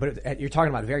 it's but you're talking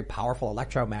about very powerful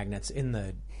electromagnets in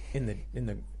the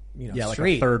like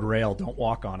street. A third rail. Don't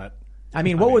walk on it. I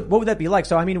mean, what would that be like?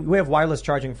 So I mean, we have wireless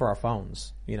charging for our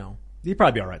phones. You'd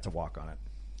probably be all right to walk on it.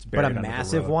 But a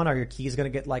massive one, are your keys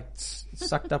going to get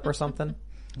sucked up or something?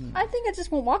 I think I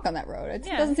just won't walk on that road. It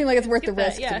doesn't seem like it's worth the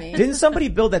risk to me. Didn't somebody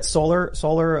build that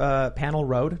solar panel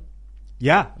road?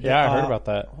 Yeah, I heard about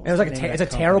that. It was it's a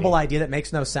terrible idea that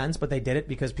makes no sense, but they did it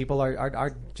because people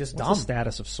are just dumb. What's the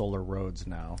status of solar roads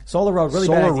now? Solar Road, really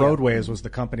Solar bad idea. Roadways was the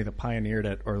company that pioneered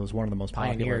it, or it was one of the most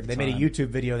popular at the They time. made a YouTube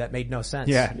video that made no sense.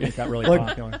 Yeah, it got really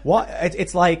popular.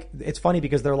 It's funny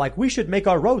because they're like, we should make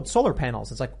our roads solar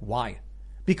panels. It's like, why?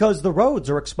 Because the roads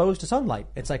are exposed to sunlight.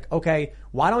 It's like, okay,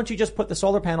 why don't you just put the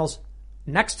solar panels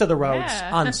next to the roads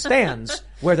on stands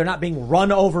where they're not being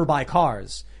run over by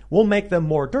cars? We'll make them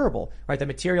more durable, right? The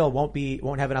material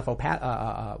won't have enough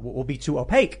will be too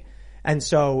opaque. And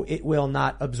so it will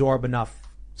not absorb enough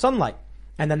sunlight.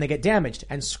 And then they get damaged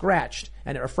and scratched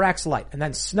and it refracts light and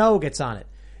then snow gets on it.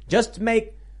 Just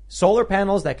make solar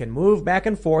panels that can move back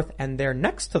and forth and they're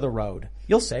next to the road.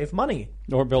 You'll save money.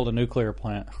 Or build a nuclear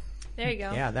plant. There you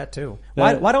go. Yeah, that too.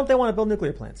 Why don't they want to build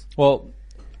nuclear plants? Well,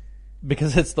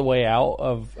 because it's the way out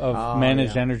of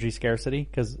managed energy scarcity.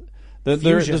 Because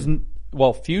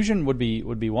fusion would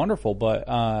be wonderful,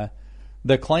 but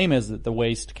the claim is that the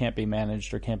waste can't be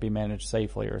managed or can't be managed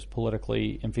safely or is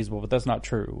politically infeasible. But that's not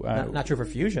true. Not true for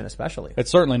fusion, especially. It's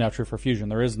certainly not true for fusion.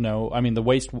 There is no. I mean, the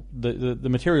waste, the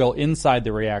material inside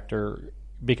the reactor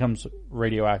becomes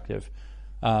radioactive.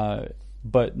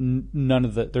 But none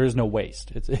of there is no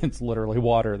waste. It's literally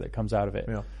water that comes out of it.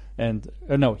 Yeah. And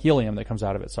helium that comes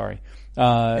out of it. Sorry.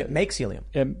 It makes helium.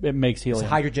 It makes helium.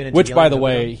 It's hydrogen into which, helium by the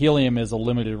way, helium is a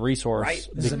limited resource. Right.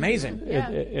 This is amazing.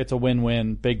 It's a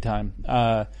win-win, big time.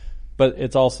 But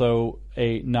it's also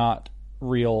a not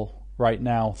real right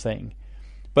now thing.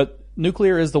 But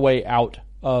nuclear is the way out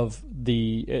of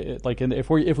if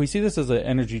we see this as an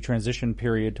energy transition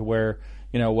period to where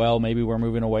maybe we're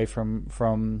moving away from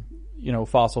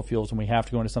fossil fuels and we have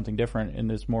to go into something different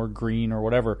and it's more green or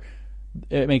whatever,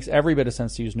 it makes every bit of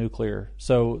sense to use nuclear.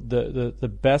 So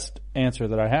the best answer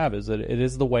that I have is that it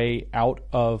is the way out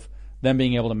of them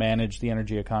being able to manage the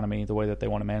energy economy the way that they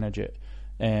want to manage it.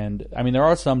 And I mean, there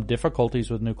are some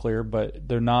difficulties with nuclear, but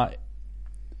they're not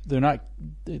they're not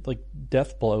like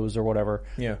death blows or whatever.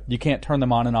 Yeah. You can't turn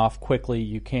them on and off quickly.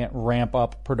 You can't ramp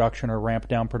up production or ramp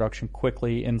down production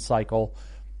quickly in cycle.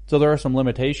 So there are some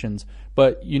limitations,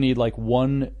 but you need like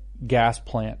one gas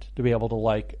plant to be able to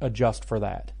like adjust for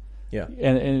that. Yeah.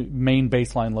 And main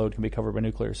baseline load can be covered by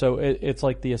nuclear. So it's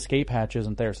like the escape hatch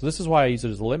isn't there. So this is why I use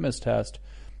it as a litmus test,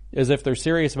 is if they're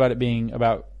serious about it being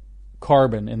about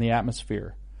carbon in the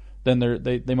atmosphere, then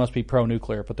they must be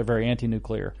pro-nuclear, but they're very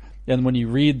anti-nuclear. And when you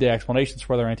read the explanations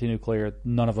for their anti-nuclear,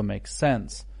 none of them make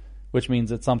sense, which means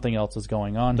that something else is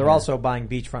going on. They're here. also buying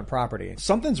beachfront property.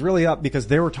 Something's really up because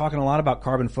they were talking a lot about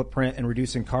carbon footprint and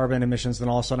reducing carbon emissions. Then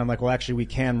all of a sudden I'm like, well, actually we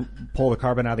can pull the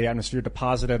carbon out of the atmosphere,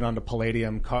 deposit it onto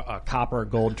palladium, copper,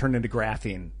 gold, turn it into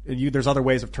graphene. There's other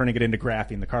ways of turning it into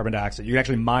graphene, the carbon dioxide. You can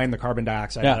actually mine the carbon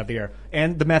dioxide out of the air.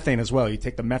 And the methane as well. You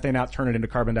take the methane out, turn it into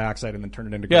carbon dioxide, and then turn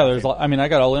it into graphene. I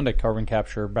got all into carbon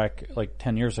capture back like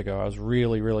 10 years ago. I was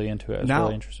really, really into it. I was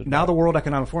really interested. Now the World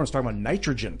Economic Forum is talking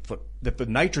about the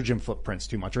nitrogen footprint's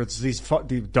too much. Or it's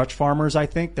the Dutch farmers, I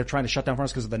think, they're trying to shut down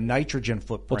farms because of the nitrogen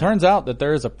footprint. Well, it turns out that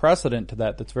there is a precedent to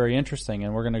that that's very interesting,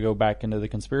 and we're going to go back into the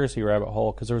conspiracy rabbit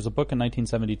hole because there was a book in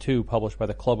 1972 published by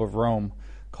the Club of Rome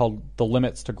called The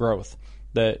Limits to Growth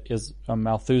that is a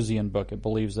Malthusian book. It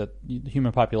believes that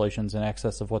human population's in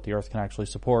excess of what the Earth can actually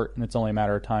support, and it's only a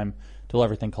matter of time till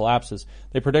everything collapses.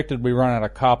 They predicted we run out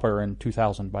of copper in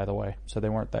 2000, by the way, so they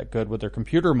weren't that good with their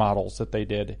computer models that they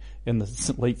did in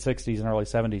the late 60s and early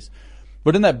 70s.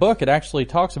 But in that book, it actually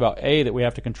talks about, A, that we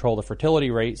have to control the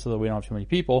fertility rate so that we don't have too many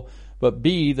people, but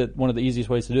B, that one of the easiest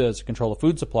ways to do it is to control the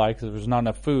food supply, because if there's not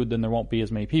enough food, then there won't be as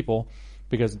many people,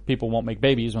 because people won't make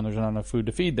babies when there's not enough food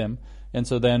to feed them. And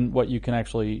so then what you can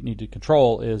actually need to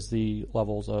control is the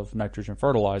levels of nitrogen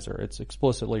fertilizer. It's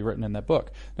explicitly written in that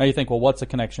book. Now you think, well, what's the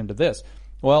connection to this?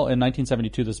 Well, in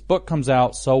 1972, this book comes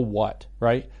out, so what,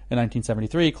 right? In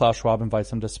 1973, Klaus Schwab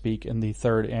invites him to speak in the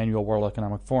 3rd Annual World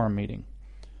Economic Forum meeting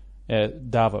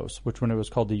at Davos, which when it was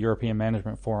called the European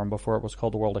Management Forum before it was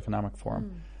called the World Economic Forum.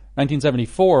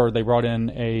 1974, they brought in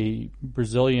a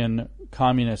Brazilian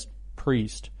communist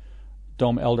priest,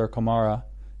 Dom Elder Camara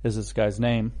is this guy's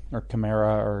name, or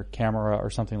Camara or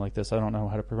something like this. I don't know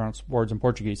how to pronounce words in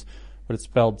Portuguese, but it's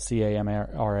spelled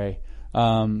C-A-M-R-A.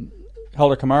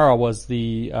 Helder Camara was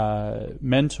the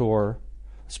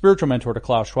spiritual mentor to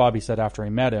Klaus Schwab, he said, after he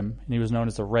met him, and he was known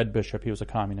as the Red Bishop. He was a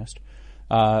communist.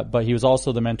 But he was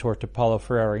also the mentor to Paulo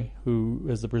Freire, who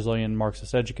is the Brazilian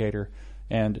Marxist educator,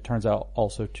 and it turns out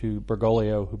also to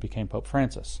Bergoglio, who became Pope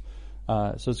Francis.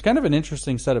 So it's kind of an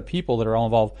interesting set of people that are all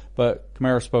involved. But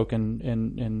Camara spoke in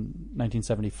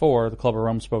 1974. The Club of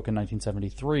Rome spoke in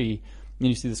 1973. And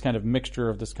you see this kind of mixture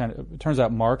of this kind of. It turns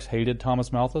out Marx hated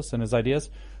Thomas Malthus and his ideas,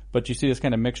 but you see this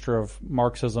kind of mixture of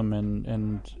Marxism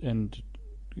and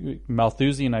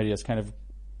Malthusian ideas kind of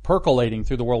percolating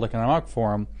through the World Economic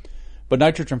Forum. But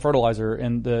nitrogen fertilizer,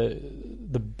 and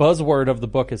the buzzword of the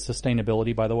book is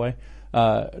sustainability, by the way.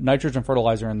 Nitrogen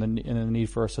fertilizer and the need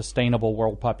for a sustainable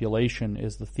world population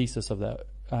is the thesis of that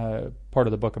part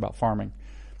of the book about farming.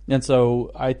 And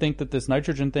so I think that this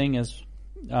nitrogen thing is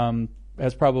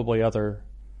has probably other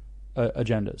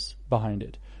agendas behind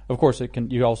it. Of course, it can.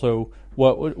 You also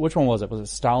which one was it? Was it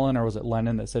Stalin or was it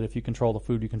Lenin that said if you control the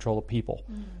food, you control the people?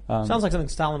 Sounds like something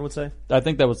Stalin would say. I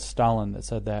think that was Stalin that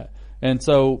said that. And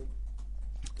so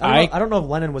I don't know if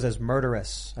Lenin was as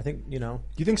murderous. I think, Do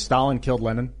you think Stalin killed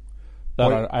Lenin?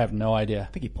 I have no idea. I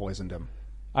think he poisoned him.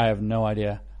 I have no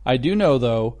idea. I do know,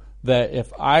 though, that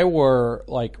if I were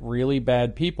like really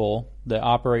bad people that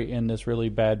operate in this really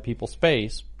bad people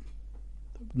space,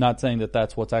 not saying that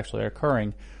that's what's actually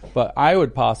occurring, but I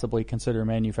would possibly consider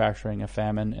manufacturing a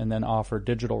famine and then offer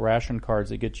digital ration cards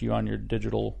that get you on your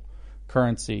digital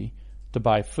currency to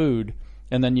buy food.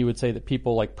 And then you would say that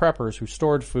people like preppers who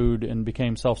stored food and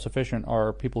became self-sufficient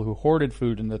are people who hoarded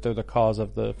food and that they're the cause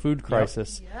of the food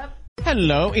crisis. Yep.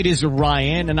 Hello, it is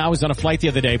Ryan, and I was on a flight the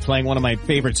other day playing one of my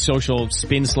favorite social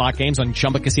spin slot games on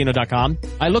ChumbaCasino.com.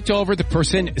 I looked over at the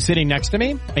person sitting next to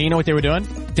me, and you know what they were doing?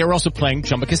 They were also playing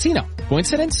Chumba Casino.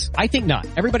 Coincidence? I think not.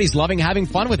 Everybody's loving having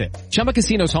fun with it. Chumba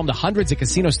Casino is home to hundreds of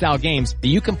casino-style games that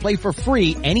you can play for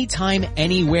free anytime,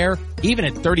 anywhere, even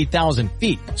at 30,000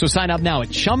 feet. So sign up now at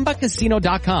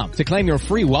ChumbaCasino.com to claim your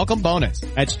free welcome bonus.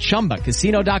 That's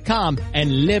ChumbaCasino.com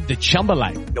and live the Chumba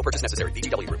life. No purchase necessary.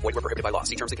 VGW. Void where prohibited by law.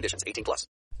 See terms and conditions. 18+.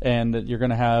 And you're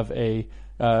going to have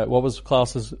what was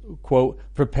Klaus's quote,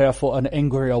 prepare for an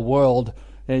angrier world.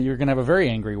 And you're going to have a very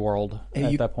angry world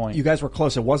at that point. You guys were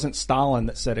close. It wasn't Stalin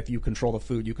that said if you control the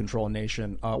food, you control a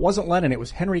nation. It wasn't Lenin. It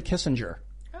was Henry Kissinger.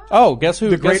 Oh, guess who?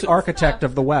 The great architect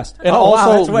of the West. And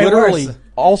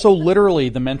also literally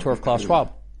the mentor of Klaus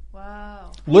Schwab.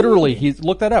 Wow. Literally,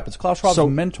 look that up. It's Klaus Schwab's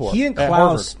mentor. He and at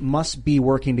Klaus Harvard. must be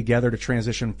working together to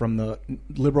transition from the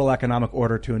liberal economic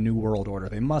order to a new world order.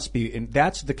 They must be, and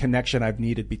that's the connection I've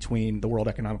needed between the World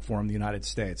Economic Forum and the United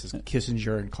States, is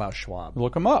Kissinger and Klaus Schwab.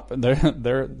 Look them up.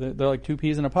 They're like two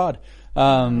peas in a pod.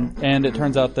 And it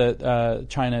turns out that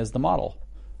China is the model.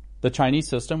 The Chinese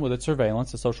system, with its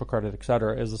surveillance, the social credit, et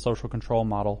cetera, is the social control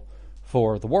model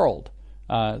for the world.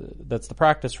 That's the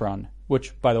practice run,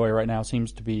 which, by the way, right now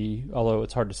seems to be, although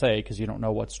it's hard to say because you don't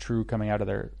know what's true coming out of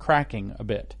there, cracking a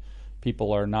bit.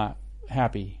 People are not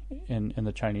happy in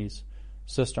the Chinese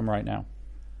system right now.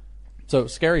 So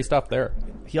scary stuff there.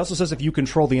 He also says if you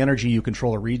control the energy, you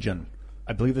control a region.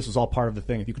 I believe this is all part of the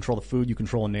thing. If you control the food, you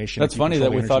control a nation. That's funny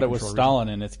that we thought it was Stalin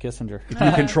and it's Kissinger. If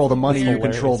you control the money, you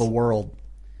control the world.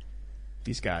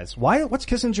 These guys. What's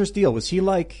Kissinger's deal? Was he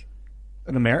like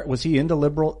was he into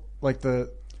liberal, like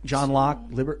the John Locke?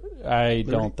 I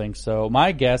don't think so.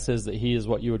 My guess is that he is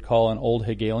what you would call an old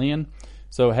Hegelian.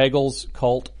 So Hegel's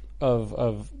cult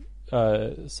of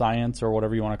science, or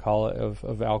whatever you want to call it,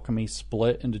 of alchemy,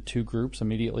 split into two groups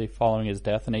immediately following his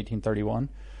death in 1831. And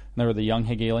there were the young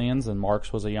Hegelians, and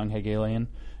Marx was a young Hegelian.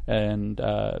 And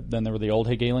then there were the old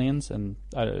Hegelians, and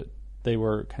they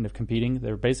were kind of competing. They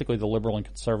were basically the liberal and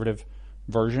conservative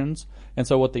versions. And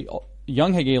so what the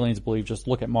young Hegelians believed, just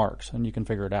look at Marx and you can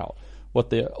figure it out.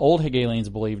 What the old Hegelians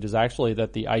believed is actually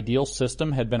that the ideal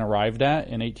system had been arrived at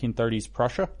in 1830s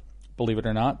Prussia. Believe it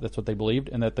or not, that's what they believed.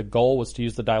 And that the goal was to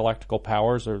use the dialectical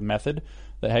powers or method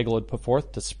that Hegel had put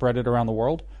forth to spread it around the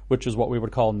world, which is what we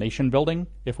would call nation building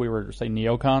if we were to say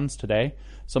neocons today.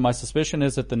 So my suspicion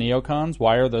is that the neocons,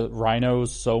 why are the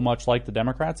rhinos so much like the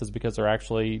Democrats, is because they're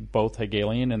actually both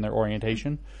Hegelian in their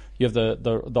orientation. You have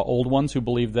the old ones who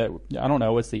believe that, I don't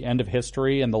know, it's the end of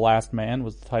history and the last man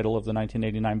was the title of the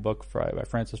 1989 book by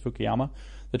Francis Fukuyama,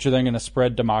 that you're then going to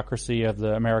spread democracy of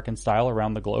the American style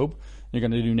around the globe. You're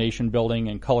going to do nation building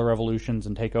and color revolutions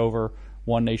and take over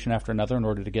one nation after another in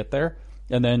order to get there.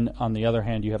 And then on the other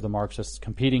hand, you have the Marxists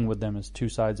competing with them as two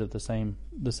sides of the same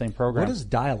program. What is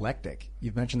dialectic?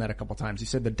 You've mentioned that a couple times. You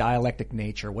said the dialectic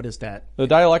nature. What is that? The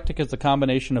dialectic is the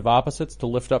combination of opposites to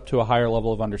lift up to a higher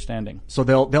level of understanding. So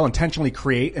they'll intentionally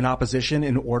create an opposition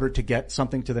in order to get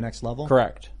something to the next level?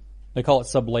 Correct. They call it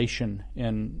sublation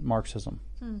in Marxism.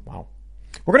 Wow.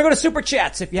 We're going to go to Super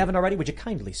Chats. If you haven't already, would you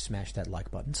kindly smash that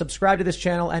like button, subscribe to this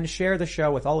channel, and share the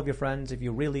show with all of your friends if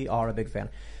you really are a big fan.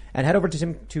 And head over to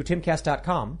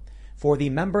timcast.com for the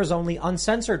members-only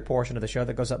uncensored portion of the show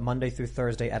that goes up Monday through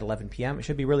Thursday at 11 p.m. It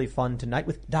should be really fun tonight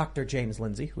with Dr. James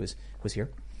Lindsay, who's here.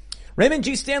 Raymond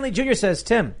G. Stanley Jr. says,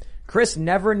 Tim, Chris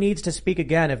never needs to speak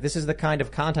again if this is the kind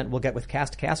of content we'll get with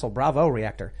Cast Castle. Bravo,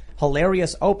 Reactor.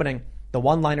 Hilarious opening. The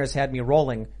one-liners had me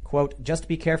rolling. Quote, just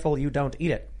be careful you don't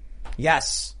eat it.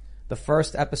 Yes. The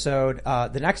first episode,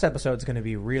 the next episode is going to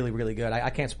be really, really good. I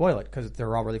can't spoil it because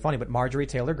they're all really funny, but Marjorie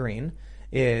Taylor Greene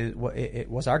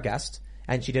was our guest,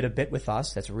 and she did a bit with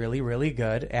us that's really, really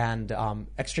good and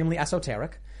extremely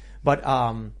esoteric, but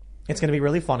it's going to be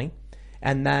really funny.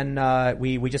 And then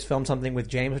we just filmed something with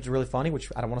James, which is really funny,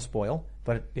 which I don't want to spoil,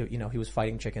 but he was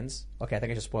fighting chickens. Okay, I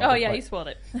think I just spoiled it. Oh yeah, you spoiled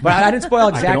it. But I didn't spoil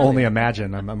exactly. I can only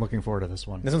imagine. I'm looking forward to this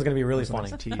one. This one's going to be really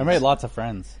funny. I made lots of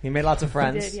friends. He made lots of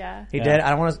friends. He did, yeah. He did.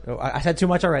 I don't want to. I said too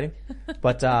much already,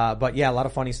 but yeah, a lot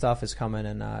of funny stuff is coming,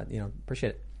 and appreciate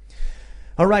it.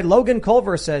 All right, Logan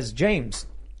Culver says, James,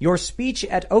 your speech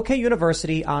at OK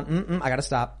University on I gotta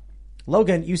stop.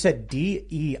 Logan, you said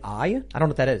DEI? I don't know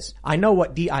what that is. I know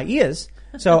what DIE is,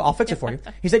 so I'll fix it for you.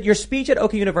 He said, your speech at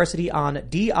OK University on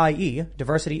DIE,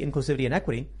 diversity, inclusivity, and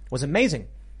equity, was amazing.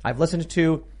 I've listened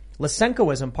to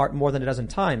Lysenkoism part more than a dozen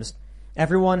times.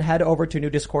 Everyone head over to New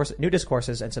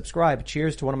Discourses and subscribe.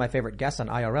 Cheers to one of my favorite guests on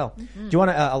IRL. Mm-hmm. Do you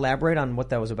want to elaborate on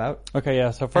what that was about? Okay,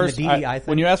 yeah. So first,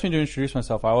 when you ask me to introduce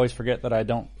myself, I always forget that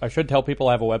I should tell people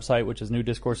I have a website, which is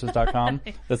newdiscourses.com.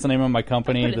 That's the name of my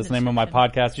company. That's the name of my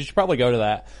podcast. You should probably go to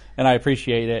that. And I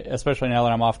appreciate it, especially now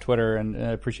that I'm off Twitter, and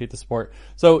I appreciate the support.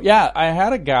 So yeah, I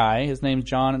had a guy, his name's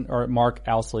Mark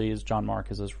Owsley, John Mark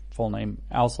is his full name,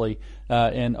 Owsley,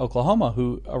 in Oklahoma,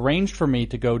 who arranged for me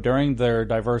to go during their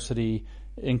diversity,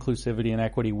 inclusivity, and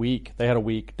equity week. They had a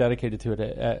week dedicated to it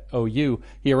at OU.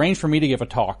 He arranged for me to give a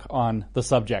talk on the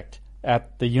subject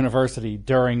at the university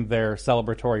during their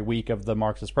celebratory week of the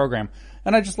Marxist program.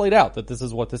 And I just laid out that this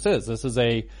is what this is. This is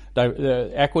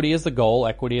equity is the goal.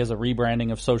 Equity is a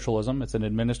rebranding of socialism. It's an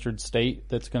administered state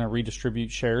that's going to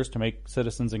redistribute shares to make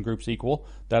citizens and groups equal.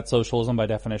 That's socialism by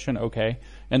definition. Okay.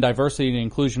 And diversity and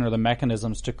inclusion are the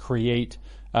mechanisms to create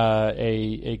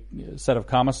a set of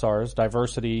commissars.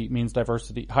 Diversity means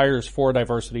diversity, hires for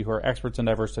diversity who are experts in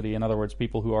diversity. In other words,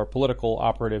 people who are political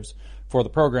operatives for the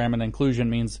program. And inclusion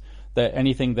means that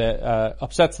anything that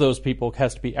upsets those people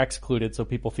has to be excluded so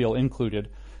people feel included.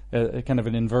 Kind of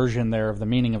an inversion there of the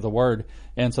meaning of the word.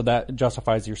 And so that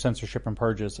justifies your censorship and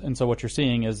purges. And so what you're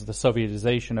seeing is the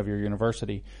Sovietization of your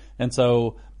university. And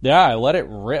so, yeah, I let it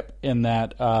rip in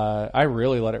that, I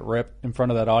really let it rip in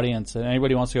front of that audience. And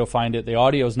anybody wants to go find it. The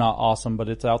audio is not awesome, but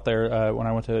it's out there, when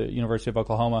I went to University of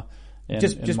Oklahoma.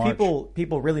 Just March.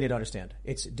 people really need to understand.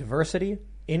 It's diversity,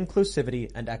 inclusivity,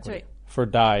 and equity. Right. For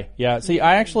DI. Yeah. See,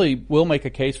 I actually will make a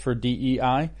case for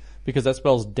DEI. Because that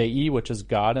spells Dei, which is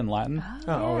God in Latin.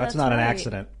 Oh, that's not an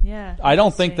accident. Yeah. I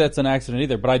don't think that's an accident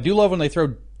either. But I do love when they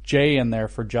throw J in there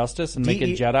for justice and make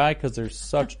it Jedi because they're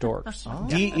such dorks.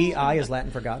 DEI is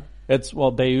Latin for God. It's, well,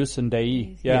 Deus and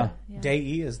Dei. Yeah. Dei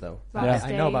is, though. Vox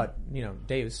I know about,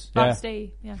 Deus. Vox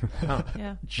Dei. Yeah.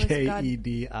 Yeah.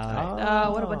 JEDI.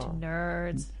 What a bunch of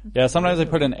nerds. Yeah, sometimes they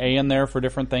put an A in there for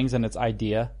different things and it's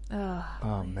idea.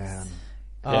 Oh, man.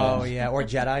 Oh, yeah, or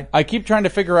Jedi. I keep trying to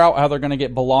figure out how they're going to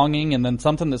get belonging and then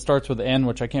something that starts with N,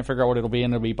 which I can't figure out what it'll be,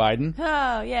 and it'll be Biden.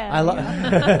 Oh, yeah. I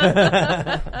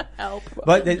love Help.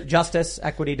 But justice,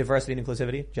 equity, diversity, and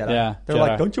inclusivity, Jedi. Yeah, They're Jedi.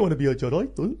 like, don't you want to be a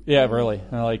Jedi? Yeah, really.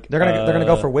 They're gonna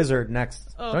go for wizard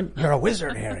next. Oh. You're a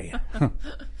wizard, Harry.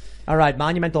 All right,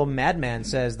 Monumental Madman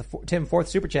says, Tim, fourth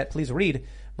super chat, please read.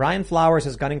 Brian Flowers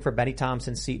is gunning for Betty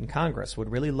Thompson's seat in Congress.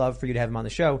 Would really love for you to have him on the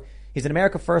show. He's an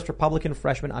America First Republican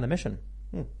freshman on a mission.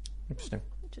 Interesting.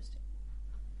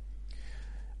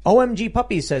 OMG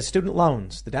Puppy says student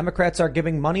loans. The Democrats are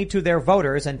giving money to their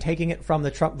voters and taking it from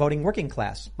the Trump voting working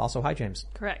class. Also, hi, James.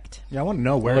 Correct. Yeah, I want to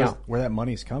know where that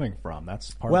money's coming from.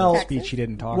 That's part of the speech he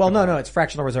didn't talk about. Well, no, it's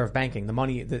fractional reserve banking. The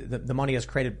money, the money is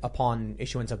created upon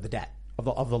issuance of the debt,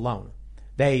 of the loan.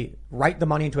 They write the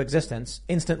money into existence,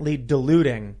 instantly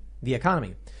diluting the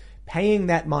economy. Paying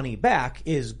that money back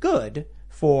is good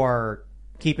for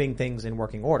keeping things in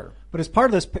working order. But as part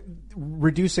of this,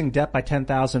 reducing debt by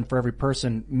 $10,000 for every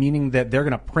person, meaning that they're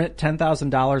going to print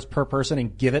 $10,000 per person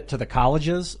and give it to the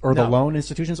colleges or the loan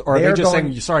institutions, or are they just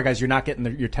saying, "Sorry, guys, you're not getting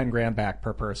your $10,000 back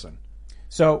per person"?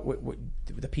 So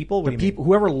the people,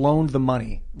 whoever loaned the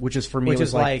money, which is for me,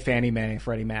 was like Fannie Mae,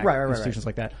 Freddie Mac, institutions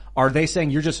like that. Are they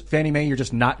saying you're just Fannie Mae? You're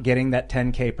just not getting that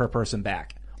 $10,000 per person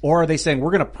back? Or are they saying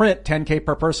we're going to print $10,000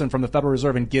 per person from the Federal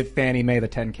Reserve and give Fannie Mae the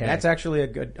 $10,000? That's actually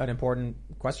an important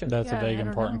question. That's a big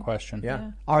important question. Yeah.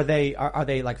 Are they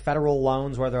like federal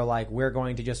loans where they're like, we're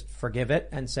going to just forgive it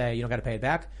and say you don't got to pay it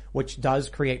back, which does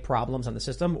create problems on the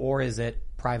system? Or is it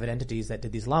private entities that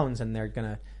did these loans and they're going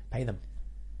to pay them?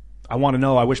 I want to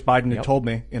know. I wish Biden had told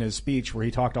me in his speech where he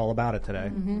talked all about it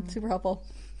today. Mm-hmm. Super helpful.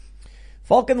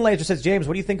 Falcon Laser says, James,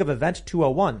 what do you think of Event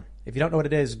 201? If you don't know what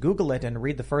it is, Google it and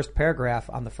read the first paragraph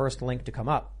on the first link to come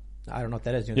up. I don't know what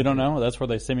that is. You don't know? That's where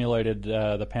they simulated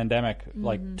the pandemic,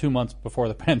 like 2 months before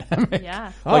the pandemic.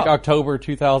 Yeah. Like October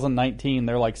 2019,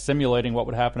 they're like simulating what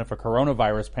would happen if a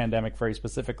coronavirus pandemic, very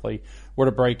specifically, were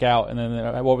to break out, and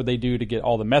then what would they do to get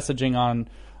all the messaging on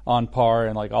par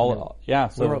and like all.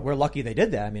 So we're lucky they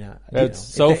did that. I mean, it's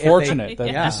so fortunate.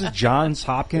 This is Johns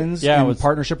Hopkins in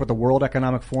partnership with the World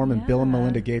Economic Forum and Bill and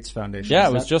Melinda Gates Foundation. Yeah,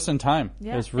 it was just in time.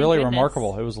 Yeah, it was really thank goodness.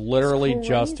 Remarkable. It was literally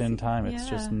just in time. It's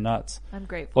just nuts. I'm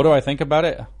grateful. What do I think about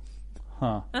it?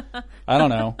 I don't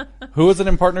know. Who is it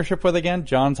in partnership with again?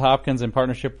 Johns Hopkins in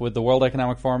partnership with the World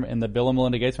Economic Forum and the Bill and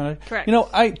Melinda Gates Foundation? Correct.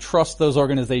 I trust those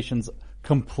organizations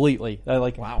completely.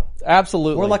 Wow.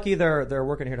 Absolutely. We're lucky they're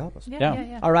working here to help us.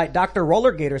 Yeah. All right. Dr.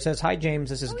 Roller Gator says, hi, James.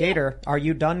 This is Gator. Are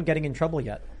you done getting in trouble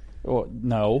yet? Well,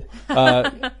 no.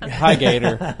 Hi,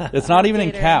 Gator. It's not even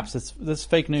in caps. This is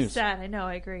fake news. Sad. I know.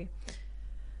 I agree.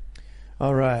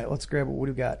 All right. Let's grab what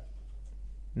do we got?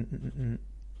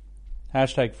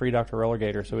 Hashtag free Dr. Roller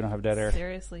Gator so we don't have dead air.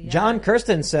 Seriously. Yeah. John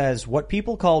Kirsten says, what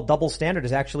people call double standard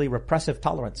is actually repressive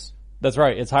tolerance. That's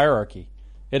right. It's hierarchy.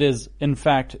 It is, in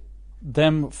fact,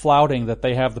 them flouting that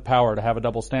they have the power to have a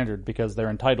double standard because they're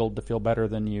entitled to feel better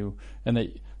than you,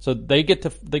 and so they get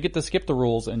to skip the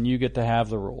rules and you get to have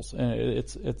the rules. And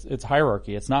it's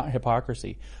hierarchy. It's not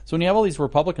hypocrisy. So when you have all these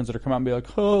Republicans that are coming out and be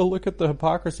like, oh, look at the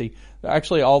hypocrisy,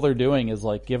 actually all they're doing is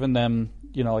like giving them,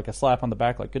 like a slap on the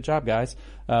back, like, good job, guys.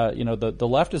 The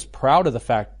left is proud of the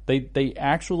fact they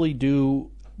actually do,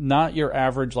 not your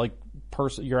average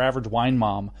your average wine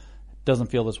mom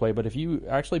doesn't feel this way, but if you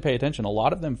actually pay attention, a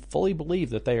lot of them fully believe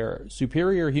that they are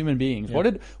superior human beings.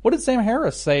 Yeah. What did Sam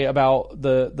Harris say about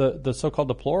the so-called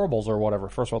deplorables or whatever?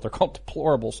 First of all, they're called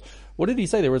deplorables. What did he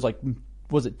say? There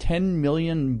was it 10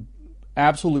 million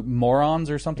absolute morons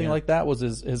or something like that was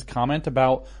his comment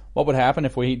about what would happen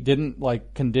if we didn't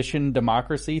condition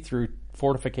democracy through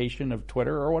fortification of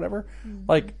Twitter or whatever?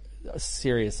 Mm-hmm.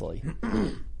 Seriously.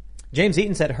 James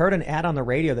Eaton said, heard an ad on the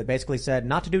radio that basically said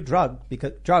not to do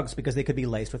drugs because they could be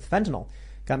laced with fentanyl.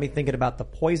 Got me thinking about the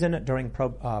poison during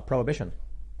Prohibition.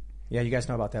 Yeah, you guys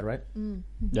know about that, right? Mm.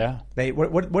 Yeah.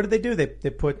 What did they do? They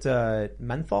put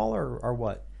menthol or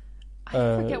what? I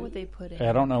forget what they put in.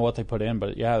 I don't know what they put in,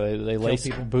 but yeah, they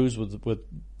laced booze with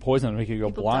poison and make you go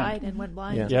People blind. died and went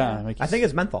blind. Yeah. I think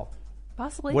it's menthol.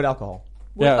 Possibly. With alcohol.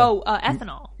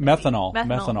 Ethanol.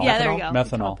 Methanol. Yeah, there you go.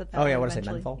 Methanol. Oh yeah, what did I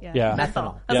say? Menthol. Yeah.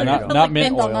 Methanol. Yeah, not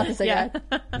mint menthol, oil. not the cigarette.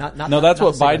 No, that's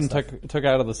what Biden took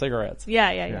out of the cigarettes.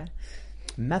 Yeah.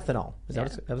 Methanol. Is that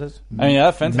what it is? I mean,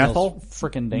 that fentanyl's Methyl?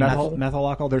 freaking dangerous. Methyl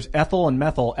alcohol. There's ethyl and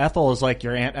methyl. Ethyl is like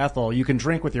your Aunt Ethel. You can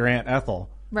drink with your Aunt Ethel.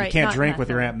 Right, you can't not drink with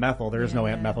your methyl. Aunt Methyl. There is no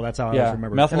Aunt Methyl. That's how I always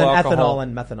remember. Methyl and then alcohol. ethanol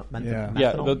and methanol.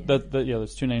 Yeah, methanol?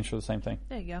 there's two names for the same thing.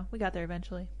 There you go. We got there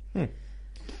eventually.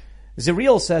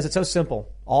 Zeriel says it's so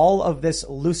simple. All of this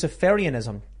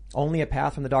Luciferianism, only a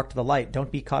path from the dark to the light.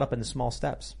 Don't be caught up in the small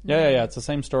steps. Yeah. It's the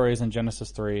same story as in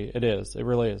Genesis 3. It is. It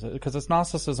really is. Because it's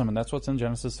Gnosticism, and that's what's in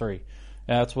Genesis 3.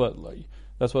 And that's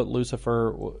what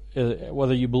Lucifer,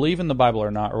 whether you believe in the Bible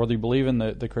or not, or whether you believe in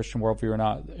the Christian worldview or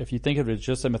not, if you think of it as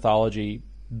just a mythology,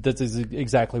 that's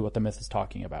exactly what the myth is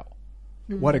talking about.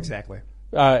 What exactly?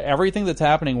 Everything that's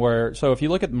happening so if you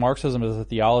look at Marxism as a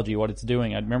theology, what it's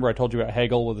doing, I told you about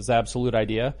Hegel with his absolute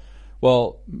idea.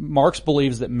 Well, Marx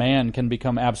believes that man can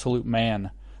become absolute man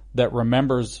that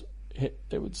remembers.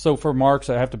 So for Marx,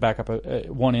 I have to back up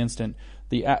one instant.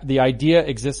 The idea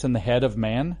exists in the head of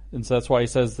man, and so that's why he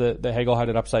says that Hegel had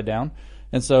it upside down.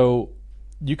 And so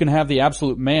you can have the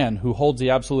absolute man who holds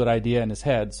the absolute idea in his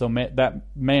head. So that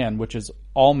man, which is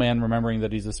all man remembering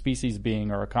that he's a species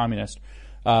being or a communist,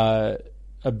 a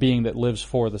being that lives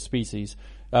for the species,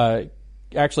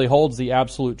 actually holds the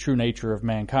absolute true nature of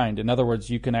mankind. In other words,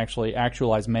 you can actually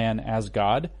actualize man as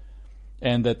God,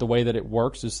 and that the way that it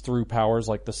works is through powers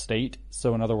like the state.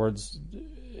 So in other words,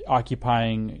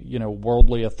 occupying,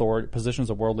 worldly authority, positions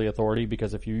of worldly authority,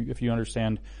 because if you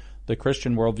understand the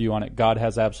Christian worldview on it, God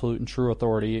has absolute and true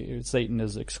authority. Satan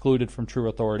is excluded from true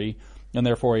authority, and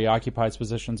therefore he occupies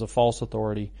positions of false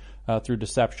authority through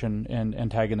deception and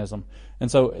antagonism. And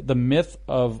so the myth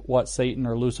of what Satan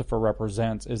or Lucifer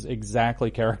represents is exactly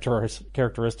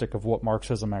characteristic of what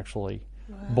Marxism actually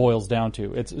boils down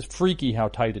to. It's freaky how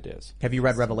tight it is. Have you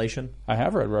read Revelation? I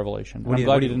have read Revelation. I'm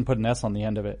glad you didn't put an S on the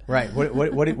end of it. Right.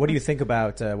 What do you think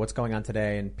about what's going on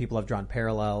today? And people have drawn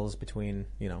parallels between,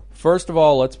 First of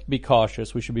all, let's be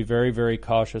cautious. We should be very, very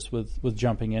cautious with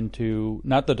jumping into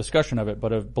not the discussion of it,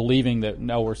 but of believing that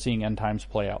we're seeing end times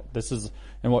play out.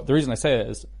 The reason I say that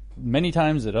is many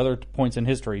times at other points in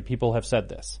history, people have said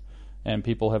this, and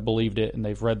people have believed it, and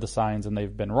they've read the signs, and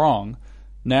they've been wrong.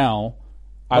 Now,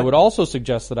 I would also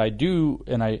suggest that I do,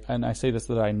 and I say this,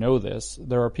 that I know this.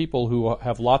 There are people who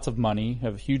have lots of money,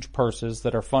 have huge purses,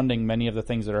 that are funding many of the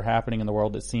things that are happening in the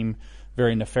world that seem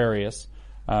very nefarious.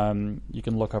 You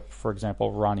can look up, for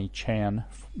example, Ronnie Chan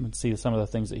and see some of the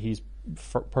things that he's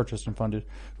purchased and funded,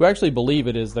 who actually believe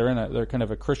they're kind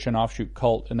of a Christian offshoot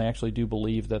cult, and they actually do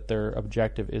believe that their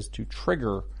objective is to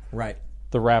trigger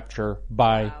the rapture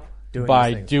by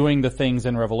doing the things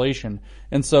in Revelation.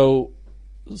 And so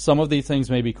some of these things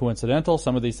may be coincidental.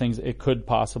 Some of these things it could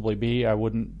possibly be. I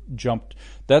wouldn't jump.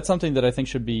 That's something that I think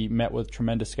should be met with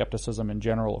tremendous skepticism in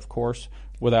general, of course,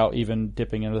 without even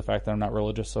dipping into the fact that I'm not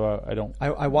religious, so I don't.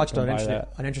 I watched an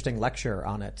interesting lecture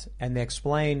on it, and they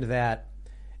explained that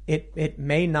it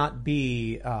may not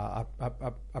be a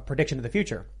prediction of the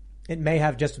future. It may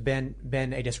have just been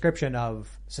a description of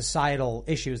societal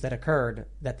issues that occurred,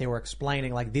 that they were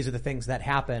explaining, like these are the things that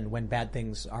happen when bad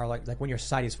things are like when your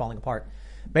society is falling apart.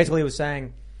 Basically, it was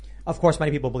saying, of course,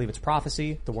 many people believe it's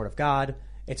prophecy, the word of God.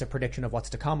 It's a prediction of what's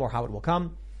to come or how it will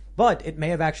come. But it may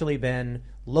have actually been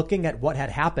looking at what had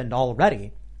happened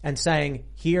already and saying,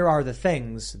 here are the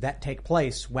things that take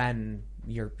place when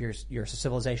your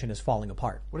civilization is falling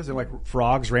apart. What is it, like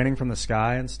frogs raining from the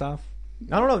sky and stuff?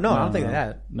 No, I don't think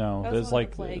that. No, there's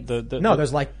like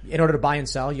there's like, in order to buy and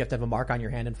sell, you have to have a mark on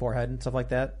your hand and forehead and stuff like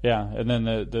that. Yeah, and then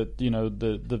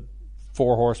the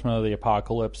four horsemen of the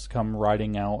apocalypse come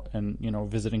riding out and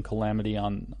visiting calamity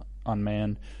on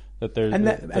man.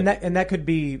 That could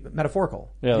be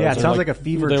metaphorical. Yeah, it sounds like a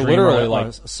fever dream. Literally like a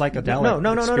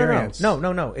psychedelic experience.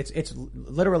 No. It's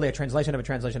literally a translation of a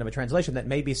translation of a translation that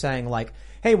may be saying like,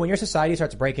 hey, when your society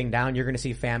starts breaking down, you're going to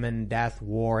see famine, death,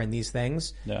 war, and these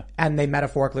things. Yeah. And they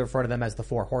metaphorically refer to them as the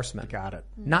four horsemen. Got it.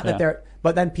 Not that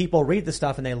but then people read the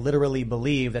stuff and they literally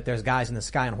believe that there's guys in the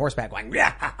sky on horseback going,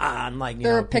 yeah, and like,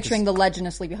 they're picturing the Legend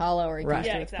of Sleepy Hollow or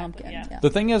exactly, pumpkin. yeah. The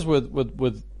thing is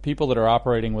with people that are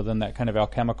operating within that kind of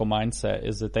alchemical mindset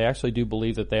is that they actually do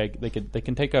believe that they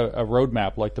can take a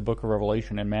roadmap like the Book of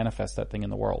Revelation and manifest that thing in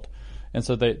the world. And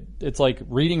so it's like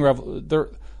reading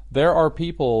there are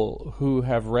people who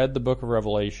have read the Book of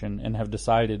Revelation and have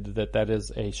decided that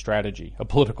is a strategy, a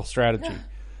political strategy.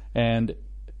 And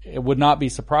it would not be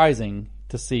surprising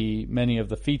to see many of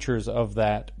the features of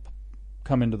that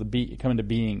come into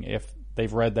being if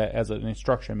they've read that as an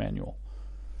instruction manual.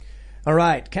 All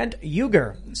right. Kent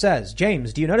Uger says,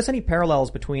 James, do you notice any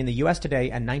parallels between the U.S.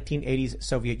 today and 1980s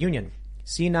Soviet Union?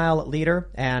 Senile leader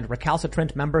and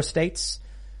recalcitrant member states?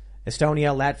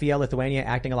 Estonia, Latvia, Lithuania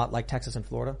acting a lot like Texas and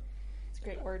Florida? It's a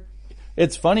great word.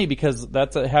 It's funny because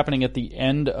that's happening at the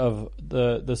end of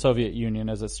the Soviet Union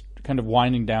as it's kind of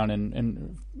winding down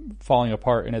and falling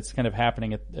apart, and it's kind of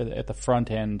happening at the front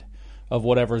end of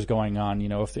whatever's going on. You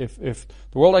know, if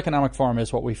the World Economic Forum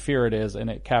is what we fear it is and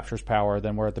it captures power,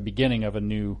 then we're at the beginning of a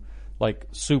new, like,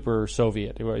 super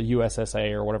Soviet, or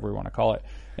USSA or whatever we want to call it.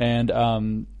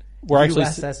 And we're actually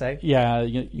USSA? Yeah.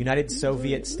 United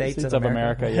Soviet States of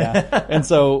America. Yeah. And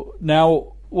so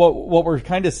now what we're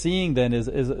kind of seeing then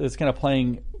is kind of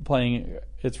playing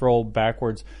its role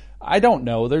backwards. I don't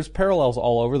know. There's parallels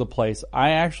all over the place.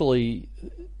 I actually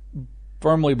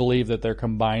firmly believe that they're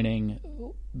combining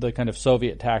the kind of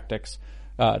Soviet tactics,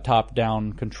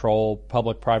 top-down control,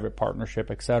 public-private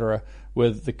partnership, etc.,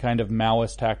 with the kind of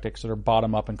Maoist tactics that are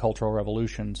bottom-up and cultural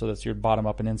revolution. So that's your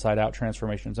bottom-up and inside-out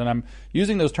transformations. And I'm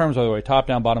using those terms, by the way,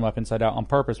 top-down, bottom-up, inside-out, on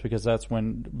purpose because that's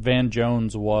when Van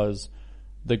Jones was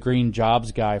the green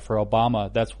jobs guy for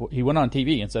Obama. He went on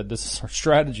TV and said, this is our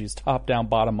strategy, is top-down,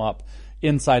 bottom-up,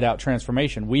 inside-out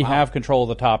transformation. We have control of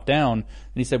the top-down. And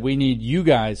he said, we need you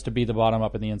guys to be the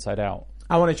bottom-up and the inside-out.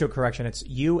 I want to issue a correction. It's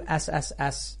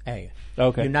USSSA.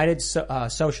 Okay. United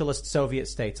Socialist Soviet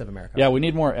States of America. Yeah, we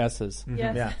need more S's.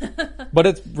 Yes. Yeah. But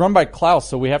it's run by Klaus,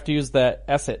 so we have to use that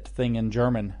Esset thing in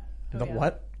German.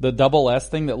 What? The double S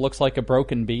thing that looks like a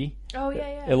broken B. Oh,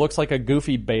 yeah. It looks like a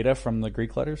goofy beta from the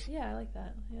Greek letters. Yeah, I like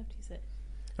that. You have to use it.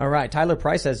 All right. Tyler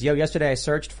Price says, yesterday I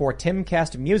searched for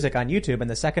Timcast music on YouTube, and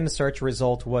the second search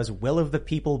result was Will of the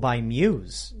People by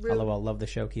Muse. Really? LOL, love the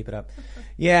show. Keep it up.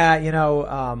 Yeah,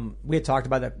 we had talked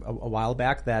about that a while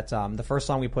back, that the first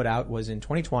song we put out was in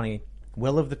 2020,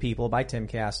 Will of the People by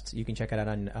Timcast. You can check it out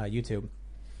on YouTube.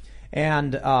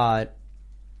 And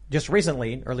just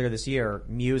recently, earlier this year,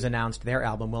 Muse announced their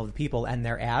album, Will of the People, and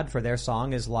their ad for their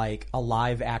song is like a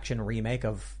live-action remake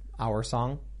of our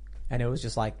song. And it was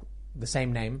just like the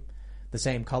same name, the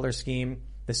same color scheme,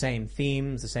 the same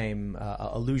themes, the same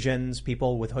illusions,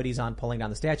 people with hoodies on pulling down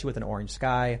the statue with an orange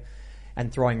sky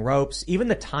and throwing ropes. Even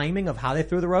the timing of how they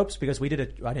threw the ropes, because we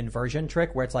did an inversion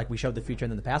trick where it's like we showed the future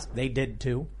and then the past. They did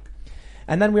too.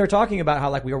 And then we were talking about how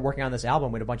like we were working on this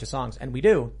album with a bunch of songs, and we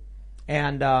do.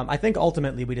 And I think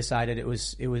ultimately we decided it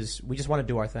was we just want to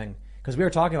do our thing. Because we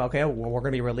were talking about, okay, well, we're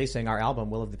going to be releasing our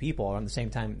album, Will of the People, on the same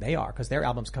time they are, because their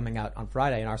album's coming out on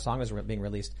Friday and our song is being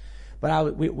released.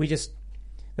 But we just,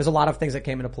 there's a lot of things that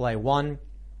came into play. One,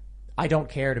 I don't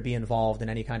care to be involved in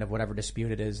any kind of whatever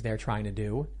dispute it is they're trying to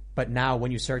do. But now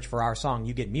when you search for our song,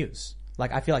 you get Muse.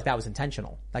 Like, I feel like that was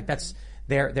intentional. Like,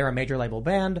 they're a major label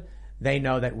band. They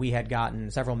know that we had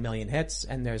gotten several million hits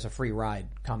and there's a free ride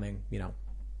coming,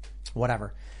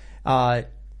 whatever.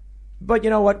 But you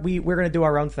know what? We're going to do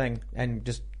our own thing and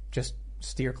just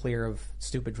steer clear of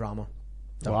stupid drama.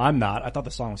 Well, I'm not. I thought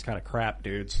the song was kind of crap,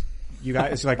 dudes. You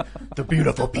guys, it's like the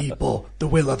beautiful people, the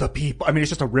will of the people. I mean, it's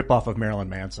just a ripoff of Marilyn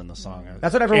Manson, the song.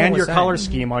 That's what everyone and was your saying. color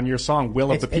scheme on your song,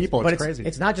 Will of the People. But It's crazy.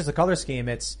 It's not just the color scheme.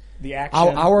 It's the action.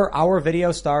 Our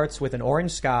video starts with an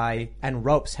orange sky and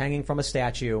ropes hanging from a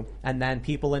statue, and then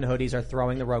people in hoodies are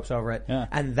throwing the ropes over it. Yeah.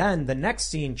 And then the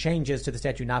next scene changes to the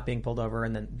statue not being pulled over,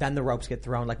 and then the ropes get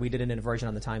thrown, like we did an inversion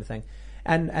on the time thing.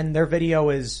 And their video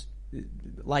is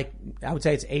like, I would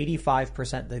say it's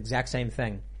 85% the exact same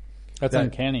thing. That's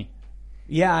uncanny.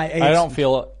 Yeah, I don't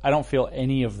feel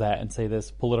any of that in, say,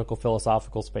 this political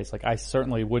philosophical space. Like, I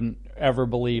certainly wouldn't ever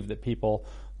believe that people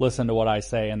listen to what I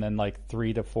say and then like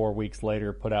 3 to 4 weeks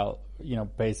later put out,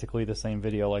 basically the same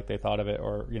video like they thought of it,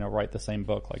 or, write the same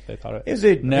book like they thought of it.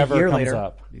 It never year comes later.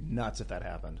 up. It'd be nuts if that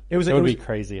happened. It would be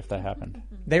crazy if that happened.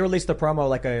 They released the promo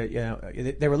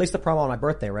they released the promo on my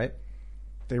birthday, right?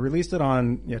 They released it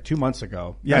on 2 months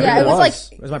ago. Yeah, it was like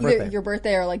it was my birthday. Your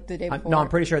birthday or like the day before. No, I'm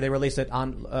pretty sure they released it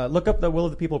on. Look up the Will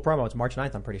of the People promo. It's March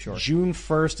 9th. I'm pretty sure. June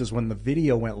 1st is when the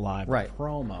video went live. Right. The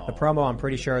promo. The promo. I'm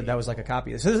pretty sure that was like a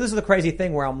copy. So this is the crazy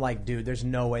thing where I'm like, dude, there's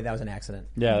no way that was an accident.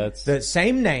 Yeah, that's the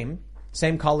same name,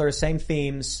 same colors, same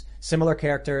themes, similar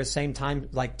characters, same time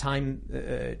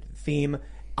theme.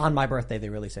 On my birthday, they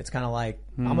released it. It's kind of like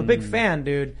I'm a big fan,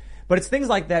 dude. But it's things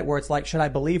like that where it's like, should I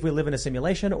believe we live in a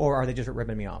simulation, or are they just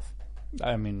ripping me off?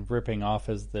 I mean, ripping off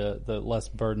is the less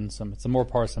burdensome. It's a more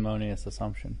parsimonious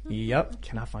assumption. Yep.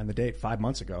 Cannot find the date. 5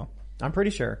 months ago. I'm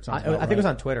pretty sure. I think it was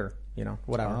on Twitter,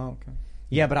 whatever. Oh, okay.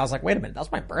 Yeah, but I was like, wait a minute, that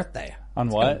was my birthday. On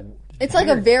what? It's like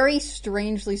a very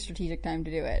strangely strategic time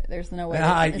to do it. There's no way.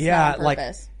 It's not on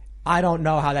purpose. I don't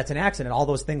know how that's an accident. All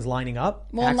those things lining up.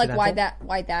 Well, and like why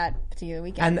that particular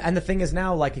weekend? And the thing is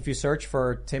now, like if you search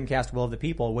for Timcast Will of the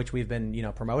People, which we've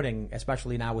been promoting,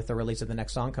 especially now with the release of the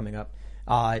next song coming up,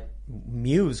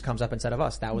 Muse comes up instead of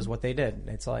us. That was what they did.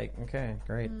 It's like, okay,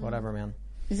 great, whatever, man.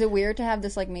 Is it weird to have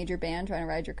this like major band trying to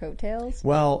ride your coattails?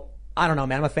 Well, I don't know,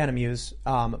 man. I'm a fan of Muse,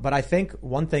 but I think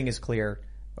one thing is clear.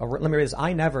 Let me read this.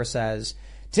 I Never says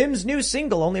Tim's new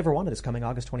single Only Ever Wanted is coming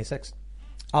August 26th.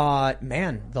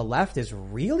 Man, the left is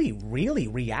really, really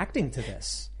reacting to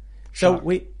this. So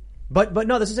but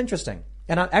no, this is interesting.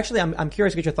 And I'm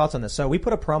curious to get your thoughts on this. So we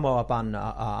put a promo up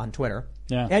on Twitter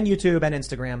and YouTube and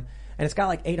Instagram, and it's got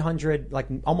like 800, like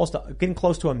almost getting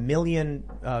close to 1 million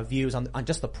views on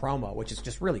just the promo, which is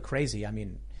just really crazy. I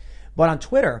mean, but on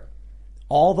Twitter,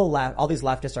 all these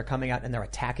leftists are coming out and they're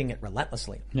attacking it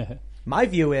relentlessly. Yeah. My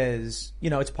view is,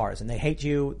 it's partisan. They hate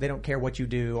you. They don't care what you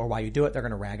do or why you do it. They're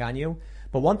going to rag on you.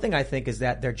 But one thing I think is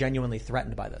that they're genuinely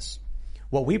threatened by this.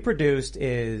 What we produced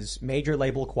is major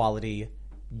label quality,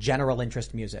 general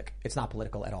interest music. It's not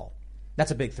political at all.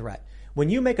 That's a big threat. When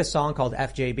you make a song called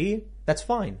FJB, that's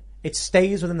fine. It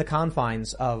stays within the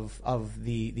confines of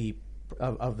the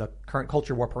current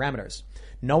culture war parameters.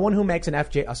 No one who makes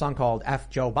a song called F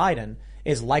Joe Biden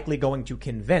is likely going to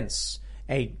convince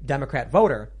a Democrat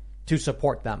voter to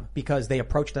support them because they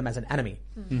approach them as an enemy.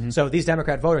 Mm-hmm. So these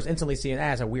Democrat voters instantly see it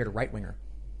as a weird right-winger.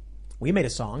 We made a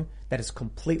song that is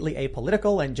completely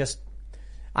apolitical and just,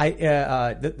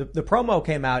 the promo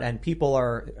came out and people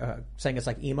are saying it's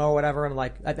like emo or whatever. I'm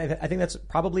like, I think that's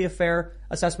probably a fair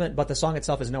assessment, but the song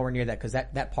itself is nowhere near that because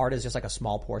that part is just like a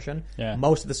small portion. Yeah.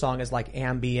 Most of the song is like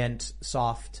ambient,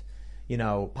 soft,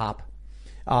 pop.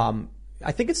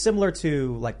 I think it's similar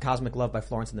to like Cosmic Love by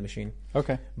Florence and the Machine.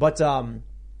 Okay. But,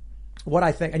 what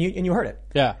I think, and you heard it.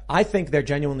 Yeah. I think they're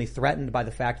genuinely threatened by the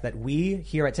fact that we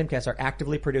here at Timcast are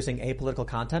actively producing apolitical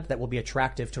content that will be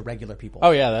attractive to regular people.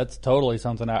 Oh yeah, that's totally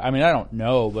something. I don't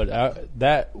know, but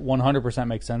that 100%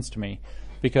 makes sense to me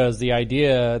because the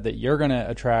idea that you're going to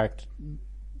attract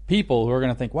people who are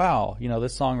going to think, wow,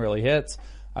 this song really hits.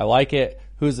 I like it.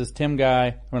 Who's this Tim guy?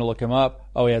 I'm going to look him up.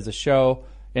 Oh, he has a show.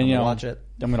 And, I'm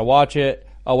going to watch it.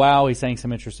 Oh, wow, he's saying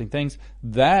some interesting things.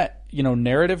 That,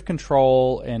 narrative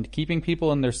control and keeping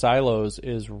people in their silos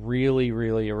is really,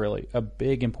 really, really a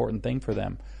big important thing for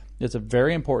them. It's a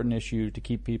very important issue to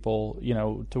keep people,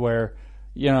 to where,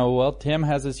 well, Tim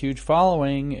has this huge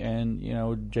following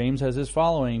and, James has his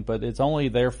following, but it's only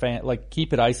their fan, like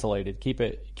keep it isolated, keep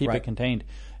it contained.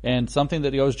 And something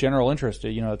that goes general interest,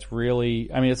 it's really,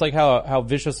 it's like how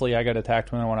viciously I got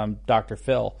attacked when I'm Dr.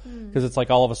 Phil. Because it's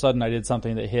like all of a sudden I did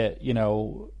something that hit,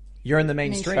 You're in the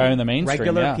mainstream. I'm in the mainstream.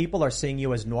 Regular people are seeing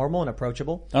you as normal and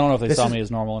approachable. I don't know if they saw me as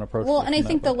normal and approachable. Well, and I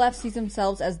think the left sees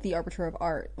themselves as the arbiter of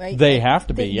art, right? They have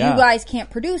to be, yeah. You guys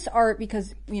can't produce art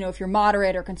because, if you're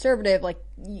moderate or conservative, like,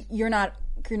 you're not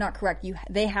correct.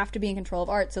 They have to be in control of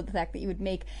art. So the fact that you would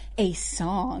make a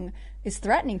song is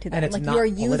threatening to them. And it's like not you are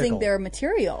political. using their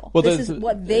material. Well, this is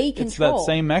what they control. It's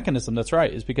that same mechanism. That's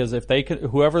right. Is because if they could,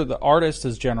 whoever the artist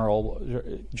is general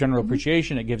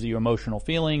appreciation, it gives you emotional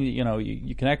feeling.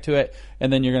 You connect to it,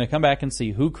 and then you're going to come back and see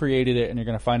who created it, and you're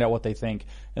going to find out what they think,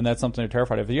 and that's something they're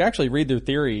terrified of. If you actually read their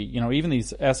theory, even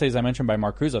these essays I mentioned by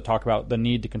Marcuse talk about the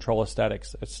need to control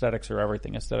aesthetics. Aesthetics are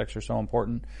everything. Aesthetics are so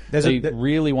important. They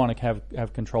really want to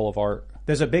have control of art.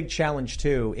 There's a big challenge,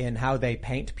 too, in how they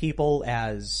paint people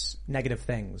as negative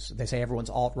things. They say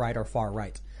everyone's alt-right or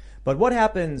far-right. But what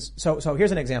happens, so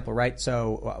here's an example, right?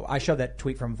 So I showed that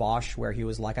tweet from Vosh where he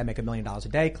was like, I make $1 million a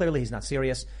day. Clearly he's not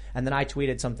serious. And then I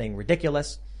tweeted something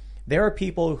ridiculous. There are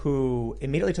people who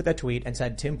immediately took that tweet and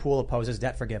said Tim Pool opposes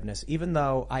debt forgiveness, even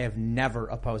though I have never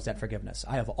opposed debt forgiveness.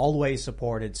 I have always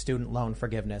supported student loan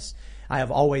forgiveness. I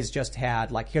have always just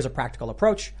had, like, here's a practical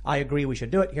approach. I agree we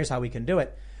should do it. Here's how we can do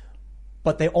it.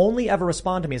 But they only ever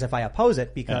respond to me as if I oppose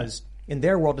it because in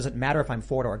their world, it doesn't matter if I'm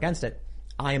for it or against it.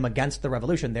 I am against the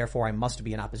revolution, therefore I must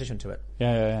be in opposition to it.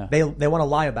 Yeah. They want to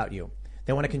lie about you.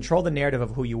 They want to control the narrative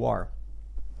of who you are.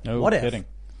 No kidding.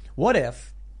 What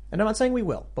if, and I'm not saying we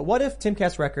will, but what if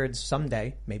Timcast Records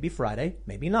someday, maybe Friday,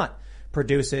 maybe not,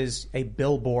 produces a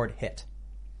Billboard hit?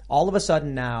 All of a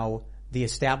sudden now, the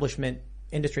establishment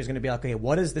industry is going to be like, okay,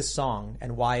 what is this song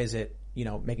and why is it,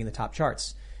 making the top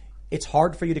charts? It's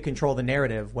hard for you to control the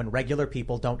narrative when regular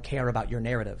people don't care about your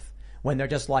narrative. when they're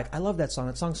just like, I love that song.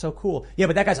 That song's so cool. Yeah,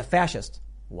 but that guy's a fascist.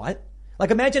 What?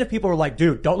 Like, imagine if people were like,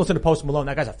 dude, don't listen to Post Malone.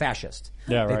 That guy's a fascist.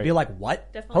 Yeah, They'd right. be like,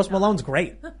 what? Definitely Post not. Malone's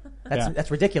great. Yeah. That's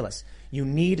ridiculous. You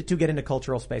need to get into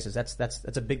cultural spaces.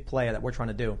 That's a big play that we're trying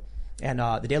to do. And,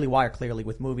 the Daily Wire clearly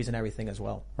with movies and everything as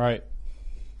well. Right.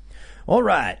 All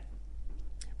right.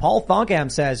 Paul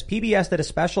Thonkham says PBS did a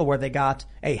special where they got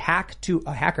a hacker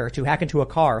to hack into a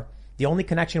car. The only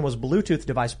connection was Bluetooth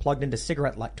device plugged into a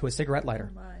cigarette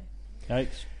lighter.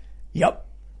 Yikes. Yep.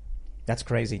 That's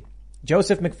crazy.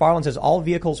 Joseph McFarland says all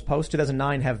vehicles post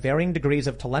 2009 have varying degrees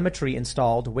of telemetry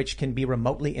installed, which can be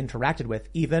remotely interacted with,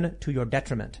 even to your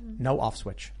detriment. No off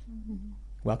switch.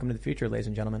 Welcome to the future, ladies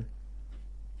and gentlemen.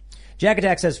 Jack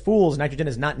Attack says fools, nitrogen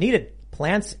is not needed.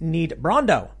 Plants need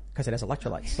Brondo because it has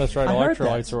electrolytes. That's right. I heard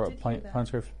Electrolytes that. are what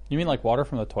plants are. You mean like water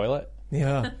from the toilet?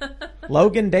 Yeah.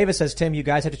 Logan Davis says, Tim, you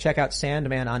guys have to check out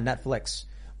Sandman on Netflix.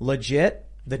 Legit,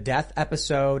 the death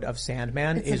episode of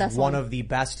Sandman It's the is best one one. of the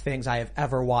best things I have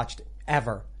ever watched,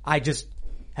 ever.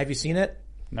 Have you seen it?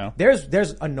 No.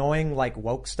 There's annoying, like,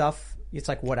 woke stuff. It's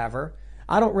like, whatever.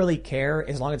 I don't really care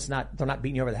as long as they're not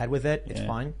beating you over the head with it. It's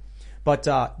fine. But,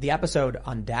 the episode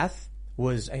on death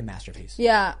was a masterpiece.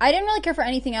 Yeah, I didn't really care for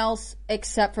anything else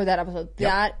except for that episode.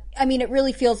 I mean, it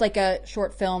really feels like a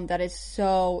short film that is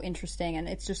so interesting, and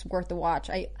it's just worth the watch.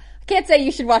 I can't say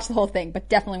you should watch the whole thing, but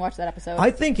definitely watch that episode. I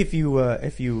think if you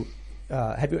have you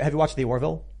watched The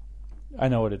Orville? I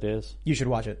know what it is. You should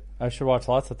watch it. I should watch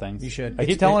lots of things. You should. I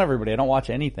keep telling everybody I don't watch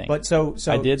anything. But so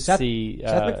I did Seth, see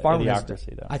Seth MacFarlane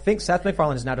Idiocracy, though. I think Seth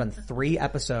MacFarlane has now done 3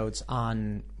 episodes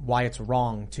on why it's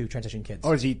wrong to transition kids.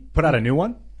 Oh, has he put out a new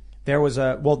one? There was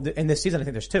in this season I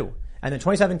think there's 2. And in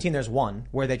 2017 there's one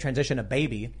where they transition a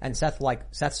baby and Seth's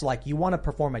like, you want to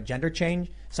perform a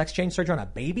sex change surgery on a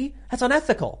baby? That's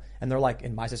unethical. And they're like,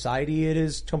 in my society it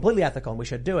is completely ethical and we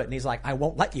should do it. And he's like, I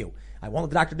won't let you. I won't let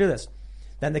the doctor do this.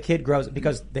 Then the kid grows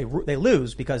because they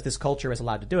lose because this culture is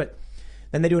allowed to do it.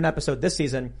 Then they do an episode this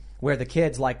season where the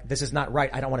kid's like, this is not right.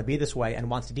 I don't want to be this way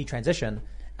and wants to detransition.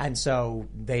 And so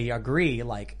they agree,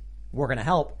 like, we're going to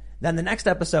help. Then the next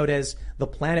episode is the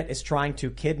planet is trying to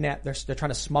kidnap, they're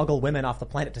trying to smuggle women off the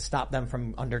planet to stop them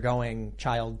from undergoing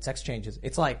child sex changes.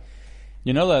 It's like,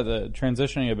 you know that the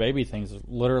transitioning a baby thing is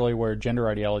literally where gender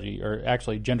ideology, or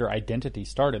actually gender identity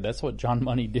started. That's what John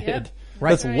Money did. Yep. Right.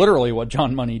 That's literally what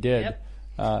John Money did.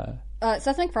 Yep.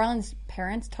 Seth MacFarlane's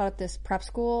parents taught at this prep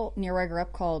school near where I grew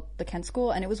up called the Kent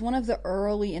School, and it was one of the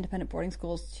early independent boarding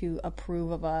schools to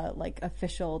approve of a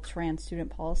official trans student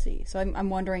policy. So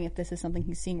I'm wondering if this is something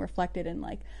he's seeing reflected in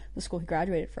the school he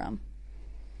graduated from.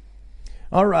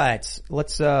 all right,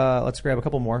 let's grab a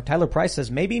couple more. Tyler Price says,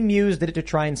 maybe Muse did it to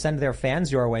try and send their fans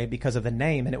your way because of the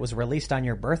name and it was released on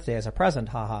your birthday as a present.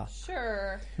 Haha.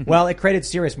 Sure. Well, it created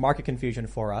serious market confusion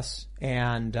for us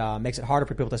and makes it harder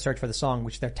for people to search for the song,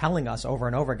 which they're telling us over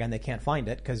and over again they can't find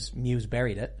it because Muse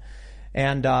buried it.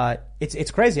 And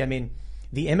it's crazy. I mean,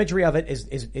 the imagery of it is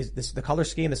this, the color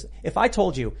scheme. This, if I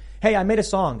told you, hey, I made a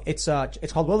song. It's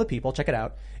called Will the People. Check it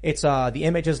out. It's the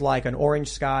image is like an orange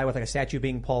sky with like a statue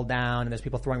being pulled down, and there's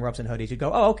people throwing ropes and hoodies. You'd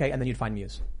go, oh, okay, and then you'd find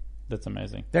Muse. That's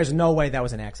amazing. There's no way that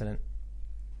was an accident.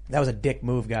 That was a dick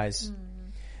move, guys.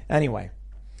 Anyway,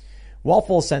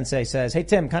 Waffle Sensei says, hey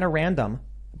Tim, kind of random,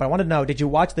 but I want to know, did you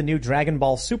watch the new Dragon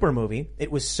Ball Super movie?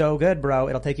 It was so good, bro.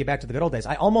 It'll take you back to the good old days.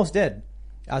 I almost did.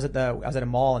 I was at a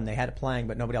mall and they had it playing,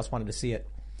 but nobody else wanted to see it.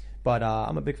 But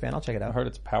I'm a big fan. I'll check it I out. heard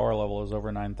its power level is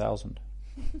over 9,000.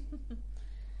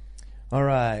 All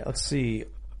right, let's see.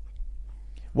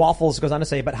 Waffles goes on to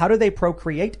say, but how do they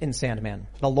procreate in Sandman?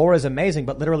 The lore is amazing,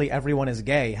 but literally everyone is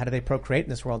gay. How do they procreate in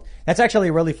this world? That's actually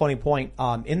a really funny point.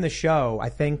 In the show, I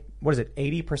think,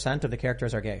 80% of the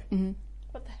characters are gay. Mm-hmm.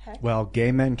 What the heck? Well,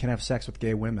 gay men can have sex with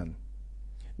gay women.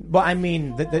 But I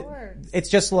mean, it's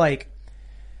just like,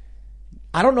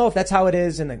 I don't know if that's how it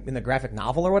is in the graphic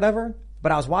novel or whatever,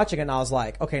 but I was watching it and I was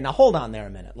like, okay, now hold on there a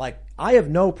minute. Like, I have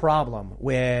no problem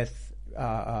with,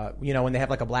 when they have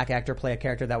like a black actor play a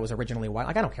character that was originally white.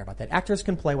 Like, I don't care about that. Actors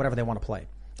can play whatever they want to play.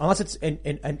 Unless it's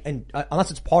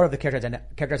unless it's part of the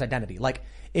character's identity. Like,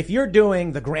 if you're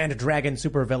doing the Grand Dragon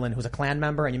supervillain who's a Klan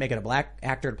member and you make it a black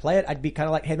actor to play it, I'd be kind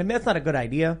of like, hey, maybe that's not a good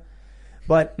idea.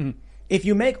 But if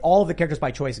you make all of the characters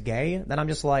by choice gay, then I'm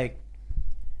just like,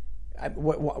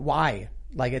 why?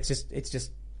 Like, it's just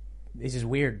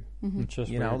weird. It's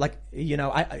just weird. weird.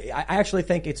 I actually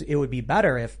think it would be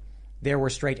better if there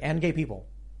were straight and gay people.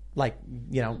 Like,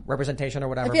 representation or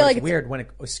whatever. I feel but like it's weird when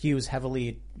it skews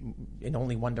heavily in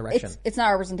only one direction. It's not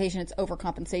representation, it's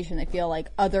overcompensation. I feel like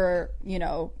other,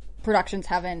 productions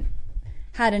haven't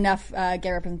had enough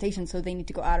gay representation, so they need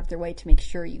to go out of their way to make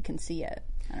sure you can see it.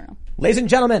 I don't know. Ladies and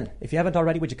gentlemen, if you haven't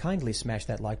already, would you kindly smash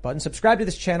that like button, subscribe to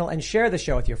this channel, and share the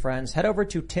show with your friends. Head over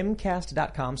to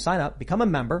timcast.com, sign up, become a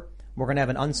member. We're going to have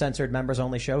an uncensored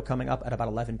members-only show coming up at about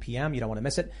 11 p.m. You don't want to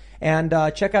miss it. And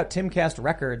check out Timcast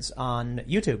Records on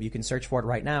YouTube. You can search for it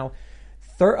right now.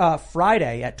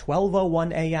 Friday at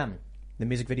 12:01 a.m., the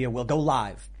music video will go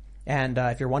live. And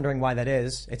if you're wondering why that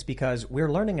is, it's because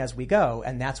we're learning as we go,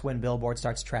 and that's when Billboard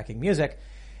starts tracking music.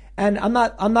 And I'm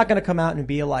not going to come out and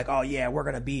be like, oh yeah, we're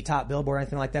going to be top Billboard or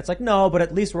anything like that. It's like, no, but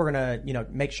at least we're going to,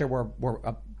 make sure we're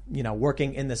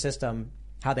working in the system,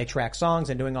 how they track songs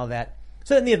and doing all that.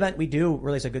 So in the event we do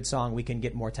release a good song, we can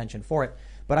get more attention for it.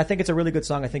 But I think it's a really good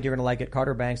song. I think you're going to like it.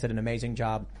 Carter Banks did an amazing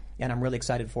job, and I'm really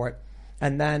excited for it.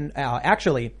 And then,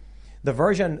 actually, the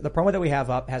promo that we have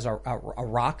up has a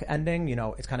rock ending.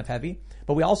 It's kind of heavy.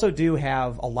 But we also do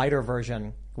have a lighter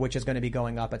version, which is going to be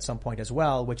going up at some point as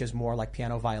well, which is more like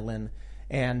piano violin.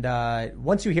 And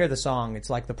once you hear the song, it's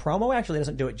like the promo actually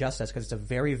doesn't do it justice because it's a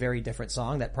very, very different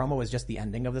song. That promo is just the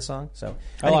ending of the song. So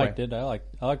anyway. I liked it. I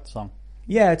liked the song.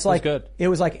 Yeah, it's like good. It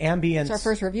was like ambience. It's our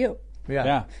first review.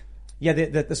 Yeah.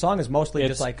 The song is mostly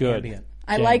just like good. ambient.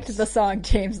 I liked the song,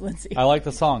 James Lindsay. I like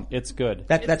the song. It's good.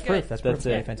 That's good. proof. That's proof.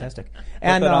 it. Fantastic.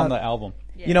 And on the album.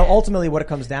 Yeah. Ultimately what it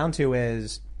comes down to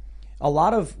is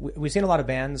we've seen a lot of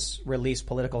bands release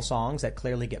political songs that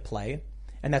clearly get play,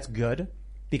 and that's good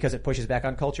because it pushes back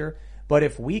on culture. But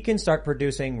if we can start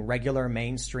producing regular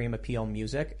mainstream appeal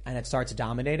music and it starts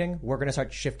dominating, we're going to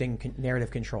start shifting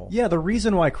narrative control. Yeah, the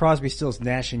reason why Crosby, Stills,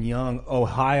 Nash & Young,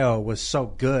 Ohio was so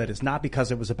good is not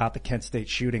because it was about the Kent State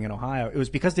shooting in Ohio. It was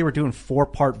because they were doing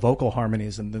 4-part vocal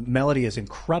harmonies, and the melody is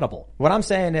incredible. What I'm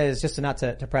saying is, just not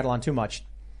to prattle on too much,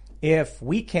 if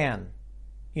we can,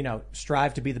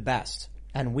 strive to be the best,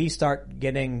 and we start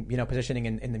getting, positioning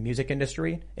in the music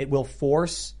industry, it will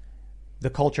force the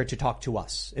culture to talk to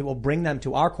us. It will bring them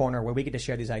to our corner where we get to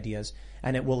share these ideas,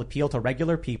 and it will appeal to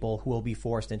regular people who will be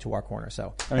forced into our corner.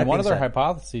 So, one of their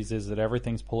hypotheses is that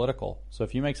everything's political. So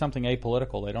if you make something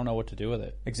apolitical, they don't know what to do with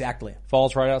it. Exactly.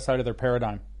 Falls right outside of their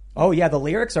paradigm. Oh yeah, the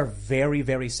lyrics are very,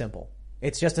 very simple.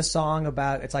 It's just a song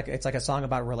about, it's like a song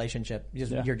about a relationship.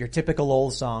 Your typical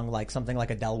old song, like something like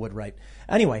Adele would write.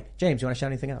 Anyway, James, you want to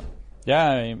shout anything out?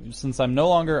 Yeah, since I'm no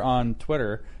longer on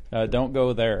Twitter, don't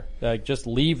go there. Just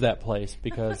leave that place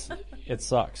because it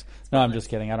sucks. No, I'm just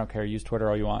kidding. I don't care. Use Twitter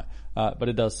all you want. But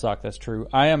it does suck. That's true.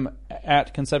 I am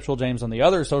at Conceptual James on the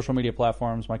other social media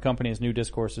platforms. My company is New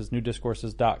Discourses,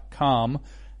 newdiscourses.com,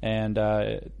 and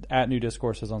at New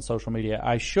Discourses on social media.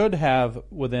 I should have,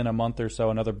 within a month or so,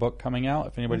 another book coming out.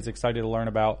 If anybody's excited to learn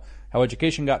about how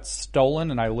education got stolen,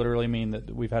 and I literally mean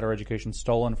that we've had our education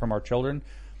stolen from our children,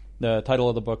 the title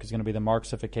of the book is going to be The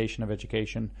Marxification of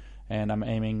Education, and I'm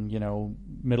aiming,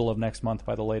 middle of next month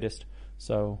by the latest.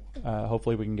 So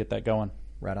hopefully we can get that going.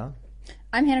 Right on.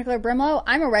 I'm Hannah Claire Brimlow.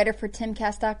 I'm a writer for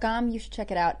timcast.com. You should check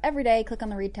it out every day. Click on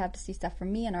the read tab to see stuff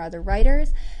from me and our other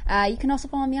writers. You can also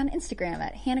follow me on Instagram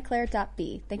at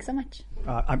hannahclaire.b. Thanks so much.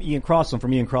 I'm Ian Crossland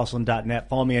from iancrossland.net.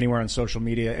 Follow me anywhere on social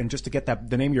media. And just to get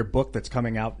the name of your book that's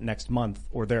coming out next month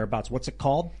or thereabouts, what's it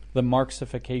called? The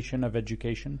Marxification of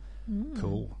Education.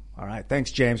 Cool. All right.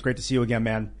 Thanks, James. Great to see you again,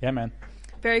 man. Yeah, man.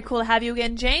 Very cool to have you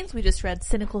again, James. We just read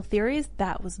Cynical Theories.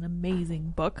 That was an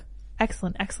amazing book.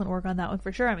 Excellent work on that one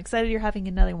for sure. I'm excited you're having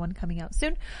another one coming out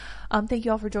soon. Thank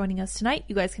you all for joining us tonight.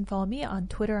 You guys can follow me on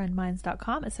Twitter and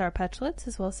minds.com at Sour Patch Lids,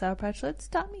 as well as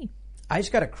sourpatchlits.me. I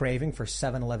just got a craving for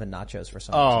 7-Eleven nachos for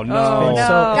some reason. Oh, no.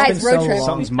 Guys, road trip.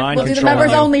 Something's mind We'll do the controlling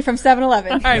members you. only from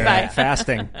 7-Eleven. All right, bye.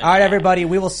 Fasting. All right, everybody.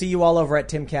 We will see you all over at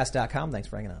timcast.com. Thanks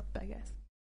for hanging out. Bye, guys.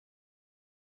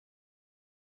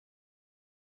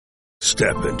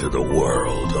 Step into the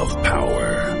world of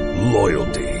power,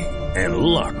 loyalty, and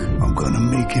luck. I'm gonna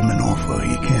make him an offer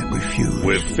he can't refuse.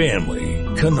 With family,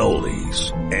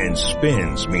 cannolis, and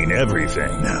spins mean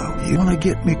everything. Now, you wanna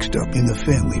get mixed up in the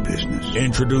family business.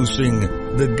 Introducing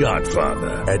The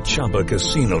Godfather at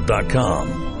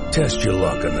ChumbaCasino.com. Test your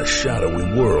luck in the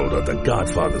shadowy world of The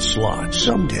Godfather slot.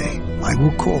 Someday, I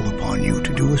will call upon you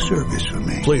to do a service for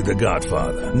me. Play The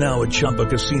Godfather now at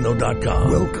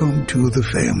ChumbaCasino.com. Welcome to the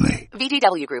family.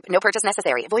 VGW Group. No purchase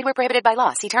necessary. Void where prohibited by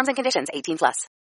law. See terms and conditions. 18+.